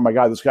out, you think, oh my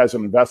God, this guy's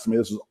going to invest in me.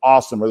 This is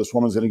awesome. Or this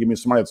woman's going to give me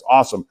some money. It's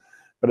awesome.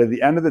 But at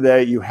the end of the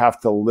day, you have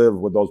to live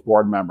with those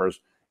board members.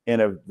 And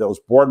if those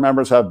board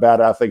members have bad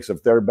ethics,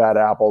 if they're bad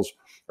apples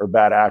or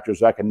bad actors,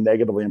 that can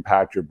negatively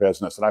impact your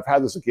business. And I've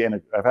had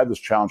this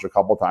challenge a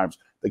couple of times.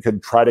 They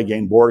could try to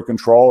gain board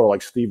control, or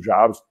like Steve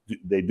Jobs,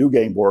 they do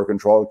gain board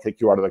control,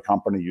 kick you out of the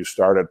company you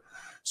started.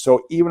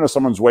 So even if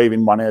someone's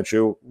waving money at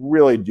you,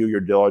 really do your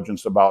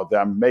diligence about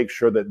them. Make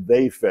sure that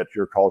they fit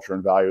your culture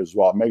and values as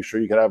well. Make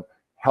sure you can have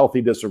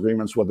healthy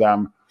disagreements with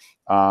them,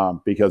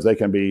 because they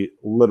can be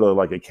literally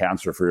like a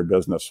cancer for your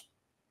business.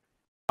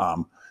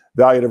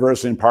 Value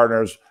diversity in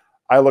partners.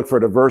 I look for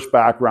diverse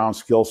backgrounds,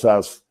 skill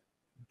sets,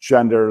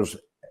 genders,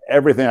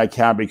 everything I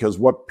can, because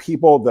what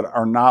people that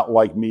are not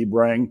like me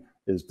bring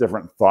is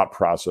different thought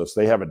process.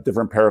 They have a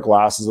different pair of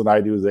glasses than I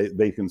do.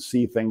 They can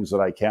see things that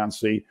I can't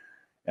see.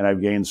 And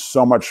I've gained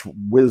so much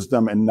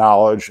wisdom and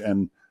knowledge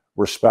and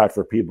respect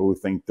for people who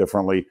think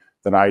differently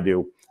than I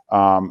do.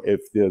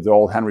 If the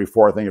old Henry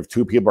Ford thing, if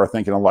two people are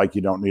thinking alike,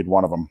 you don't need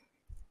one of them.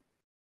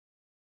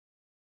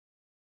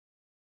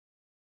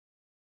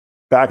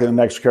 Back in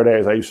the NextCare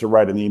days, I used to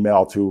write an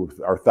email to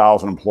our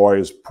 1,000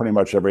 employees pretty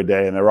much every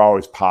day, and they were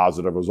always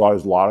positive. It was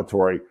always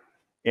laudatory.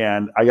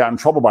 And I got in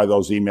trouble by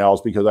those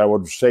emails because I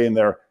would say in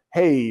there,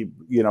 hey,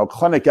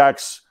 Clinic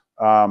X,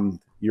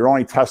 you're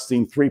only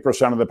testing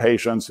 3% of the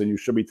patients, and you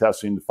should be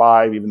testing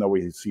 5%, even though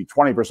we see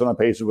 20% of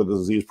patients with the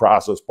disease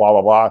process, blah,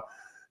 blah, blah.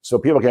 So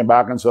people came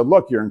back and said,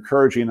 look, you're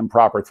encouraging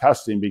improper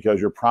testing because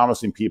you're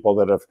promising people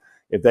that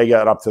if they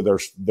get up to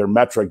their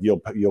metric,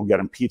 you'll get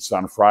them pizza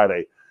on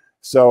Friday.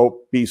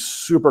 So be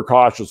super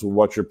cautious with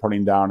what you're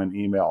putting down in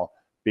email,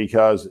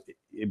 because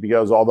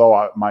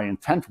although my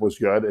intent was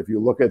good, if you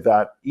look at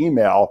that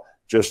email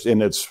just in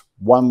its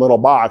one little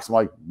box, I'm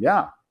like,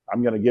 yeah,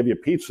 I'm going to give you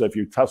pizza if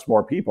you test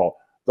more people.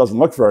 Doesn't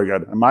look very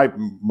good. And my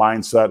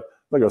mindset,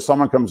 look, if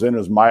someone comes in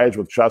who's my age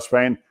with chest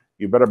pain,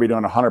 you better be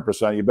doing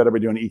 100%. You better be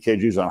doing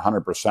EKGs on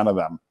 100% of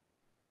them.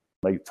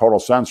 Make total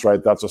sense,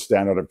 right? That's a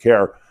standard of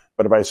care.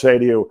 But if I say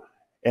to you,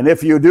 and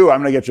if you do,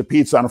 I'm going to get you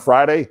pizza on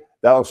Friday,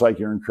 that looks like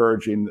you're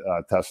encouraging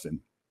testing.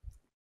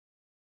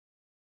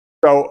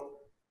 So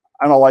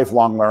I'm a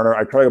lifelong learner.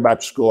 I try to go back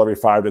to school every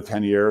 5 to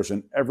 10 years.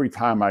 And every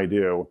time I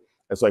do,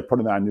 it's like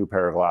putting on a new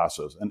pair of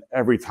glasses. And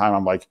every time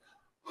I'm like,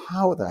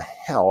 how the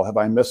hell have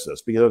I missed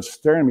this? Because it's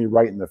staring me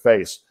right in the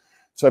face.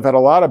 So I've had a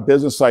lot of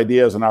business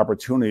ideas and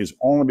opportunities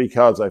only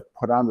because I've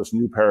put on this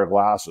new pair of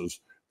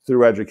glasses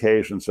through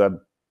education, said,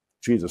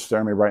 Jesus,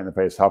 staring me right in the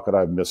face. How could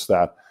I have missed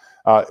that?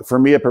 For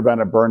me, it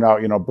prevented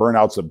burnout.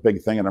 Burnout's a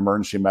big thing in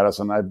emergency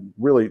medicine. I've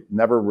really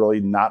never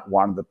not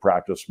wanted to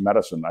practice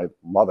medicine. I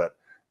love it.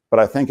 But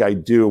I think I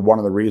do. One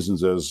of the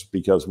reasons is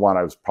because, one,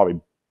 I was probably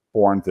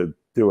born to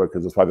do it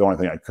because it's probably the only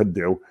thing I could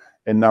do.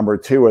 And number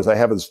two is I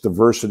have this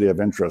diversity of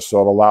interests. So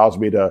it allows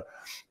me to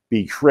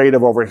be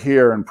creative over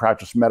here and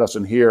practice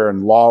medicine here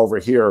and law over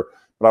here.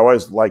 But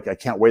I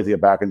can't wait to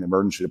get back in the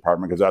emergency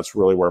department because that's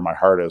really where my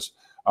heart is.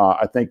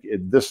 I think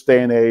in this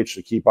day and age,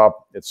 to keep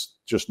up, it's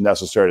just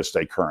necessary to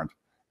stay current.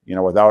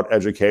 Without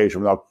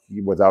education,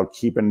 without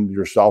keeping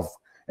yourself,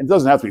 and it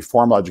doesn't have to be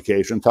formal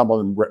education.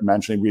 Templeton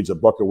mentioned he reads a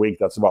book a week.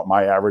 That's about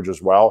my average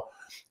as well.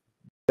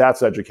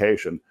 That's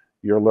education.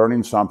 You're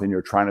learning something.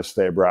 You're trying to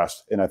stay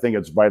abreast. And I think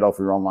it's vital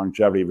for your own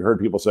longevity. You've heard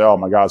people say, oh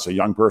my God, it's a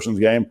young person's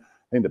game.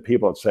 I think the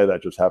people that say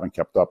that just haven't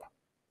kept up.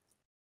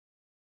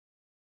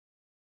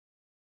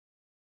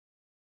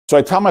 So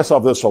I tell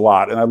myself this a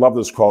lot, and I love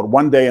this quote.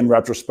 One day in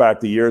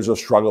retrospect, the years of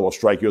struggle will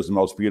strike you as the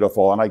most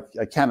beautiful. And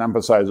I can't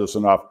emphasize this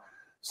enough.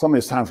 Some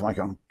of these times I'm like,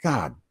 oh,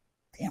 God,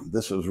 damn,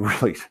 this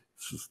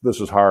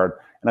is hard.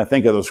 And I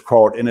think of this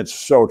quote, and it's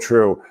so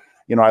true.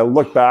 I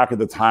look back at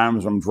the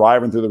times I'm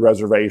driving through the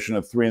reservation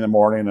at 3 in the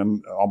morning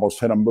and almost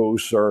hit a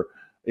moose, or,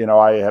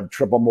 I have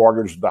triple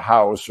mortgaged the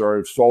house, or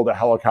I've sold a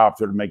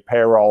helicopter to make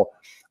payroll.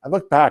 I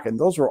look back, and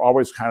those were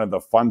always kind of the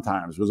fun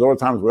times. Because those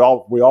times we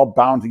all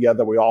bound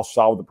together, we all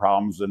solved the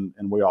problems, and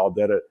we all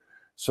did it.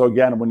 So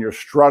again, when you're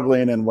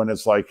struggling and when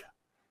it's like,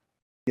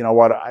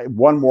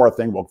 one more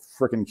thing will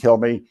freaking kill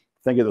me,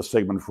 think of the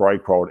Sigmund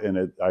Freud quote,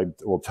 and I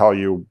will tell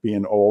you,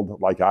 being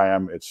old like I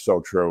am, it's so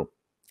true.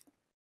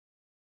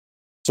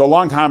 So a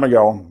long time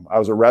ago, I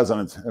was a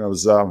resident, and I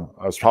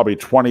was probably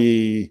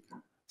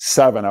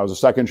 27. I was a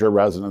second-year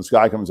resident. This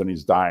guy comes in,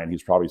 he's dying.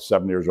 He's probably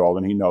 7 years old,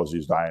 and he knows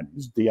he's dying.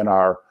 He's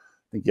DNR. I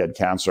think he had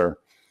cancer,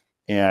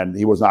 and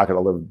he was not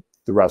going to live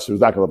the rest. He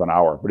was not going to live an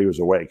hour, but he was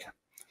awake.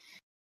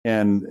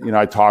 And, you know,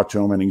 I talked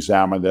to him and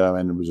examined him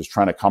and was just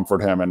trying to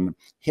comfort him. And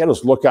he had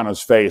this look on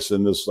his face,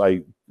 and this,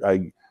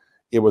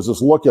 it was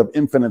this look of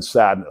infinite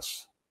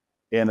sadness.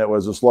 And it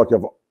was this look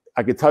of,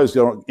 I could tell he's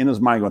in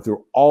his mind going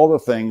through all the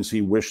things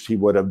he wished he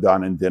would have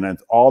done and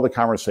didn't, all the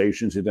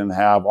conversations he didn't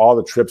have, all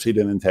the trips he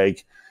didn't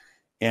take.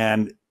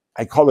 And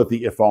I called it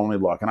the if only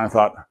look. And I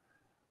thought,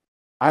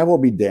 I will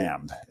be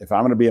damned if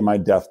I'm going to be in my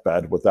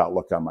deathbed with that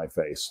look on my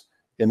face.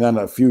 And then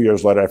a few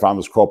years later, I found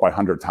this quote by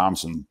Hunter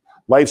Thompson.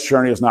 Life's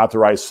journey is not to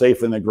rise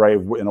safe in the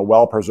grave in a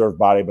well-preserved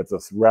body, but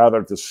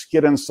rather to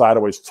skid inside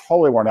always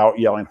totally worn out,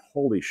 yelling,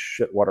 holy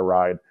shit, what a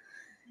ride.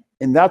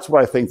 And that's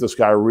what I think this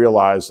guy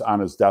realized on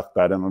his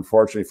deathbed. And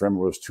unfortunately for him, it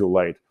was too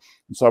late.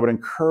 And so I would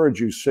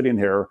encourage you sitting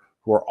here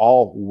who are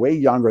all way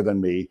younger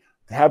than me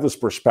to have this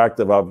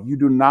perspective of you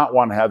do not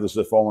want to have this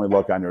if only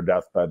look on your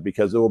deathbed,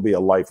 because it will be a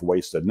life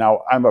wasted.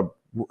 Now, I'm a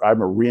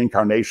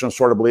reincarnation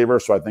sort of believer,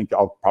 so I think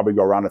I'll probably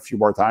go around a few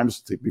more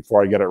times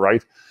before I get it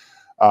right.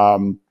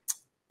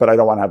 But I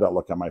don't want to have that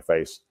look on my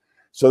face.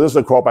 So this is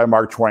a quote by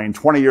Mark Twain.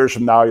 20 years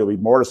from now, you'll be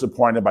more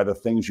disappointed by the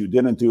things you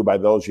didn't do by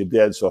those you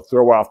did. So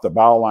throw off the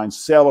bow line,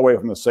 sail away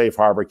from the safe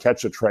harbor,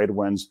 catch the trade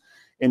winds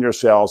in your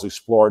sails,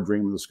 explore,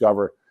 dream, and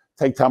discover.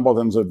 Take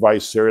Templeton's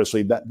advice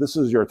seriously. This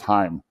is your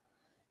time.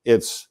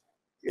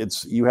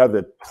 You have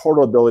the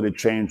total ability to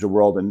change the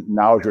world, and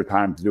now is your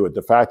time to do it.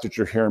 The fact that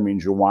you're here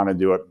means you want to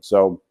do it.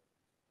 So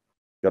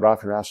get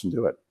off your ass and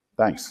do it.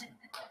 Thanks.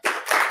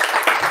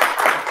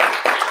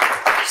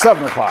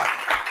 7 o'clock.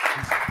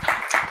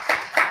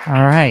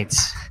 All right.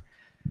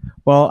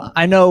 Well,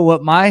 I know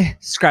what my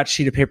scratch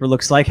sheet of paper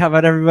looks like. How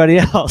about everybody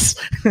else?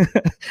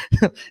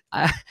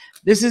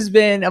 This has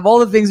been, of all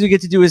the things we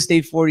get to do with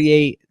State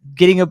 48,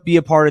 getting to be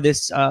a part of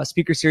this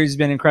speaker series has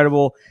been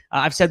incredible.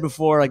 I've said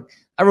before, like,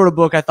 I wrote a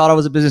book. I thought I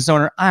was a business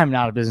owner. I'm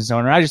not a business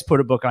owner. I just put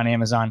a book on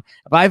Amazon.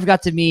 But I've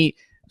got to meet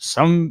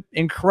some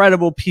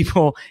incredible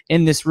people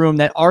in this room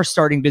that are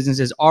starting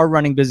businesses, are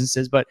running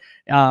businesses. But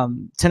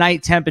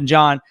tonight, Temp and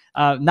John,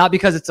 not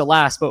because it's the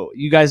last, but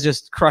you guys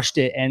just crushed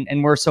it.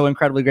 And we're so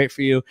incredibly great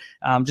for you.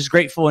 Just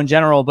grateful in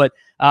general. But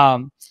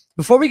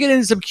before we get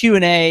into some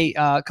Q&A,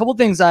 a couple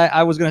things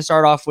I was going to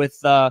start off with,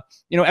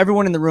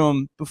 everyone in the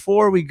room.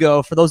 Before we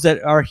go, for those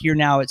that are here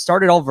now, it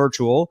started all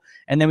virtual,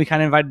 and then we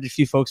kind of invited a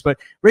few folks. But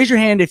raise your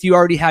hand if you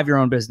already have your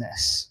own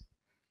business.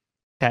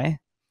 Okay.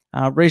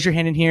 Raise your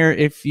hand in here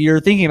if you're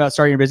thinking about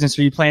starting your business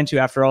or you plan to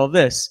after all of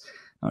this.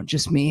 Oh,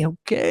 just me.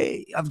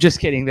 Okay. I'm just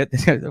kidding.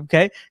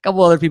 Okay. A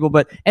couple other people.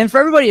 And for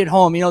everybody at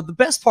home, the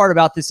best part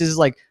about this is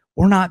like,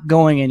 we're not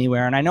going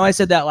anywhere. And I know I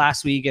said that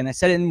last week and I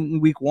said it in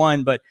week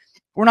 1, but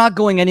we're not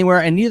going anywhere,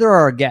 and neither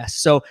are our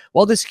guests. So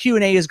while this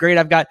Q&A is great,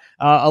 I've got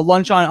a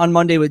lunch on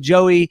Monday with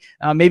Joey.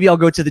 Maybe I'll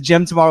go to the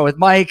gym tomorrow with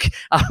Mike.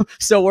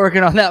 Still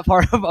working on that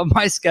part of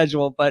my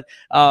schedule. But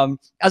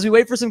as we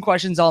wait for some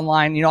questions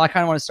online, I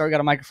kind of want to start.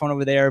 Got a microphone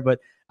over there. But,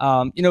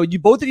 you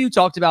both of you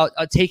talked about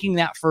taking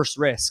that first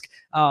risk.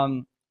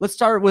 Let's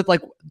start with,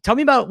 tell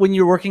me about when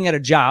you're working at a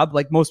job,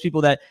 like most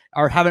people that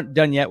haven't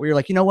done yet, where you're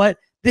like, you know what?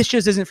 This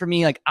just isn't for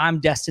me. Like, I'm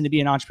destined to be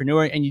an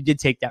entrepreneur, and you did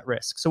take that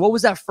risk. So what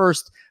was that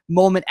first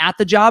moment at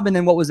the job? And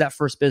then what was that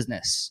first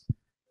business?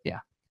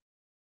 Yeah.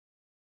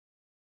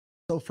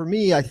 So for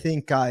me, I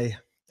think I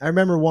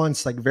remember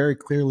once, like, very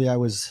clearly, I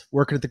was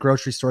working at the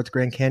grocery store at the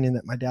Grand Canyon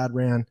that my dad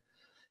ran,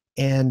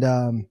 and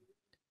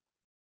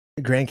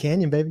Grand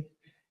Canyon, baby.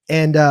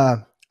 And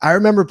I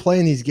remember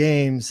playing these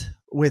games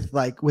with,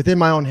 like, within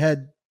my own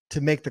head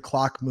to make the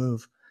clock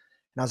move.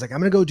 And I was like, I'm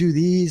going to go do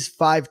these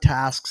 5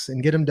 tasks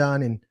and get them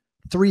done. And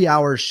 3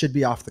 hours should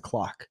be off the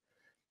clock.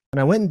 And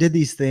I went and did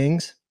these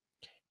things,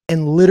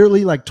 and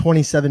literally like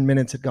 27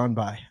 minutes had gone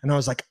by. And I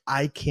was like,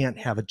 I can't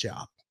have a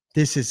job.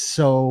 This is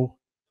so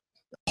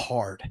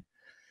hard.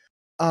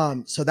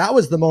 So that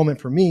was the moment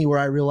for me where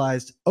I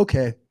realized,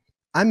 okay,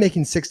 I'm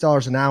making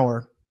 $6 an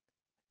hour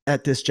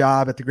at this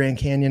job at the Grand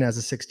Canyon as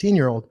a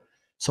 16-year-old.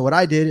 So what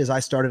I did is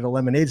I started a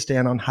lemonade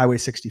stand on Highway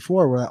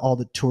 64 where all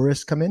the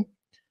tourists come in.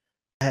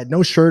 I had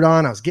no shirt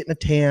on. I was getting a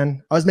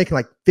tan. I was making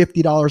like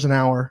 $50 an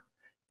hour.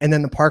 And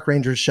then the park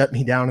rangers shut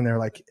me down, and they're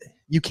like,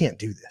 you can't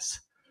do this.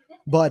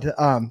 But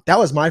that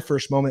was my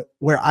first moment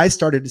where I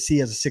started to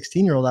see, as a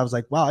 16-year-old, I was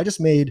like, wow, I just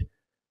made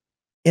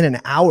in an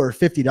hour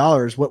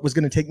 $50 what was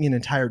going to take me an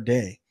entire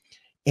day.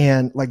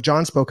 And like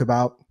John spoke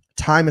about,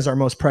 time is our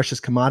most precious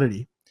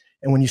commodity.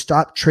 And when you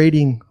stop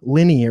trading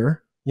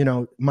linear,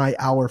 my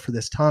hour for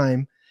this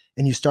time,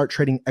 and you start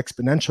trading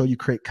exponential, you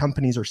create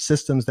companies or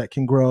systems that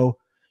can grow,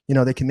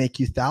 they can make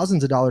you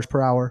thousands of dollars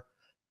per hour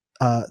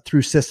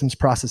through systems,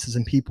 processes,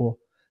 and people.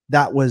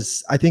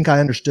 I think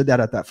I understood that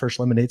at that first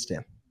lemonade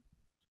stand.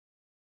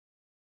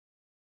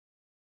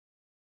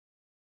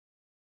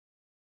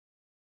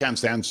 Can't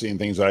stand seeing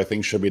things that I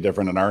think should be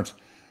different in art.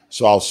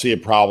 So I'll see a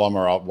problem,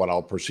 or what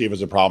I'll perceive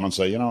as a problem, and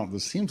say,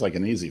 this seems like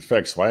an easy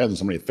fix. Why hasn't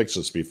somebody fixed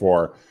this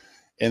before?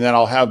 And then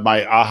I'll have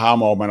my aha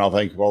moment. I'll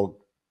think, well,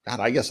 God,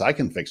 I guess I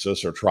can fix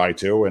this, or try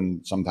to.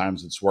 And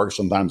sometimes it's worked,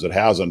 sometimes it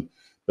hasn't.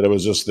 But it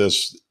was just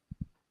this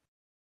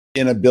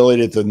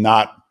inability to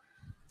not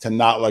to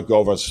not let go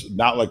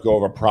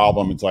of a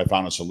problem until I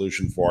found a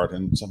solution for it.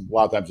 And a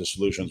lot of times the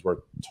solutions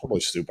were totally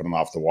stupid and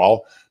off the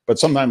wall, but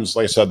sometimes,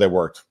 like I said, they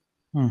worked.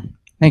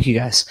 Thank you,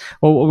 guys.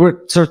 Well,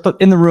 we're sort of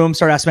in the room.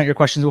 Start asking about your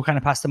questions. We'll kind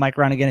of pass the mic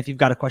around again if you've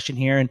got a question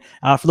here. And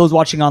for those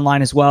watching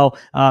online as well,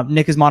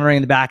 Nick is monitoring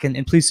in the back,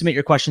 and please submit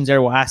your questions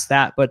there. We'll ask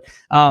that. But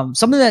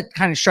something that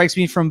kind of strikes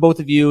me from both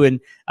of you and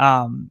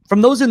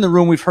from those in the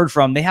room we've heard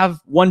from, they have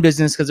one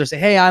business because they're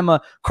saying, hey, I'm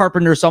a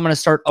carpenter, so I'm going to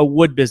start a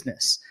wood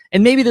business.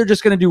 And maybe they're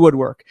just going to do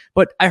woodwork.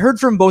 But I heard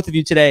from both of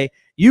you today,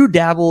 you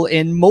dabble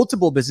in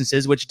multiple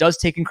businesses, which does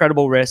take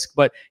incredible risk,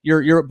 but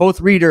you're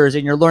both readers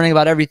and you're learning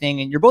about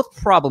everything and you're both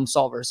problem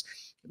solvers.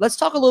 Let's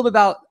talk a little bit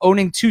about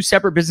owning two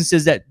separate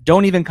businesses that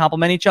don't even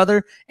complement each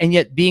other and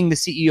yet being the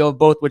CEO of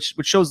both, which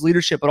shows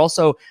leadership, but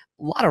also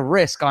a lot of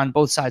risk on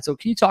both sides. So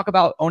can you talk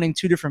about owning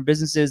two different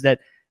businesses that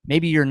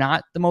maybe you're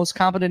not the most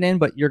competent in,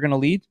 but you're going to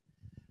lead?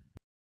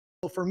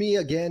 Well, for me,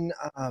 again,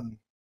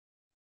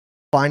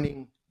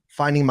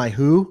 finding my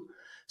who.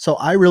 So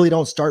I really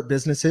don't start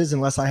businesses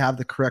unless I have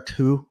the correct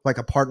who, like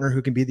a partner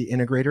who can be the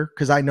integrator,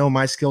 because I know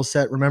my skill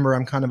set. Remember,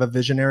 I'm kind of a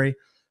visionary.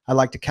 I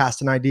like to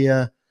cast an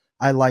idea.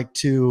 I like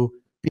to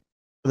be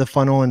the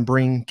funnel and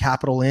bring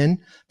capital in,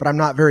 but I'm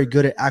not very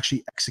good at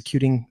actually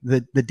executing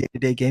the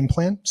day-to-day game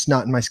plan. It's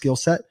not in my skill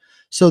set.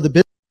 So the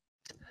business,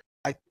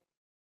 you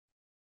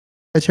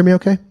guys hear me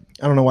okay?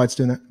 I don't know why it's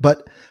doing that.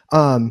 But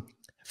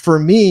for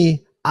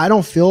me, I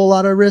don't feel a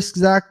lot of risk,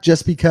 Zach,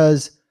 just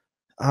because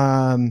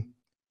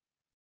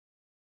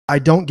I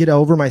don't get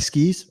over my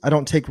skis. I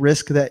don't take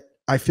risk that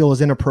I feel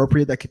is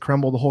inappropriate that could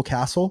crumble the whole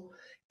castle.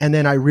 And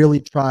then I really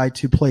try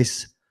to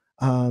place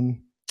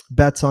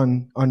bets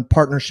on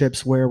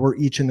partnerships where we're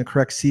each in the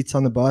correct seats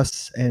on the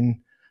bus and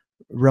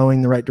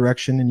rowing the right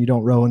direction. And you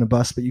don't row in a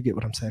bus, but you get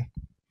what I'm saying.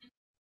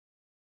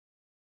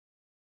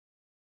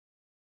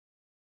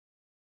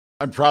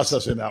 I'm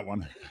processing that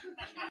one.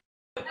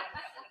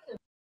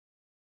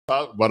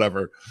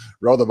 Whatever,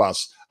 row the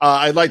bus.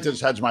 I'd like to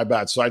hedge my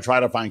bets. So I try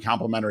to find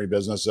complementary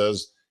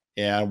businesses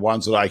and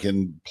ones that I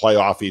can play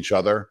off each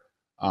other.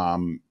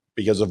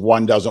 Because if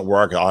one doesn't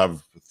work, I'll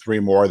have three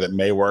more that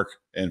may work.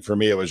 And for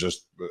me, it was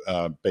just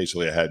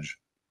basically a hedge.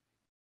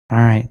 All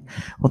right.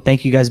 Well,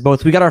 thank you guys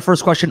both. We got our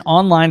first question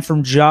online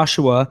from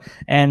Joshua.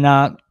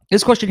 And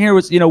this question here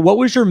was, what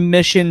was your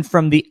mission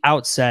from the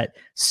outset?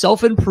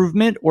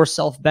 Self-improvement or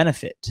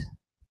self-benefit?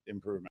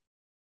 Improvement.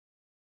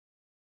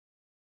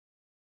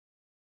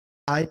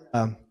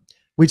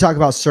 We talk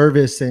about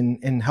service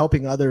and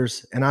helping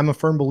others. And I'm a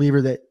firm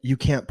believer that you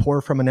can't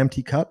pour from an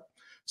empty cup.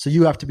 So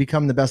you have to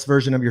become the best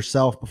version of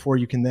yourself before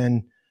you can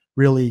then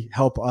really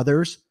help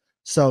others.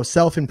 So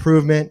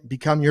self-improvement,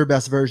 become your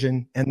best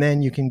version, and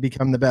then you can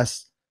become the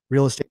best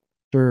real estate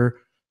or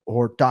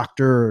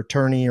doctor or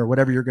attorney or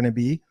whatever you're going to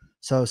be.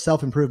 So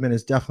self-improvement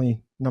is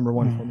definitely number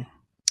one for me.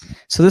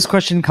 So this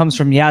question comes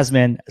from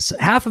Yasmin. So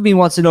half of me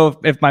wants to know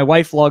if my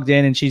wife logged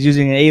in and she's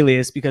using an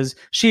alias, because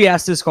she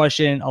asked this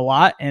question a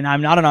lot and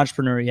I'm not an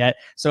entrepreneur yet.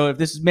 So if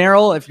this is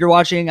Meryl, if you're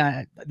watching,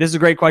 this is a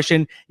great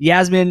question.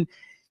 Yasmin,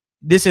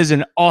 this is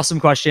an awesome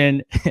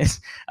question.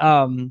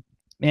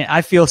 Man,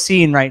 I feel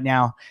seen right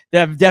now.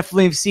 I've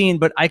definitely seen,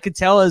 but I could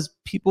tell as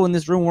people in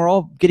this room, we're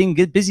all getting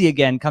busy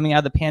again coming out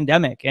of the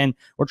pandemic, and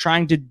we're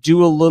trying to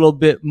do a little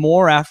bit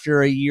more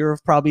after a year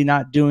of probably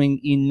not doing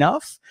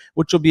enough,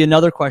 which will be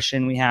another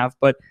question we have.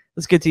 But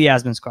let's get to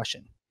Yasmin's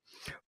question.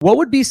 What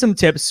would be some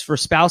tips for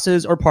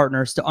spouses or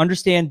partners to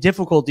understand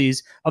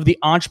difficulties of the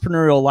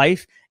entrepreneurial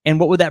life, and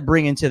what would that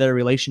bring into their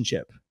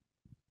relationship?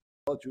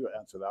 I'll let you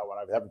answer that one.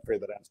 I haven't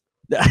figured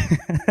that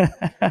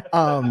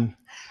answer.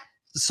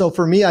 So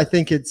for me, I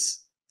think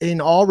it's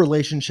in all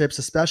relationships,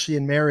 especially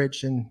in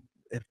marriage. And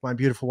if my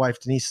beautiful wife,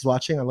 Denise, is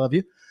watching, I love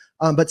you.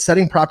 But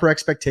setting proper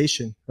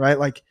expectation, right?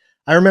 Like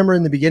I remember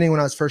in the beginning when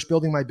I was first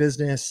building my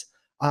business,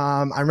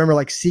 I remember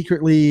like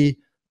secretly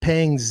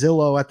paying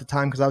Zillow at the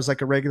time, because I was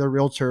like a regular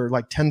realtor,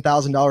 like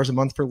 $10,000 a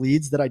month for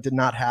leads that I did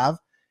not have.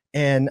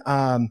 And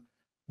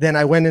then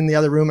I went in the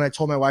other room and I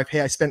told my wife, hey,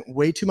 I spent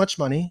way too much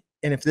money.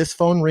 And if this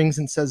phone rings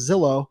and says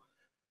Zillow,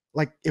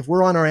 like if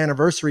we're on our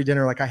anniversary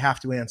dinner, like I have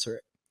to answer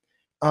it.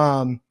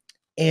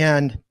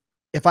 And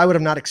if I would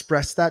have not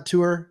expressed that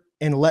to her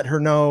and let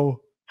her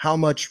know how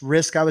much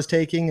risk I was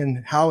taking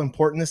and how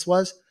important this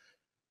was,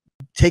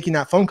 taking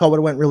that phone call would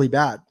have went really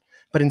bad.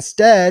 But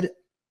instead,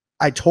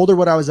 I told her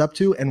what I was up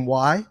to and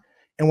why.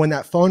 And when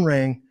that phone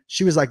rang,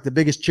 she was like the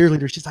biggest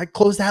cheerleader. She's like,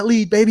 close that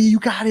lead, baby. You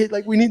got it.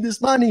 Like, we need this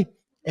money.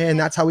 And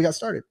that's how we got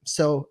started.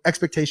 So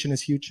expectation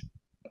is huge.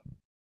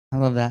 I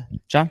love that.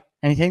 John,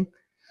 anything?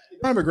 I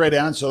don't have a great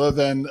answer other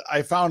than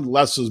I found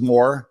less is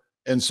more.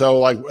 And so,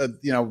 like,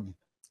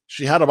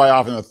 she had to buy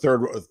off in a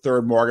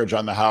third mortgage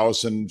on the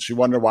house, and she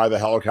wondered why the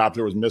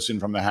helicopter was missing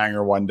from the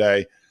hangar one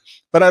day.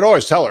 But I'd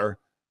always tell her,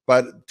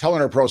 but telling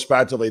her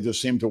prospectively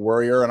just seemed to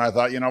worry her. And I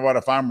thought, you know what,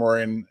 if I'm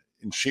worrying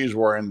and she's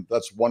worrying,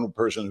 that's one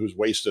person who's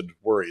wasted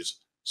worries.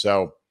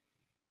 So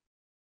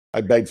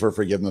I begged for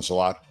forgiveness a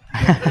lot.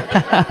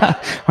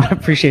 I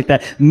appreciate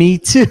that. Me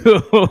too.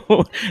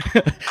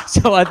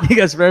 So I think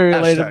that's very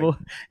relatable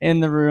in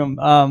the room.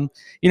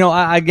 You know,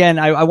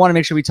 I want to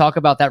make sure we talk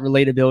about that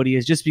relatability,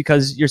 is just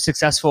because you're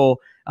successful.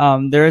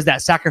 There is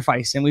that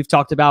sacrifice. And we've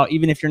talked about,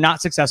 even if you're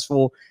not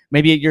successful,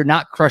 maybe you're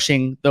not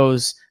crushing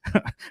those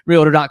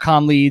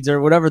realtor.com leads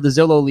or whatever, the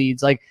Zillow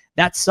leads, like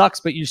that sucks,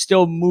 but you're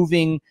still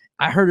moving.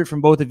 I heard it from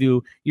both of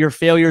you. Your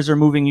failures are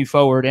moving you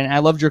forward. And I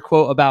loved your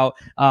quote about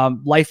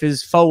life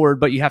is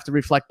forward, but you have to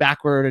reflect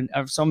backward, and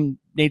of some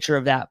nature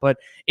of that. But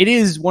it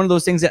is one of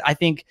those things that I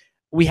think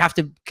we have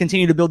to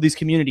continue to build these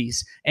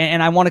communities.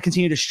 And I want to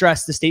continue to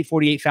stress the State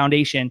 48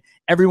 Foundation.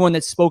 Everyone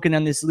that's spoken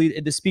on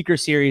the speaker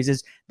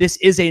series this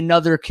is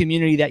another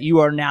community that you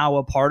are now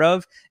a part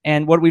of.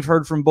 And what we've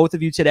heard from both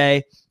of you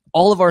today,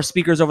 all of our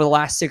speakers over the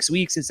last 6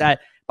 weeks, is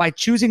that by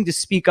choosing to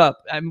speak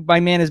up, my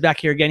man is back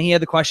here again. He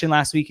had the question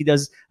last week. He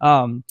does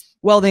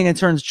welding and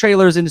turns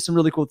trailers into some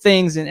really cool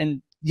things.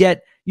 And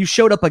yet you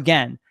showed up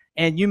again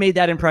and you made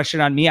that impression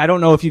on me. I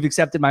don't know if you've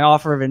accepted my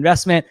offer of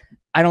investment.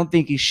 I don't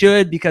think he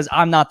should, because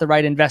I'm not the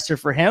right investor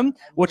for him,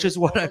 which is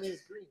what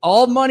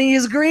all money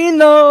is green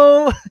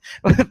though.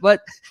 But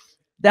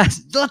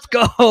let's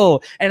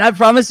go. And I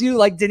promise you,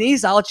 like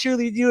Denise, I'll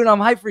cheerlead you and I'm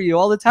hyped for you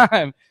all the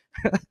time.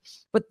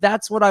 But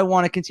that's what I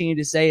want to continue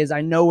to say, is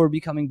I know we're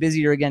becoming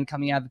busier again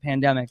coming out of the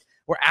pandemic.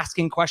 We're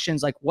asking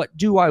questions like, what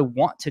do I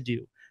want to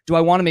do? Do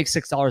I want to make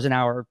 $6 an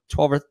hour,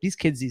 12, or these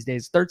kids these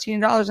days,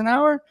 $13 an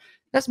hour?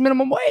 That's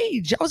minimum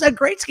wage. I was at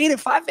grade skate at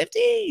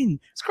 $5.15.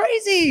 It's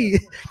crazy.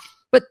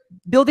 But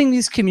building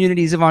these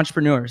communities of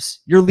entrepreneurs,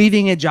 you're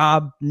leaving a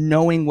job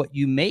knowing what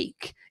you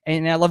make.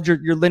 And I loved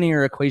your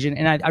linear equation.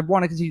 And I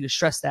want to continue to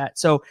stress that.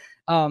 So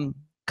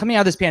coming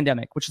out of this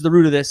pandemic, which is the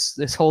root of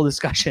this whole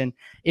discussion,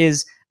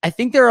 is I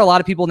think there are a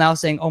lot of people now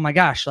saying, oh my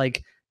gosh,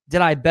 like,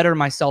 did I better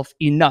myself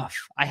enough?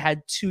 I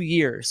had 2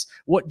 years.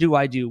 What do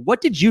I do?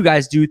 What did you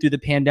guys do through the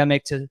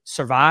pandemic to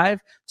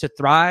survive, to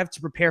thrive, to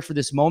prepare for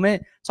this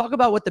moment? Talk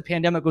about what the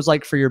pandemic was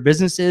like for your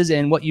businesses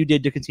and what you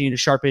did to continue to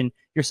sharpen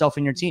yourself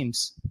and your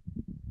teams.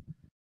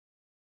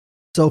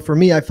 So for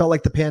me, I felt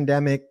like the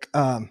pandemic,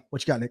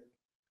 what you got, Nick?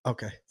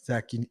 Okay,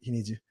 Zach, he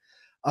needs you.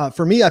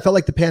 For me, I felt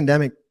like the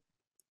pandemic,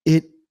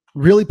 it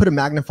really put a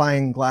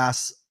magnifying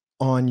glass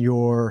on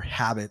your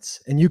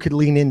habits, and you could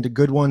lean into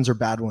good ones or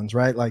bad ones,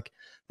 right? Like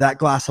that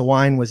glass of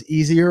wine was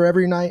easier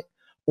every night,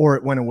 or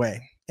it went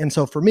away. And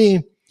so for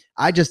me,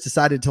 I just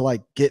decided to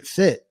like get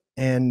fit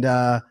and,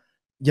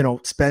 you know,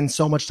 spend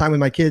so much time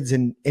with my kids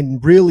and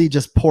really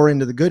just pour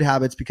into the good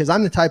habits, because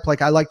I'm the type,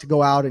 like, I like to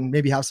go out and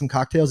maybe have some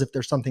cocktails if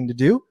there's something to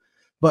do,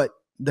 but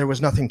there was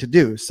nothing to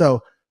do.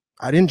 So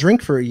I didn't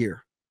drink for a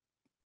year.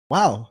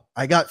 Wow.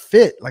 I got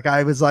fit. Like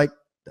I was like,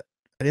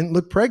 I didn't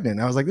look pregnant.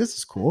 I was like, this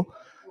is cool.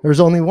 There was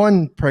only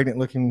one pregnant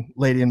looking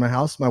lady in my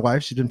house, my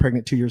wife. She'd been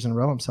pregnant 2 years in a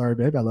row. I'm sorry,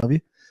 babe. I love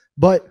you.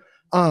 But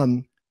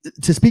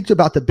to speak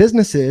about the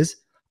businesses,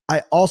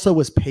 I also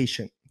was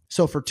patient.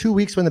 So for 2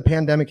 weeks when the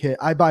pandemic hit,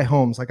 I buy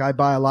homes. Like I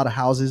buy a lot of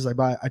houses. I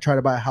try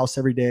to buy a house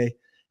every day.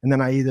 And then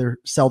I either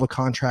sell the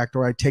contract,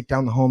 or I take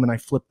down the home and I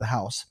flip the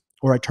house,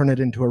 or I turn it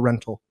into a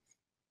rental.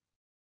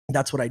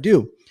 That's what I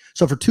do.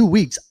 So for 2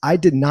 weeks, I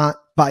did not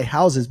buy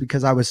houses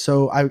because I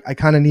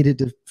kind of needed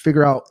to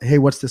figure out, hey,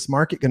 what's this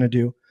market going to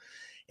do?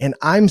 And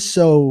I'm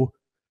so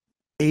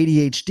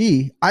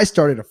ADHD, I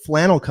started a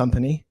flannel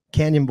company,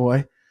 Canyon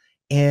Boy.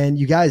 And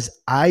you guys,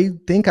 I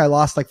think I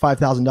lost like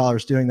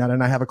 $5,000 doing that.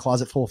 And I have a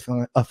closet full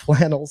of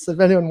flannels if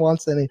anyone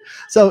wants any.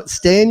 So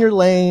stay in your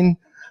lane,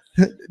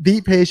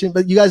 be patient.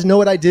 But you guys know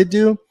what I did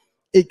do?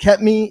 It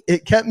kept me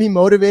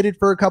motivated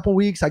for a couple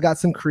weeks. I got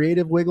some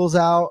creative wiggles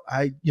out.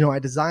 I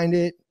designed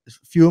it.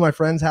 A few of my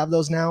friends have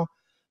those now,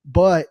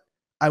 but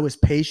I was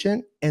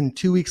patient. And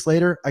 2 weeks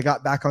later, I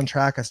got back on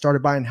track. I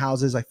started buying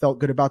houses. I felt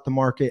good about the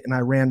market, and I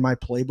ran my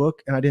playbook,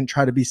 and I didn't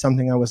try to be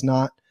something I was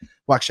not.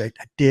 Well, actually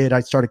I did. I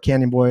started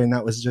Canyon Boy, and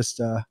that was just,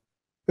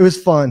 it was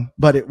fun,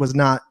 but it was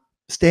not.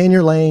 Stay in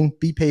your lane,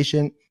 be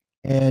patient,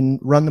 and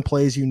run the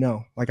plays.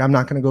 Like I'm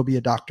not going to go be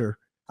a doctor.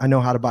 I know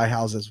how to buy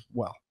houses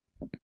well.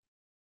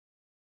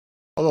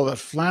 Although that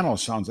flannel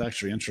sounds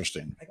actually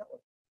interesting.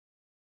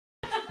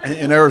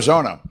 In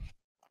Arizona.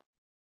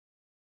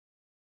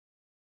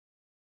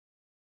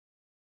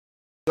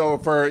 So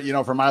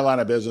for my line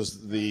of business,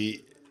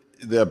 the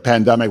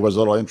pandemic was a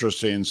little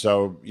interesting.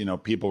 So,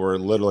 people were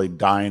literally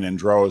dying in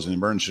droves in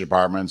emergency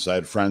departments. I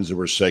had friends who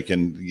were sick,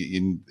 and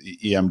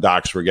EM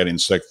docs were getting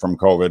sick from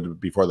COVID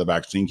before the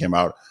vaccine came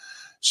out.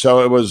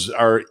 So it was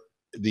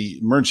the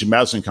emergency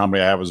medicine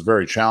company I have was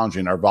very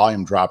challenging. Our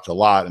volume dropped a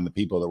lot, and the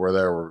people that were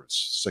there were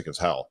sick as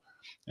hell.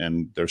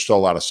 And there's still a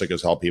lot of sick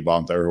as hell people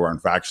out there who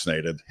aren't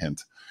vaccinated,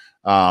 hint.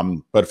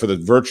 But for the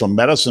virtual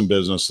medicine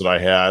business that I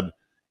had,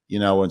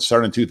 when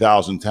starting in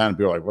 2010,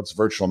 people were like, what's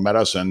virtual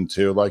medicine?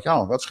 To like,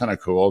 oh, that's kind of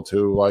cool.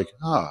 To like,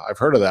 oh, I've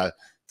heard of that.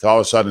 To all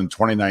of a sudden in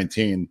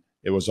 2019,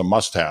 it was a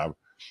must have.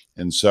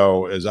 And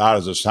so as odd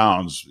as it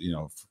sounds,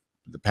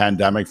 the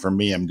pandemic for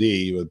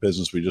MeMD, the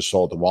business we just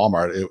sold to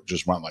Walmart, it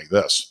just went like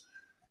this.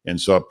 And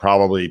so it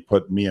probably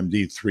put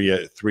MeMD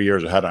three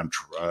years ahead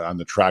on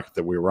the track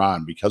that we were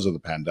on because of the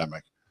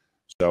pandemic.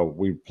 So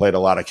we played a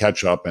lot of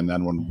catch up. And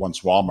then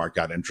once Walmart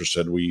got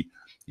interested, we,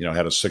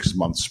 had a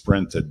 6-month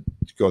sprint to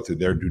go through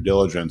their due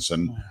diligence.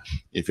 And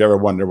if you ever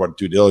wonder what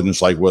due diligence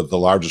is like with the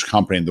largest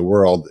company in the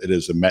world, it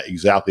is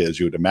exactly as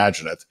you would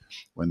imagine it.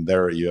 When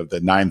you have the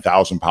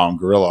 9,000-pound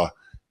gorilla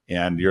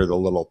and you're the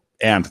little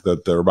ant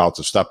that they're about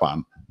to step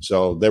on.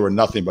 So they were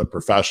nothing but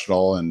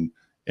professional and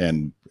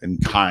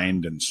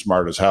kind and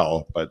smart as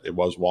hell, but it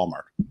was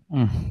Walmart.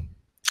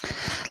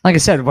 Like I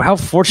said, how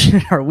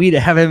fortunate are we to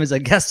have him as a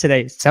guest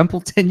today?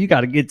 Templeton, you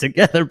got to get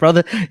together,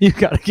 brother. You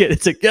got to get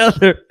it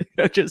together.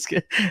 Just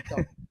kidding.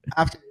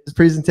 After his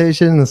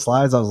presentation and the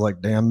slides, I was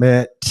like, damn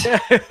it.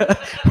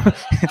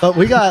 But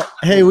we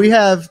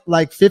have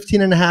like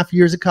 15 and a half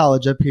years of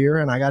college up here,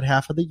 and I got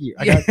half of the year.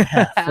 I got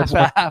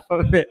half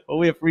of it. Well,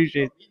 we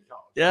appreciate it.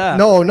 Yeah.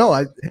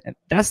 No.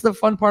 That's the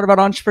fun part about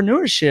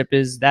entrepreneurship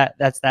is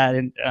that's that.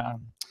 And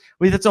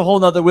that's a whole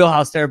nother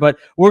wheelhouse there, but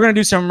we're going to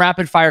do some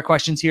rapid fire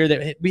questions here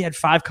that we had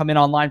 5 come in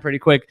online pretty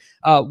quick.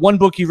 One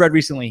book you read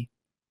recently.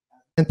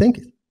 And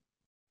Thinketh. What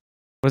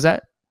was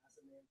that?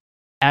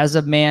 As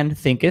a Man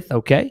Thinketh.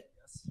 Okay.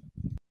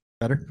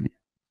 Better.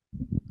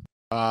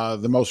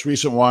 The most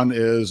recent one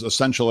is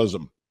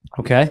Essentialism.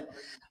 Okay.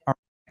 All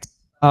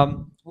right.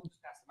 We'll just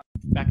pass the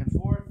mic back and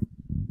forth.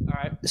 All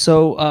right.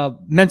 So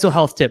mental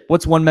health tip.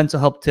 What's one mental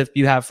health tip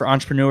you have for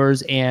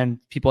entrepreneurs and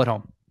people at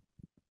home?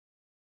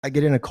 I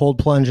get in a cold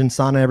plunge in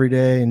sauna every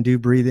day and do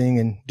breathing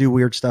and do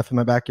weird stuff in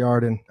my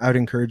backyard. And I would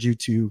encourage you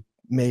to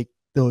make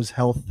those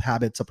health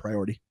habits a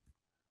priority.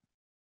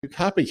 You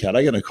copycat.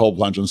 I get in a cold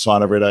plunge in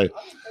sauna every day.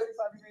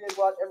 35 degrees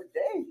watt every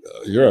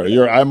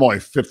day. I'm only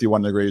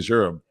 51 degrees.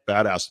 You're a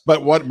badass.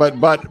 But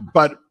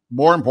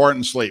more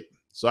important, sleep.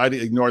 So I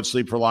ignored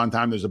sleep for a long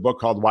time. There's a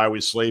book called Why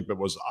We Sleep. It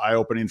was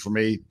eye-opening for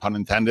me, pun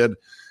intended.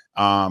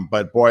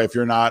 But boy, if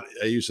you're not,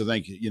 I used to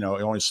think, you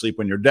only sleep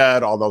when you're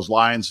dead, all those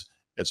lines.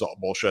 It's all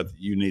bullshit.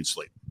 You need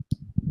sleep.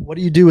 What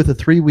do you do with a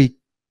 3-week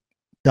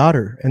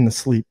daughter in the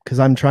sleep? Because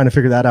I'm trying to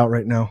figure that out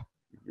right now.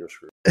 You're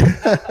screwed.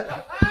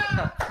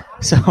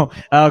 So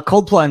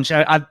cold plunge,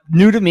 I'm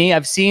new to me.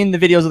 I've seen the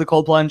videos of the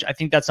cold plunge. I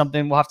think that's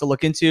something we'll have to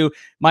look into.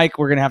 Mike,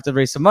 we're going to have to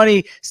raise some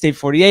money. State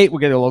 48, we'll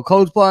get a little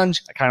cold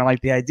plunge. I kind of like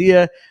the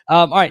idea.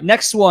 All right,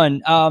 next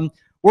one.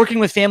 Working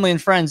with family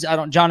and friends.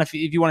 John, if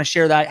you want to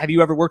share that, have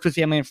you ever worked with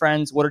family and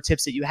friends? What are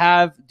tips that you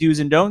have? Do's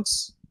and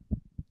don'ts?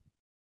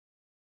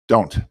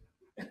 Don't.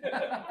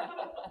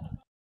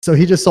 So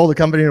he just sold a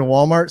company to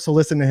Walmart. So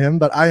listen to him,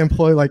 but I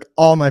employ like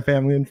all my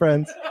family and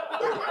friends.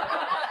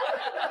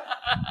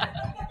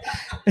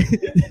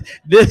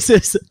 This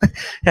is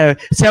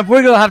Sam,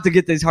 we're gonna have to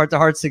get these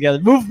heart-to-hearts together.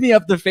 Move me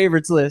up the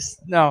favorites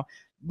list. No,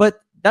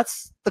 but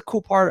that's the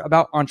cool part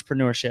about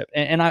entrepreneurship.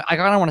 And I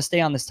kind of want to stay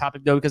on this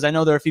topic though, because I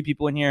know there are a few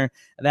people in here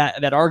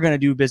that are going to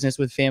do business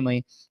with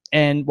family.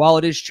 And while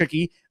it is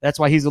tricky, that's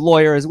why he's a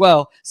lawyer as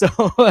well. So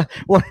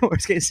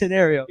worst case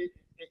scenario.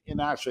 And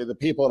actually, the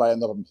people that I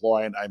end up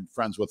employing, I'm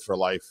friends with for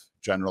life,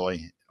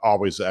 generally,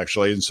 always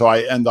actually. And so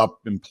I end up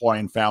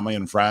employing family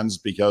and friends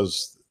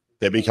because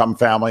they become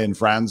family and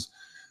friends.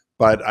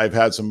 But I've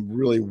had some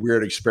really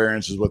weird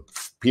experiences with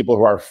people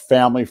who are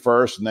family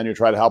first, and then you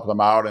try to help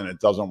them out and it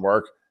doesn't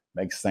work.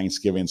 Makes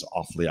Thanksgivings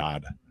awfully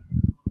odd.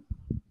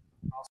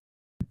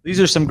 These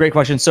are some great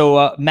questions.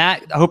 So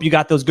Matt, I hope you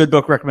got those good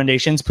book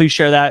recommendations. Please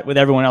share that with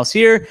everyone else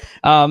here.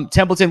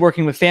 Templeton,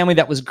 working with family.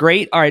 That was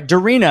great. All right.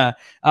 Dorina,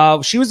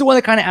 she was the one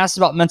that kind of asked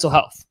about mental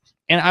health.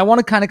 And I want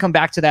to kind of come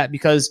back to that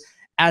because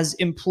as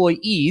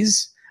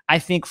employees, I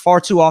think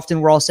far too often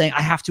we're all saying,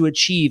 I have to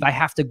achieve, I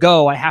have to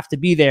go, I have to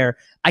be there.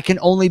 I can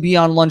only be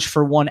on lunch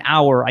for 1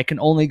 hour. I can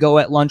only go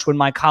at lunch when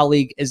my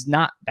colleague is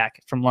not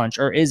back from lunch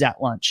or is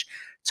at lunch.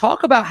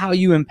 Talk about how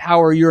you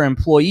empower your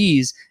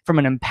employees from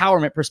an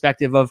empowerment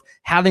perspective of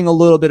having a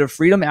little bit of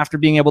freedom after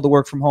being able to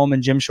work from home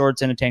in gym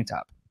shorts and a tank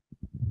top.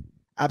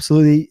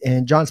 Absolutely.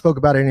 And John spoke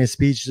about it in his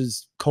speech.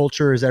 His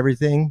culture is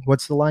everything.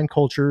 What's the line?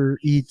 Culture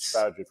eats.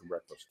 Strategy for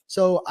breakfast.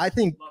 So I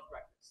think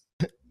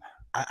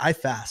I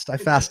fast. I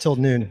fast till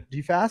noon. Do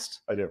you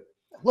fast? I do.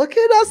 Look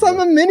at us. I'm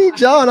a mini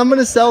John. I'm going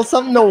to sell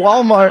something to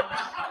Walmart.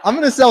 I'm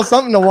going to sell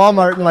something to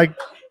Walmart in like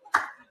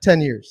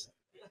 10 years.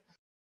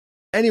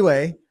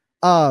 Anyway,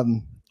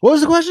 what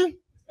was the question?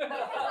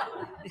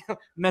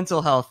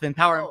 Mental health,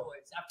 empower employees.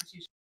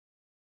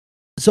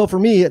 So for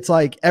me, it's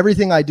like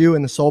everything I do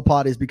in the Soul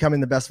Pod is becoming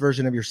the best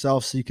version of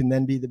yourself so you can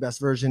then be the best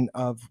version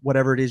of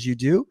whatever it is you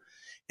do.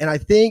 And I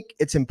think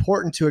it's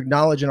important to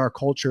acknowledge in our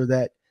culture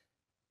that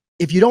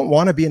if you don't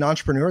want to be an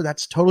entrepreneur,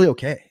 that's totally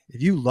okay.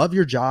 If you love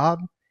your job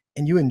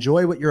and you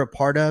enjoy what you're a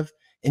part of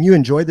and you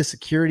enjoy the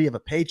security of a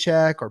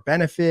paycheck or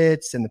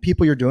benefits and the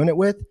people you're doing it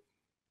with,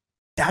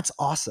 that's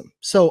awesome.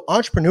 So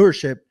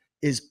entrepreneurship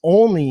is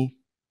only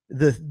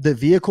the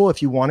vehicle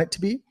if you want it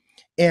to be.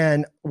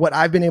 And what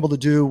I've been able to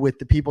do with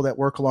the people that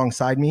work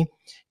alongside me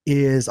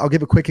is, I'll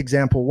give a quick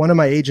example. One of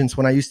my agents,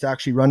 when I used to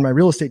actually run my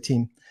real estate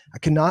team, I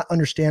could not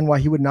understand why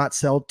he would not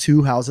sell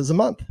 2 houses a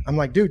month. I'm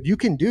like, dude, you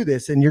can do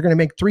this and you're going to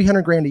make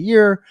 300 grand a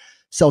year.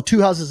 sell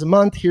 2 houses a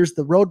month. Here's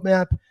the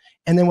roadmap.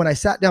 And then when I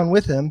sat down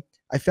with him,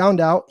 I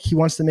found out he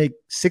wants to make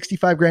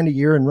 65 grand a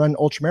year and run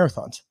ultra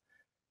marathons.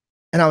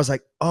 And I was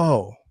like,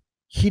 oh,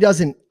 he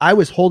doesn't, I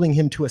was holding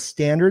him to a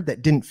standard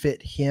that didn't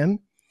fit him.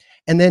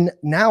 And then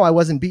now I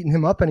wasn't beating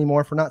him up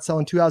anymore for not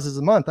selling 2 houses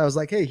a month. I was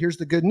like, hey, here's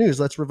the good news.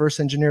 Let's reverse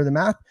engineer the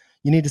math.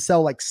 You need to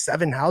sell like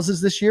 7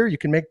 houses this year. You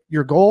can make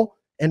your goal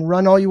and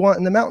run all you want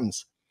in the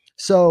mountains.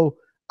 So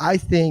I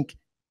think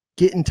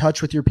get in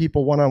touch with your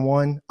people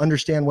one-on-one,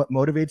 understand what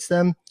motivates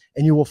them.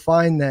 And you will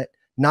find that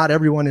not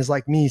everyone is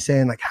like me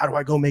saying like, how do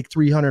I go make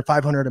 300,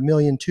 500, a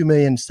million, 2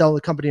 million, sell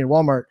the company in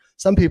Walmart?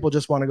 Some people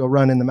just want to go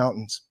run in the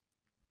mountains.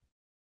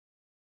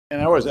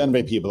 And I always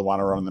envy people that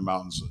want to run in the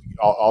mountains,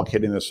 all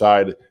kidding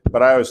aside.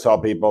 But I always tell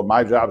people,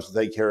 my job is to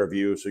take care of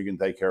you so you can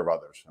take care of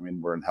others. I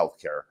mean, we're in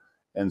healthcare.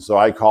 And so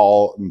I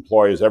call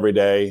employees every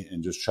day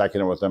and just check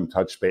in with them,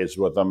 touch base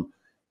with them.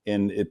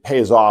 And it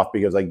pays off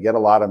because I get a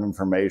lot of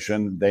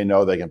information. They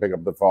know they can pick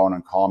up the phone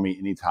and call me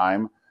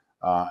anytime.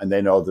 And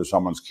they know that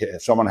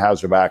if someone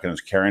has their back and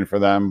is caring for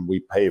them. We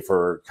pay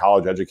for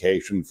college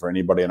education for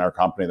anybody in our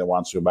company that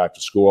wants to go back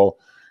to school.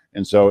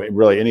 And so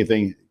really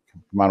anything,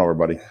 come on over,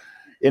 buddy.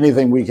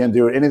 Anything we can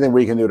do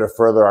to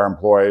further our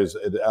employees,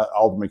 it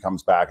ultimately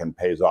comes back and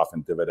pays off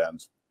in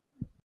dividends.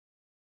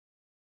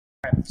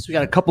 All right, so we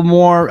got a couple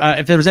more.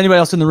 If there was anybody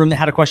else in the room that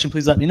had a question,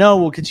 please let me know.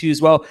 We'll get you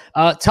as well.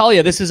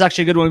 Talia, this is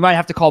actually a good one. We might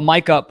have to call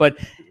Mike up, but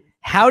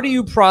how do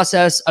you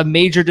process a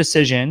major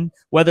decision,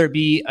 whether it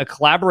be a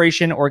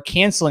collaboration or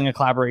canceling a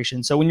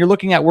collaboration? So when you're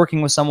looking at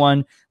working with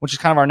someone, which is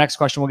kind of our next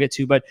question we'll get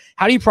to, but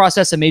how do you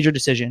process a major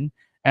decision?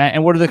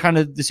 And what are the kind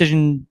of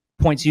decision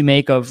points you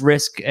make of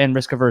risk and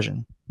risk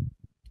aversion?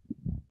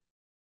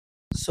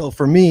 So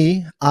for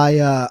me,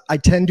 I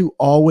tend to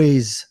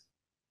always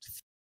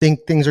think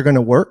things are going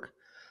to work.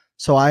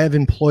 So I have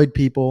employed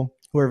people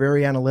who are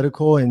very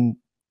analytical and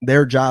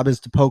their job is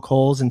to poke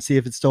holes and see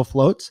if it still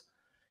floats.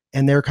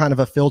 And they're kind of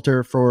a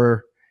filter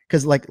for,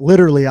 because like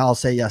literally I'll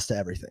say yes to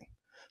everything.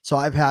 So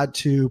I've had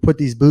to put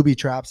these booby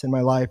traps in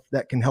my life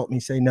that can help me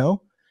say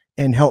no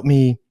and help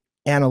me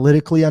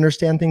analytically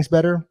understand things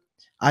better.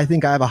 I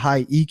think I have a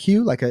high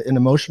EQ, like an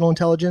emotional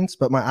intelligence,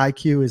 but my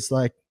IQ is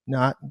like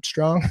not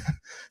strong.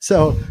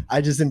 So I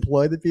just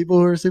employ the people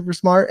who are super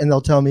smart and they'll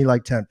tell me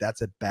like, Temp,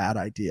 that's a bad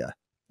idea.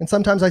 And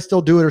sometimes I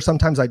still do it or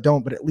sometimes I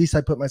don't, but at least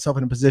I put myself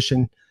in a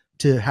position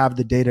to have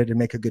the data to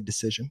make a good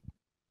decision.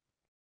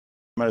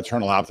 I'm an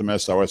eternal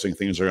optimist. I always think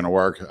things are going to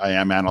work. I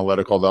am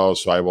analytical though,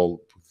 so I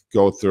will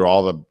go through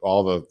all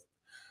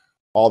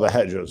the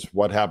hedges.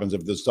 What happens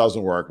if this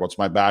doesn't work? What's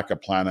my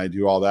backup plan? I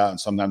do all that, and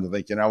sometimes I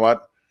think, you know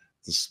what,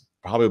 this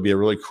probably would be a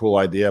really cool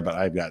idea, but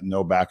I've got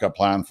no backup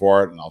plan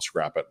for it, and I'll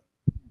scrap it.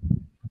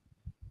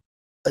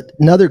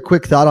 Another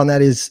quick thought on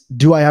that is,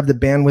 do I have the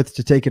bandwidth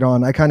to take it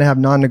on? I kind of have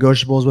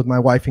non-negotiables with my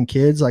wife and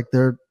kids, like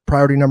they're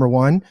priority number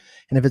one.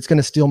 And if it's going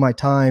to steal my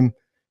time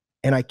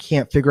and I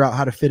can't figure out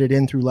how to fit it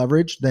in through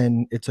leverage,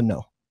 then it's a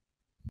no.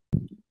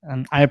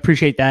 I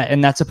appreciate that.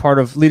 And that's a part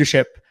of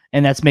leadership.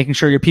 And that's making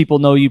sure your people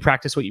know you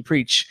practice what you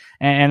preach.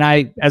 And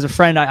I, as a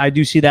friend, I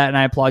do see that and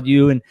I applaud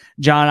you. And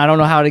John, I don't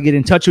know how to get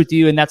in touch with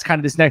you. And that's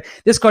kind of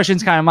this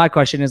question's kind of my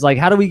question is like,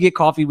 how do we get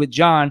coffee with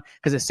John?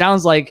 Because it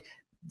sounds like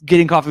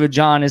getting coffee with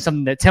John is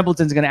something that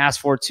Templeton's going to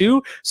ask for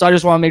too. So I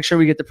just want to make sure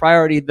we get the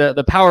priority,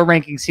 the power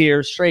rankings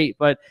here straight.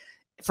 But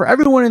for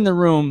everyone in the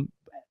room,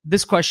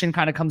 this question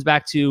kind of comes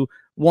back to,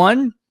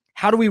 one,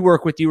 how do we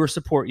work with you or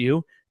support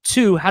you?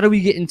 Two, how do we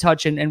get in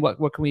touch and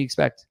what can we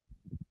expect?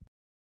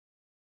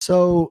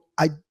 So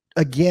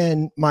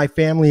again, my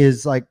family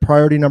is like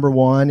priority number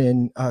one,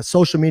 and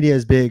social media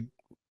is big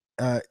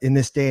in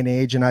this day and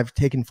age. And I've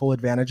taken full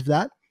advantage of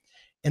that.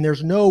 And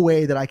there's no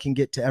way that I can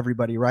get to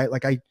everybody, right?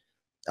 Like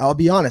I'll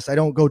be honest, I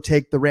don't go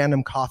take the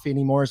random coffee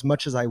anymore as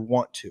much as I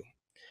want to,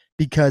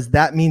 because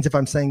that means if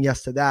I'm saying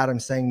yes to that,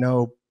 I'm saying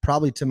no,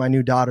 probably to my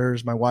new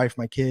daughters, my wife,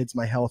 my kids,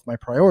 my health, my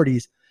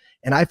priorities.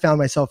 And I found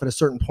myself at a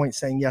certain point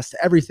saying yes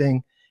to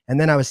everything. And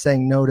then I was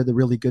saying no to the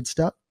really good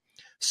stuff.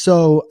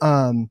 So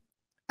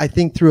I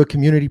think through a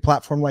community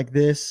platform like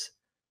this,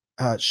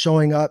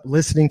 showing up,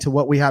 listening to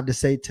what we have to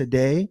say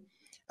today,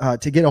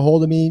 to get a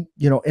hold of me,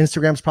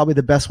 Instagram's probably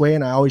the best way.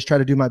 And I always try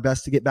to do my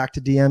best to get back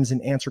to DMs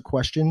and answer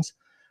questions.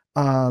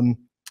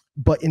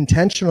 But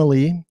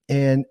intentionally,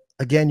 and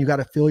again, you got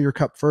to fill your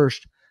cup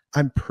first.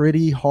 I'm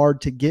pretty hard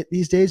to get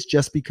these days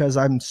just because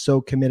I'm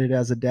so committed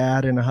as a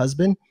dad and a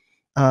husband,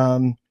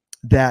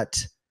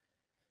 that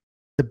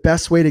the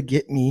best way to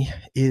get me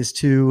is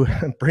to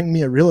bring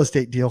me a real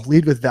estate deal,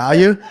 lead with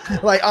value.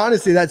 Like,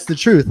 honestly, that's the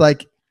truth.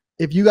 Like,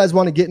 if you guys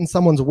want to get in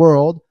someone's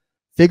world,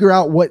 figure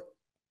out what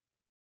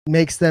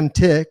makes them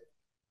tick.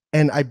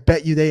 And I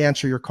bet you they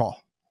answer your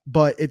call.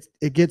 But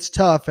it gets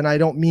tough, and I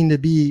don't mean to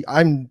be,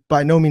 I'm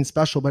by no means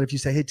special, but if you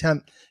say, hey,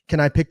 Temp, can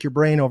I pick your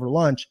brain over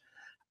lunch?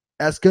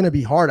 That's going to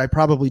be hard. I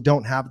probably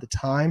don't have the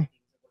time.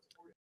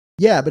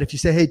 Yeah, but if you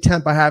say, hey,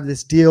 Temp, I have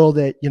this deal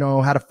that,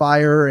 had a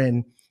fire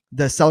and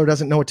the seller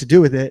doesn't know what to do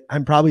with it,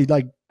 I'm probably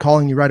like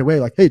calling you right away,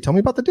 like, hey, tell me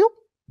about the deal.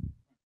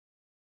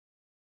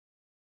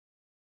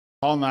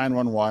 Call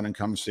 911 and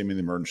come see me in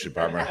the emergency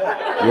department.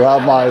 You'll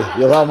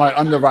have my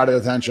undivided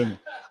attention.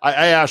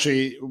 I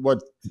actually,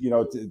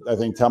 I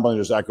think Templeton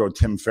just echoed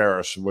Tim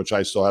Ferriss, which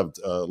I still have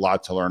a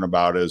lot to learn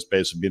about, is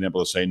basically being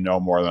able to say no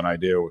more than I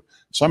do.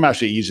 So I'm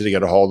actually easy to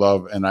get a hold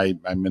of, and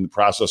I'm in the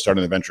process of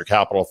starting the venture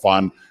capital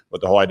fund,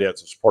 but the whole idea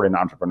is supporting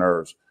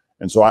entrepreneurs.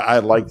 And so I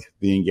like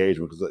the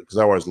engagement because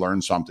I always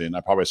learn something.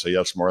 I probably say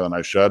yes more than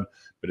I should,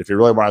 but if you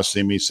really want to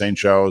see me, St.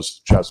 Joe's,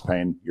 chest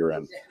pain, you're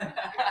in.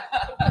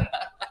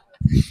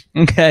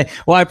 Okay.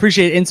 Well, I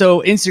appreciate it. And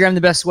so Instagram,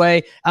 the best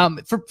way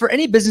for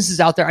any businesses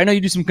out there. I know you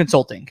do some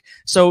consulting.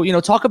 So,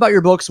 talk about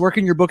your books, where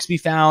can your books be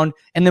found?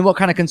 And then what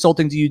kind of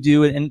consulting do you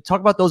do? And talk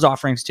about those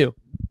offerings too.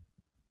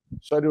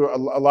 So I do a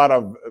lot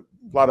of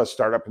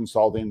startup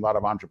consulting, a lot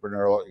of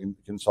entrepreneurial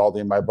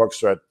consulting. My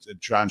books are at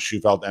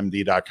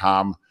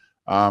johnshufeldtmd.com.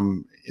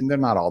 And they're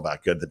not all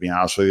that good, to be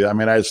honest with you. I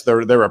mean,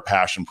 they're a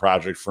passion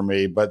project for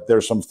me, but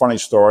there's some funny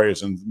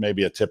stories and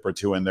maybe a tip or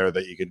two in there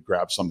that you could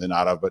grab something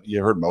out of, but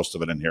you heard most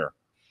of it in here.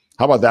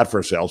 How about that for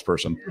a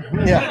salesperson?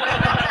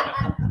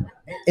 Yeah.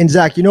 And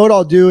Zach, you know what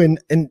I'll do?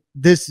 And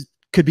this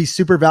could be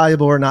super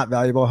valuable or not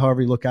valuable,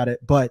 however you look at it,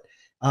 but,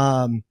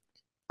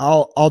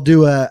 I'll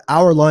do a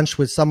hour lunch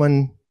with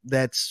someone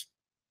that's,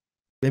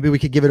 maybe we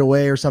could give it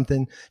away or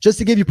something, just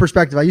to give you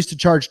perspective. I used to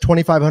charge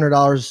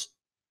 $2,500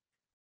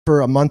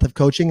 for a month of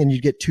coaching, and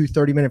you'd get 2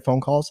 30-minute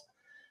phone calls.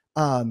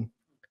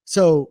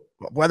 So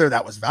whether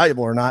that was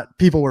valuable or not,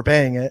 people were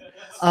paying it.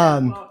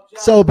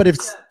 But if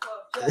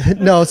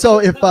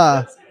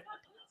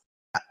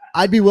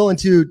I'd be willing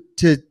to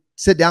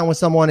sit down with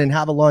someone and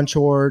have a lunch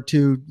or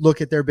to look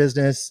at their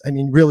business. I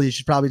mean, really, you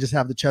should probably just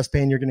have the chest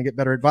pain. You're going to get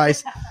better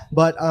advice,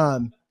 but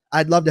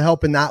I'd love to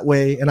help in that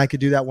way. And I could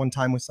do that one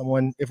time with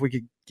someone if we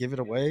could give it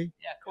away.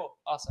 Yeah, cool.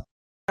 Awesome.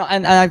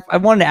 And I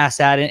wanted to ask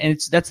that, and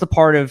that's the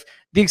part of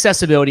the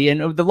accessibility,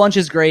 and the lunch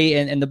is great,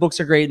 and the books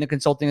are great, and the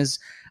consulting is,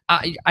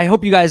 I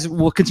hope you guys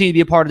will continue to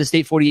be a part of the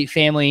State 48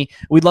 family.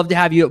 We'd love to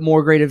have you at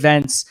more great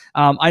events.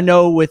 I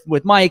know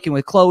with Mike and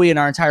with Chloe and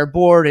our entire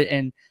board,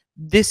 and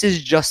this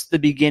is just the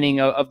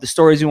beginning of the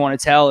stories we want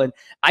to tell. And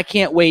I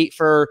can't wait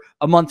for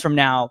a month from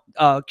now,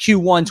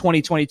 Q1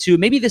 2022,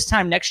 maybe this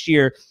time next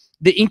year,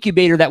 the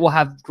incubator that will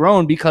have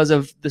grown because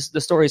of the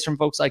stories from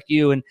folks like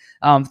you. And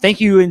thank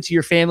you and to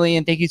your family,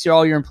 and thank you to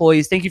all your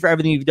employees. Thank you for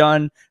everything you've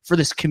done for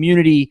this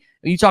community.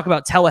 You talk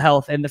about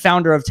telehealth, and the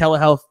founder of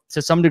telehealth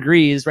to some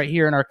degree is right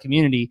here in our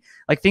community.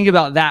 Like, think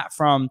about that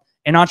from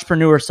an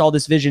entrepreneur saw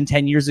this vision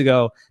 10 years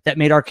ago that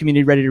made our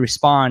community ready to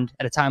respond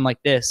at a time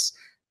like this.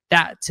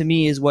 That to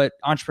me is what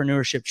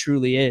entrepreneurship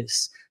truly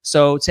is.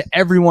 So to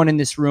everyone in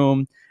this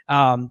room,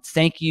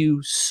 thank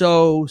you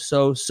so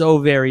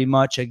very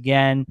much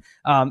again.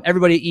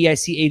 Everybody at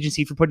EIC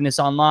Agency for putting this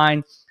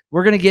online.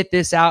 We're going to get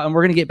this out, and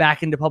we're going to get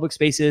back into public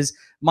spaces.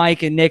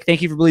 Mike and Nick,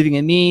 thank you for believing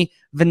in me.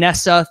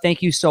 Vanessa,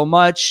 thank you so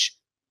much.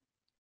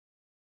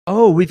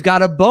 Oh, we've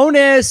got a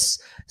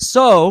bonus.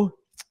 So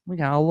we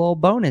got a little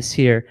bonus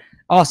here.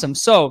 Awesome.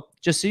 So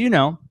just so you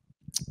know,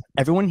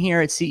 everyone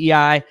here at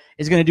CEI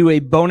is going to do a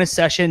bonus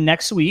session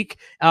next week.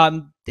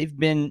 They've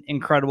been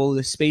incredible.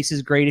 The space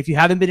is great. If you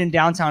haven't been in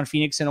downtown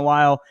Phoenix in a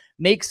while,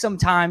 make some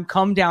time,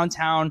 come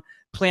downtown,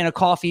 plan a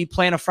coffee,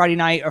 plan a Friday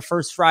night or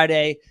first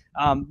Friday,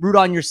 root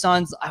on your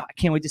Suns. I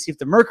can't wait to see if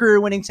the Mercury are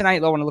winning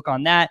tonight. I want to look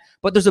on that.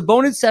 But there's a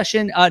bonus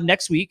session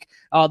next week.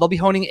 They'll be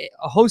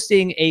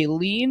hosting a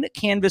lean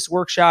canvas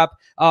workshop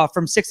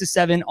from 6 to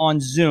 7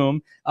 on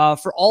Zoom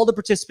for all the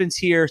participants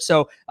here.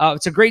 So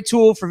it's a great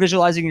tool for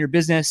visualizing your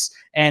business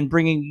and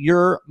bringing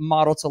your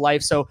model to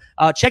life. So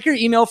check your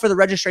email for the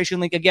registration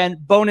link. Again,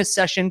 bonus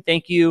session.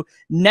 Thank you.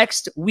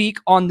 Next week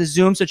on the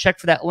Zoom. So check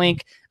for that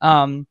link.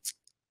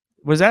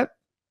 Was that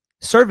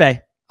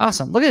survey?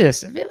 Awesome. Look at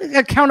this.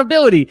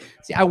 Accountability.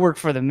 See, I work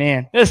for the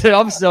man.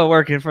 I'm still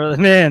working for the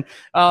man.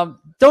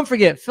 Don't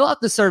forget, fill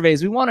out the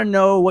surveys. We want to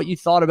know what you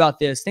thought about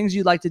this, things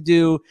you'd like to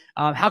do.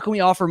 How can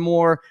we offer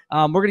more?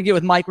 We're going to get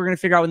with Mike. We're going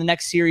to figure out what the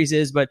next series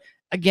is. But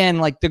again,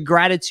 like, the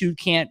gratitude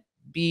can't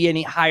be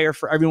any higher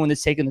for everyone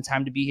that's taken the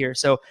time to be here.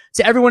 So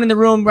to everyone in the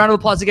room, round of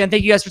applause again.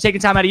 Thank you guys for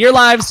taking time out of your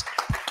lives.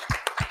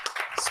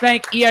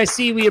 Spank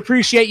EIC, we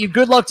appreciate you.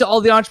 Good luck to all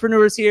the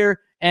entrepreneurs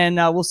here, and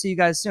we'll see you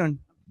guys soon.